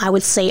 I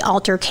would say,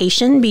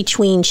 altercation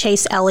between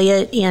Chase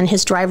Elliott and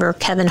his driver,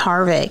 Kevin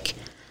Harvick,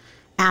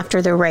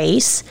 after the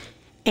race.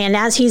 And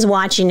as he's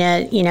watching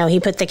it, he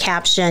put the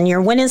caption,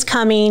 "Your win is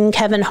coming,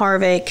 Kevin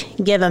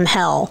Harvick, give him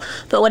hell."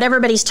 But what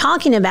everybody's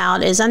talking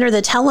about is under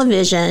the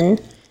television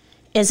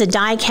is a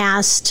die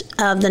cast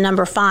of the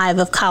number 5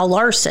 of Kyle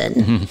Larson.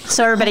 Mm-hmm.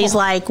 So everybody's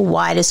like,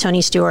 why does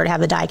Tony Stewart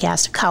have a die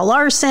cast of Kyle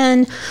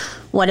Larson?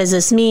 What does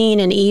this mean?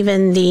 And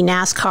even the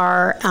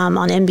NASCAR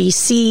on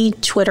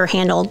NBC Twitter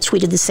handle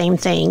tweeted the same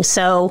thing.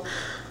 So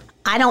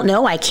I don't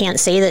know. I can't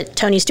say that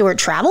Tony Stewart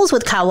travels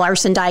with Kyle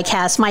Larson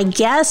diecast. My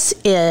guess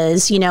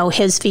is,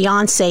 his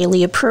fiance,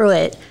 Leah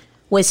Pruitt,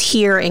 was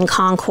here in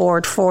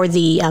Concord for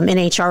the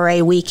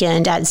NHRA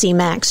weekend at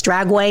ZMAX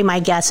Dragway. My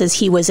guess is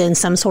he was in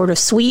some sort of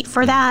suite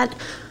for that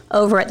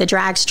over at the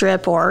drag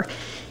strip or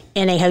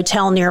in a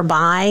hotel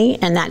nearby,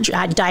 and that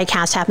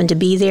diecast happened to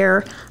be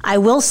there. I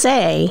will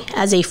say,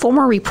 as a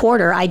former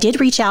reporter, I did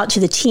reach out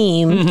to the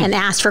team and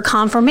ask for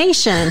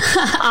confirmation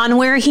on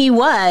where he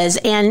was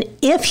and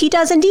if he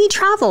does indeed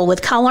travel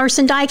with Kyle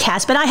Larson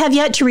diecast, but I have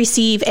yet to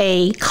receive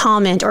a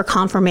comment or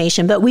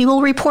confirmation, but we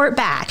will report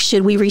back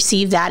should we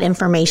receive that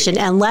information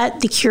and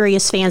let the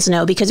curious fans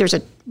know, because there's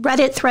a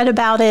Reddit thread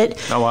about it.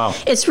 Oh, wow.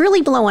 It's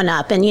really blowing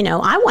up, and,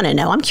 I want to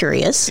know. I'm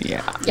curious.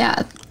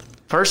 Yeah.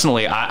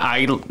 Personally,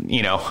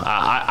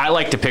 I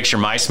like to picture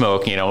my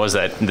smoke, was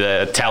that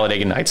the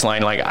Talladega Nights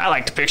line. Like, I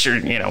like to picture,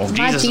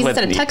 Jesus with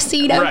in a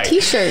tuxedo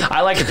t-shirt.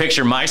 I like to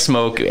picture my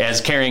smoke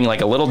as carrying like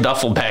a little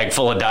duffel bag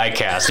full of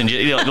diecast. And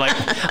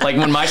like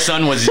when my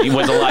son was a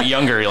lot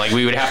younger, like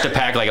we would have to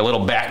pack like a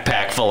little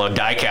backpack full of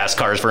diecast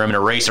cars for him to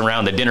race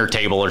around the dinner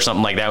table or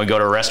something like that. We go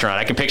to a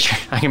restaurant.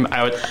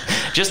 I would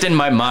just in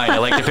my mind, I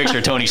like to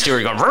picture Tony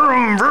Stewart going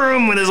vroom,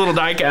 vroom with his little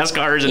diecast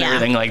cars and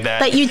everything like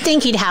that. But you'd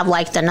think he'd have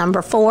like the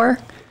number 4.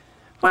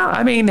 Well,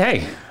 I mean,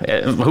 hey,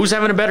 who's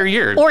having a better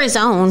year? Or his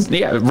own.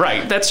 Yeah,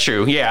 right. That's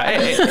true. Yeah.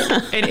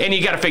 and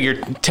you got to figure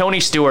Tony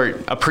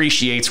Stewart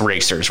appreciates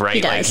racers, right?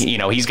 He does.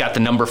 Like, he's got the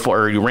number 4,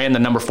 or he ran the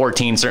number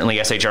 14. Certainly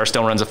SHR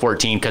still runs a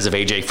 14 because of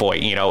AJ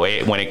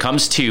Foyt. When it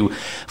comes to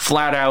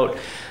flat out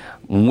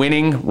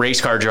winning race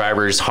car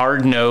drivers,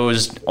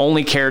 hard-nosed,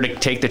 only care to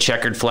take the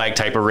checkered flag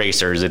type of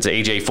racers, it's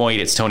AJ Foyt,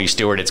 it's Tony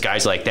Stewart, it's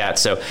guys like that.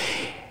 So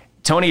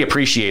Tony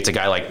appreciates a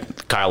guy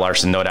like Kyle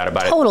Larson, no doubt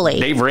about it. Totally.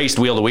 They've raced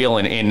wheel to wheel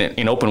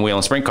in open wheel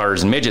and sprint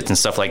cars and midgets and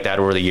stuff like that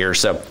over the years.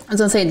 So I was going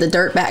to say the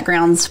dirt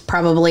backgrounds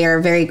probably are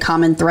a very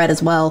common thread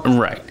as well.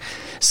 Right.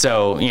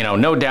 So,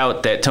 no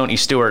doubt that Tony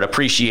Stewart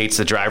appreciates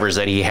the drivers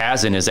that he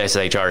has in his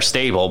SHR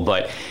stable,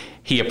 but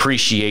he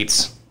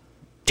appreciates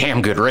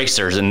damn good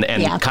racers, and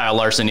Kyle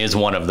Larson is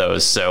one of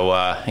those.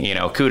 So,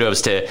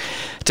 kudos to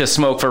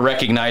Smoke for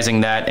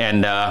recognizing that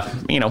and,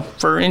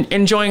 for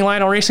enjoying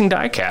Lionel Racing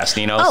diecast,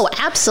 Oh,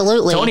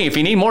 absolutely. Tony, if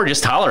you need more,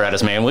 just holler at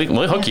us, man.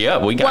 We'll hook you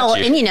up. We got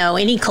you. And,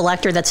 any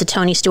collector that's a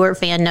Tony Stewart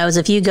fan knows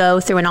if you go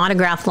through an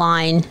autograph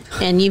line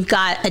and you've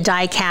got a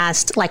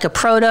diecast like a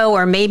proto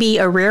or maybe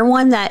a rare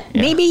one that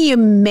maybe you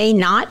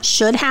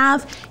should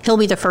have, he'll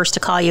be the first to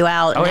call you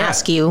out and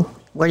ask you,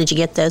 where did you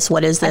get this?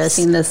 What is this? I've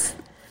seen this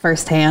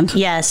firsthand.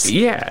 Yes.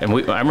 Yeah, and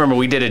I remember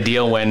we did a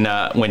deal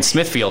when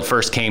Smithfield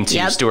first came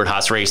to Stewart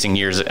Haas Racing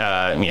years,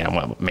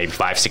 maybe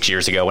 5-6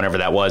 years ago, whenever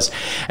that was.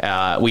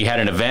 We had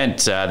an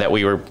event that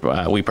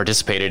we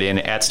participated in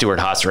at Stewart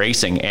Haas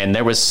Racing, and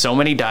there was so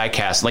many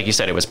diecasts. Like you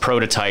said, it was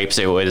prototypes.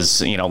 It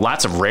was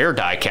lots of rare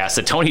diecasts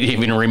that Tony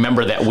didn't even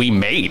remember that we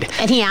made.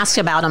 And he asked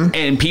about them.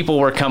 And people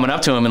were coming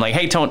up to him and like,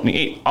 "Hey,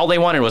 Tony," all they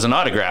wanted was an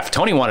autograph.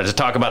 Tony wanted to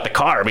talk about the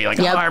car, be like,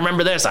 "Oh, I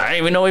remember this. I didn't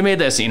even know he made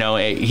this."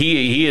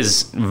 He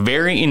is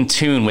very in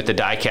tune with the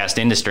diecast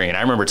industry, and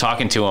I remember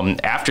talking to him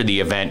after the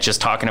event,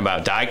 just talking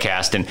about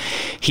diecast, and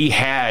he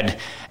had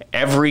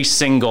every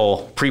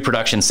single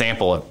pre-production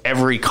sample of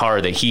every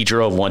car that he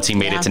drove once he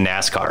made it to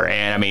NASCAR.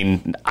 And I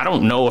mean,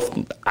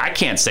 I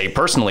can't say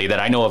personally that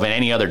I know of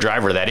any other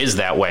driver that is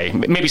that way.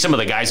 Maybe some of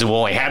the guys who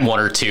only had one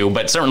or two,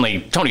 but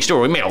certainly Tony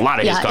Stewart, we made a lot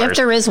of his cars. If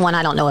there is one,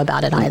 I don't know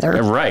about it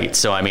either. Right.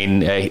 So, I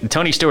mean,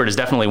 Tony Stewart is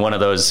definitely one of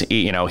those,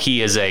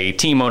 he is a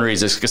team owner,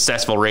 he's a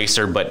successful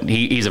racer, but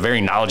he's a very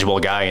knowledgeable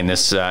guy in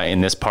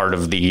this part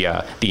of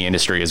the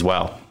industry as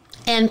well.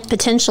 And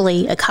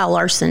potentially a Kyle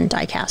Larson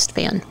diecast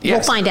fan.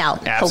 Yes. We'll find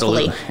out,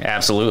 hopefully.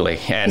 Absolutely.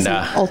 And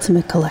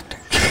ultimate collector.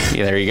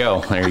 Yeah, there you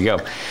go.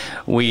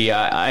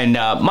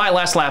 My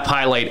last lap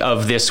highlight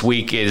of this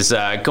week is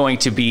going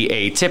to be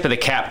a tip of the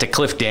cap to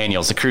Cliff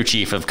Daniels, the crew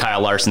chief of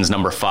Kyle Larson's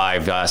number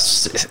 5.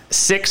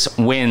 6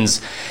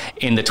 wins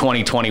in the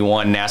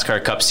 2021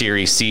 NASCAR Cup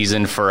Series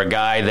season for a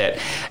guy that,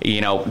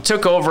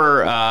 took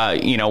over,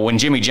 when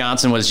Jimmy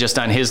Johnson was just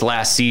on his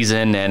last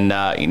season, and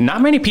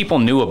not many people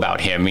knew about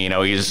him.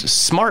 He's a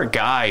smart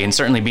guy and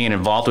certainly being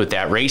involved with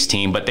that race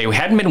team, but they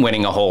hadn't been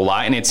winning a whole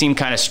lot, and it seemed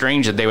kind of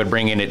strange that they would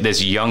bring in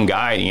this young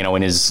guy,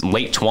 in his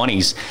late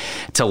 20s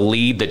to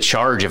lead the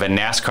charge of a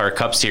NASCAR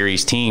Cup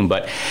Series team.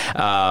 But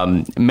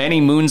many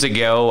moons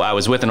ago, I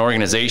was with an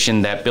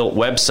organization that built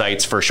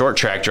websites for short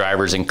track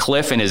drivers, and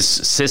Cliff and his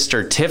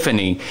sister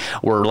Tiffany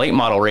were late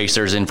model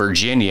racers in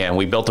Virginia, and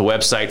we built a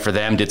website for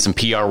them, did some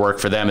PR work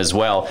for them as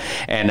well.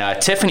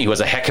 And Tiffany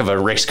was a heck of a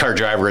race car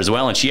driver as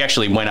well, and she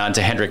actually went on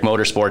to Hendrick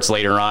Motorsports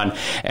later on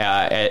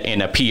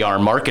in a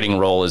PR marketing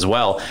role as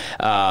well.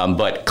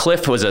 But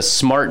Cliff was a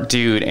smart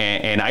dude,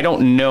 and I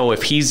don't know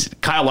if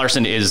Kyle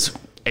Larson is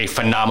a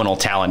phenomenal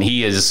talent.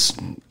 He is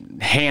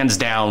hands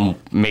down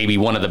maybe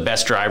one of the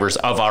best drivers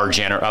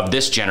of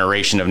this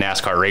generation of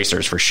NASCAR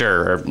racers, for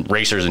sure, or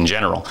racers in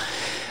general.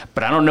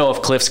 But I don't know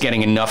if Cliff's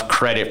getting enough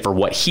credit for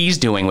what he's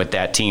doing with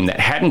that team that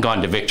hadn't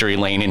gone to victory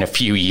lane in a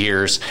few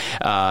years,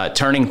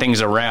 turning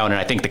things around.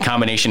 And I think the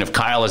combination of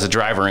Kyle as a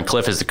driver and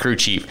Cliff as the crew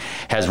chief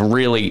has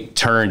really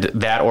turned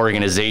that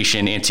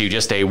organization into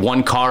just a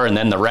one car and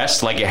then the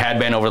rest, like it had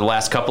been over the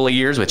last couple of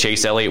years, with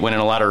Chase Elliott winning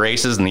a lot of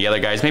races and the other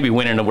guys maybe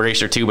winning a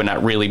race or two, but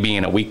not really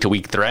being a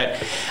week-to-week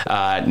threat.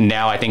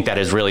 Now I think that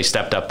has really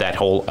stepped up that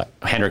whole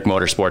Hendrick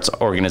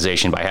Motorsports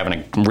organization by having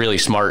a really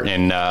smart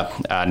and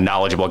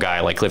knowledgeable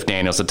guy like Cliff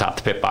Daniels to top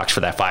the pit box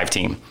for that 5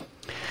 team.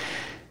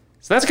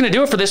 So that's going to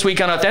do it for this week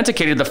on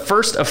Authenticated, the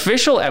first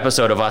official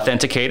episode of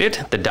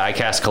Authenticated, the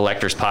Diecast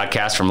Collectors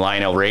podcast from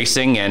Lionel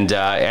Racing. And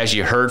as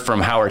you heard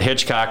from Howard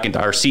Hitchcock, and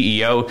our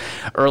CEO,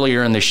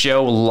 earlier in the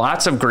show,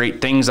 lots of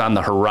great things on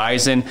the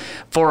horizon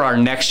for our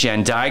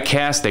next-gen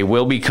diecast. They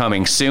will be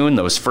coming soon.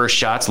 Those first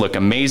shots look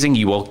amazing.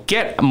 You will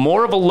get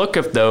more of a look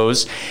at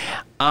those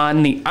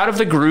on the Out of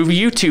the Groove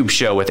YouTube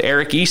show with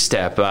Eric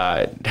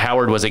Estep.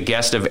 Howard was a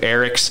guest of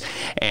Eric's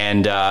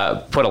and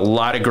put a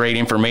lot of great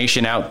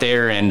information out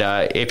there. And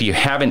if you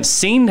haven't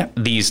seen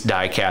these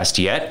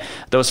diecast yet,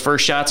 those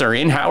first shots are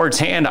in Howard's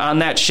hand on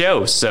that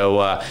show.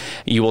 So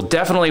you will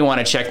definitely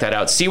want to check that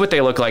out, see what they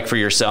look like for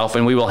yourself.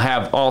 And we will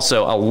have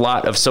also a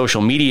lot of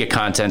social media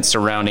content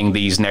surrounding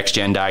these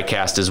next-gen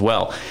diecast as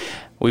well.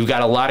 We've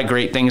got a lot of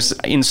great things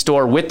in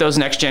store with those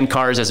next-gen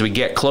cars as we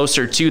get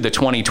closer to the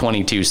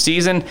 2022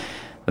 season.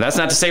 But that's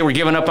not to say we're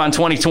giving up on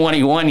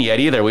 2021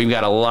 yet either. We've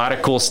got a lot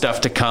of cool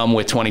stuff to come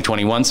with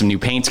 2021, some new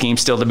paint schemes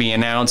still to be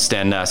announced,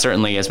 and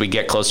certainly as we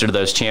get closer to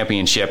those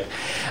championship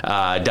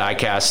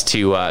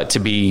diecasts to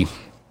be,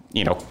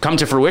 come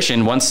to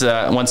fruition once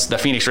the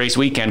Phoenix Race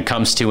Weekend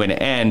comes to an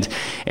end,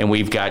 and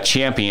we've got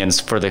champions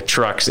for the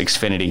Trucks,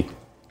 Xfinity,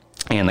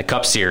 and the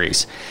Cup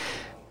Series.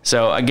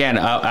 So again,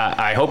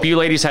 I hope you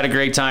ladies had a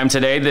great time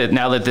today.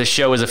 Now that this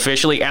show is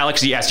officially,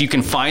 Alex, yes, you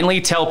can finally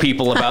tell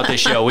people about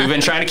this show. We've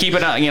been trying to keep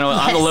it, on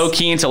the low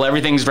key until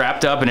everything's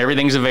wrapped up and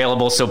everything's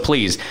available. So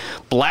please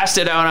blast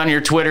it out on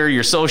your Twitter,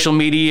 your social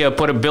media,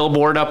 put a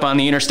billboard up on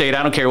the interstate.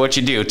 I don't care what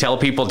you do. Tell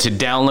people to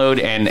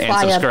download and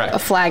subscribe. A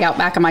flag out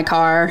back of my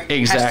car.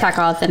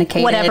 Exactly. #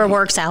 authenticated. Whatever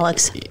works,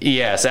 Alex.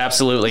 Yes,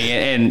 absolutely.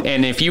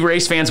 And if you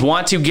race fans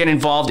want to get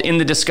involved in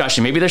the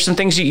discussion, maybe there's some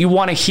things that you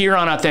want to hear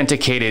on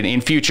Authenticated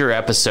in future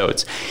episodes.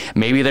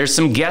 Maybe there's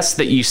some guests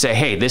that you say,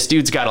 hey, this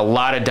dude's got a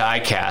lot of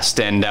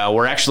diecast, and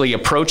we're actually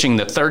approaching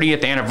the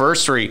 30th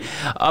anniversary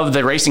of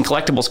the Racing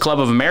Collectibles Club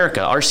of America,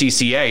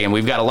 RCCA, and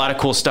we've got a lot of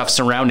cool stuff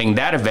surrounding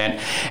that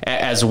event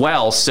as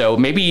well. So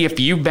maybe if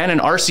you've been an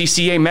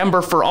RCCA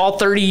member for all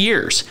 30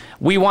 years,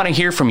 we want to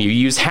hear from you.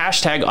 Use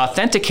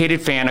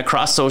 #AuthentiCatedFan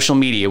across social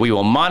media. We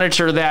will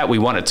monitor that. We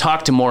want to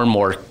talk to more and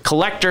more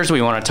collectors.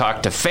 We want to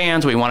talk to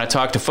fans. We want to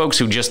talk to folks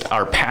who just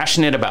are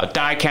passionate about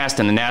diecast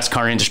and the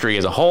NASCAR industry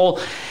as a whole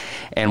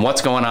and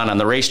what's going on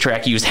the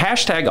racetrack. Use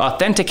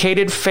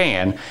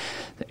 #AuthentiCatedFan,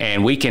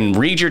 and we can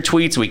read your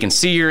tweets. We can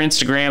see your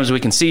Instagrams. We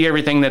can see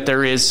everything that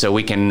there is, so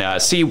we can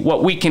see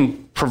what we can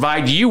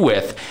provide you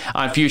with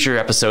on future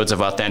episodes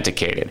of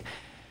Authenticated.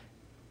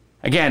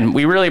 Again,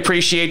 we really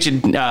appreciate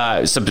you.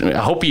 I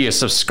hope you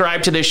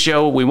subscribe to this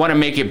show. We want to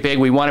make it big.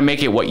 We want to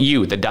make it what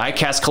you, the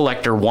diecast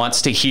collector,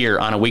 wants to hear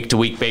on a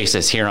week-to-week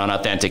basis here on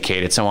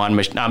Authenticated. So on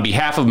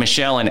behalf of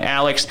Michelle and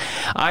Alex,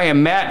 I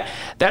am Matt.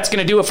 That's going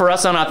to do it for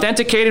us on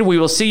Authenticated. We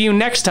will see you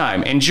next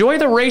time. Enjoy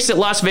the race at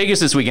Las Vegas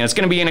this weekend. It's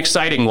going to be an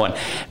exciting one.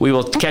 We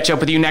will catch up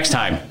with you next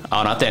time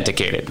on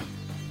Authenticated.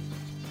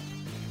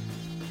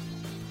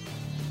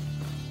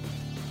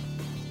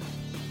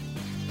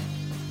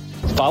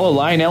 Follow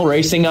Lionel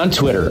Racing on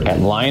Twitter at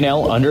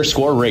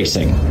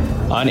Lionel_Racing,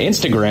 on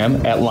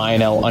Instagram at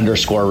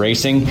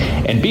Lionel_Racing,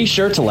 and be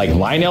sure to like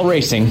Lionel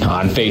Racing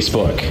on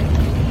Facebook.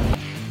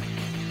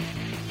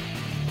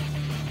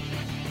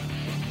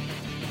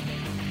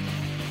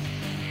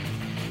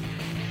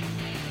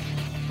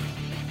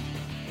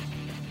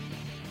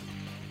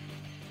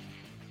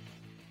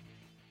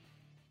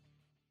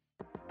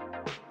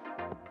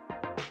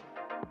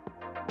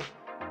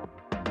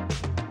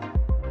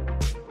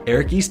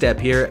 Eric Estep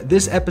here.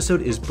 This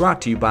episode is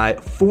brought to you by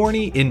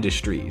Forney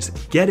Industries.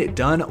 Get it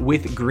done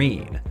with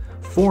green.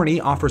 Forney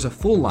offers a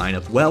full line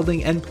of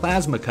welding and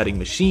plasma cutting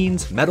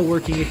machines,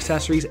 metalworking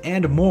accessories,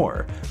 and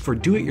more. For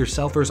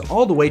do-it-yourselfers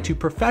all the way to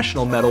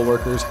professional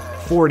metalworkers,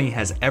 Forney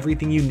has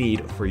everything you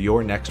need for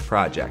your next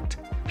project.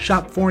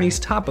 Shop Forney's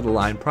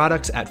top-of-the-line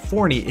products at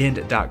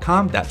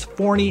forneyInd.com. That's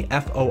Forney,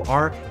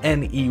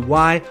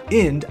 Forney,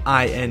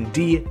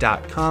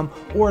 Ind.com,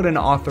 or at an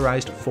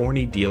authorized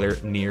Forney dealer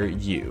near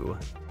you.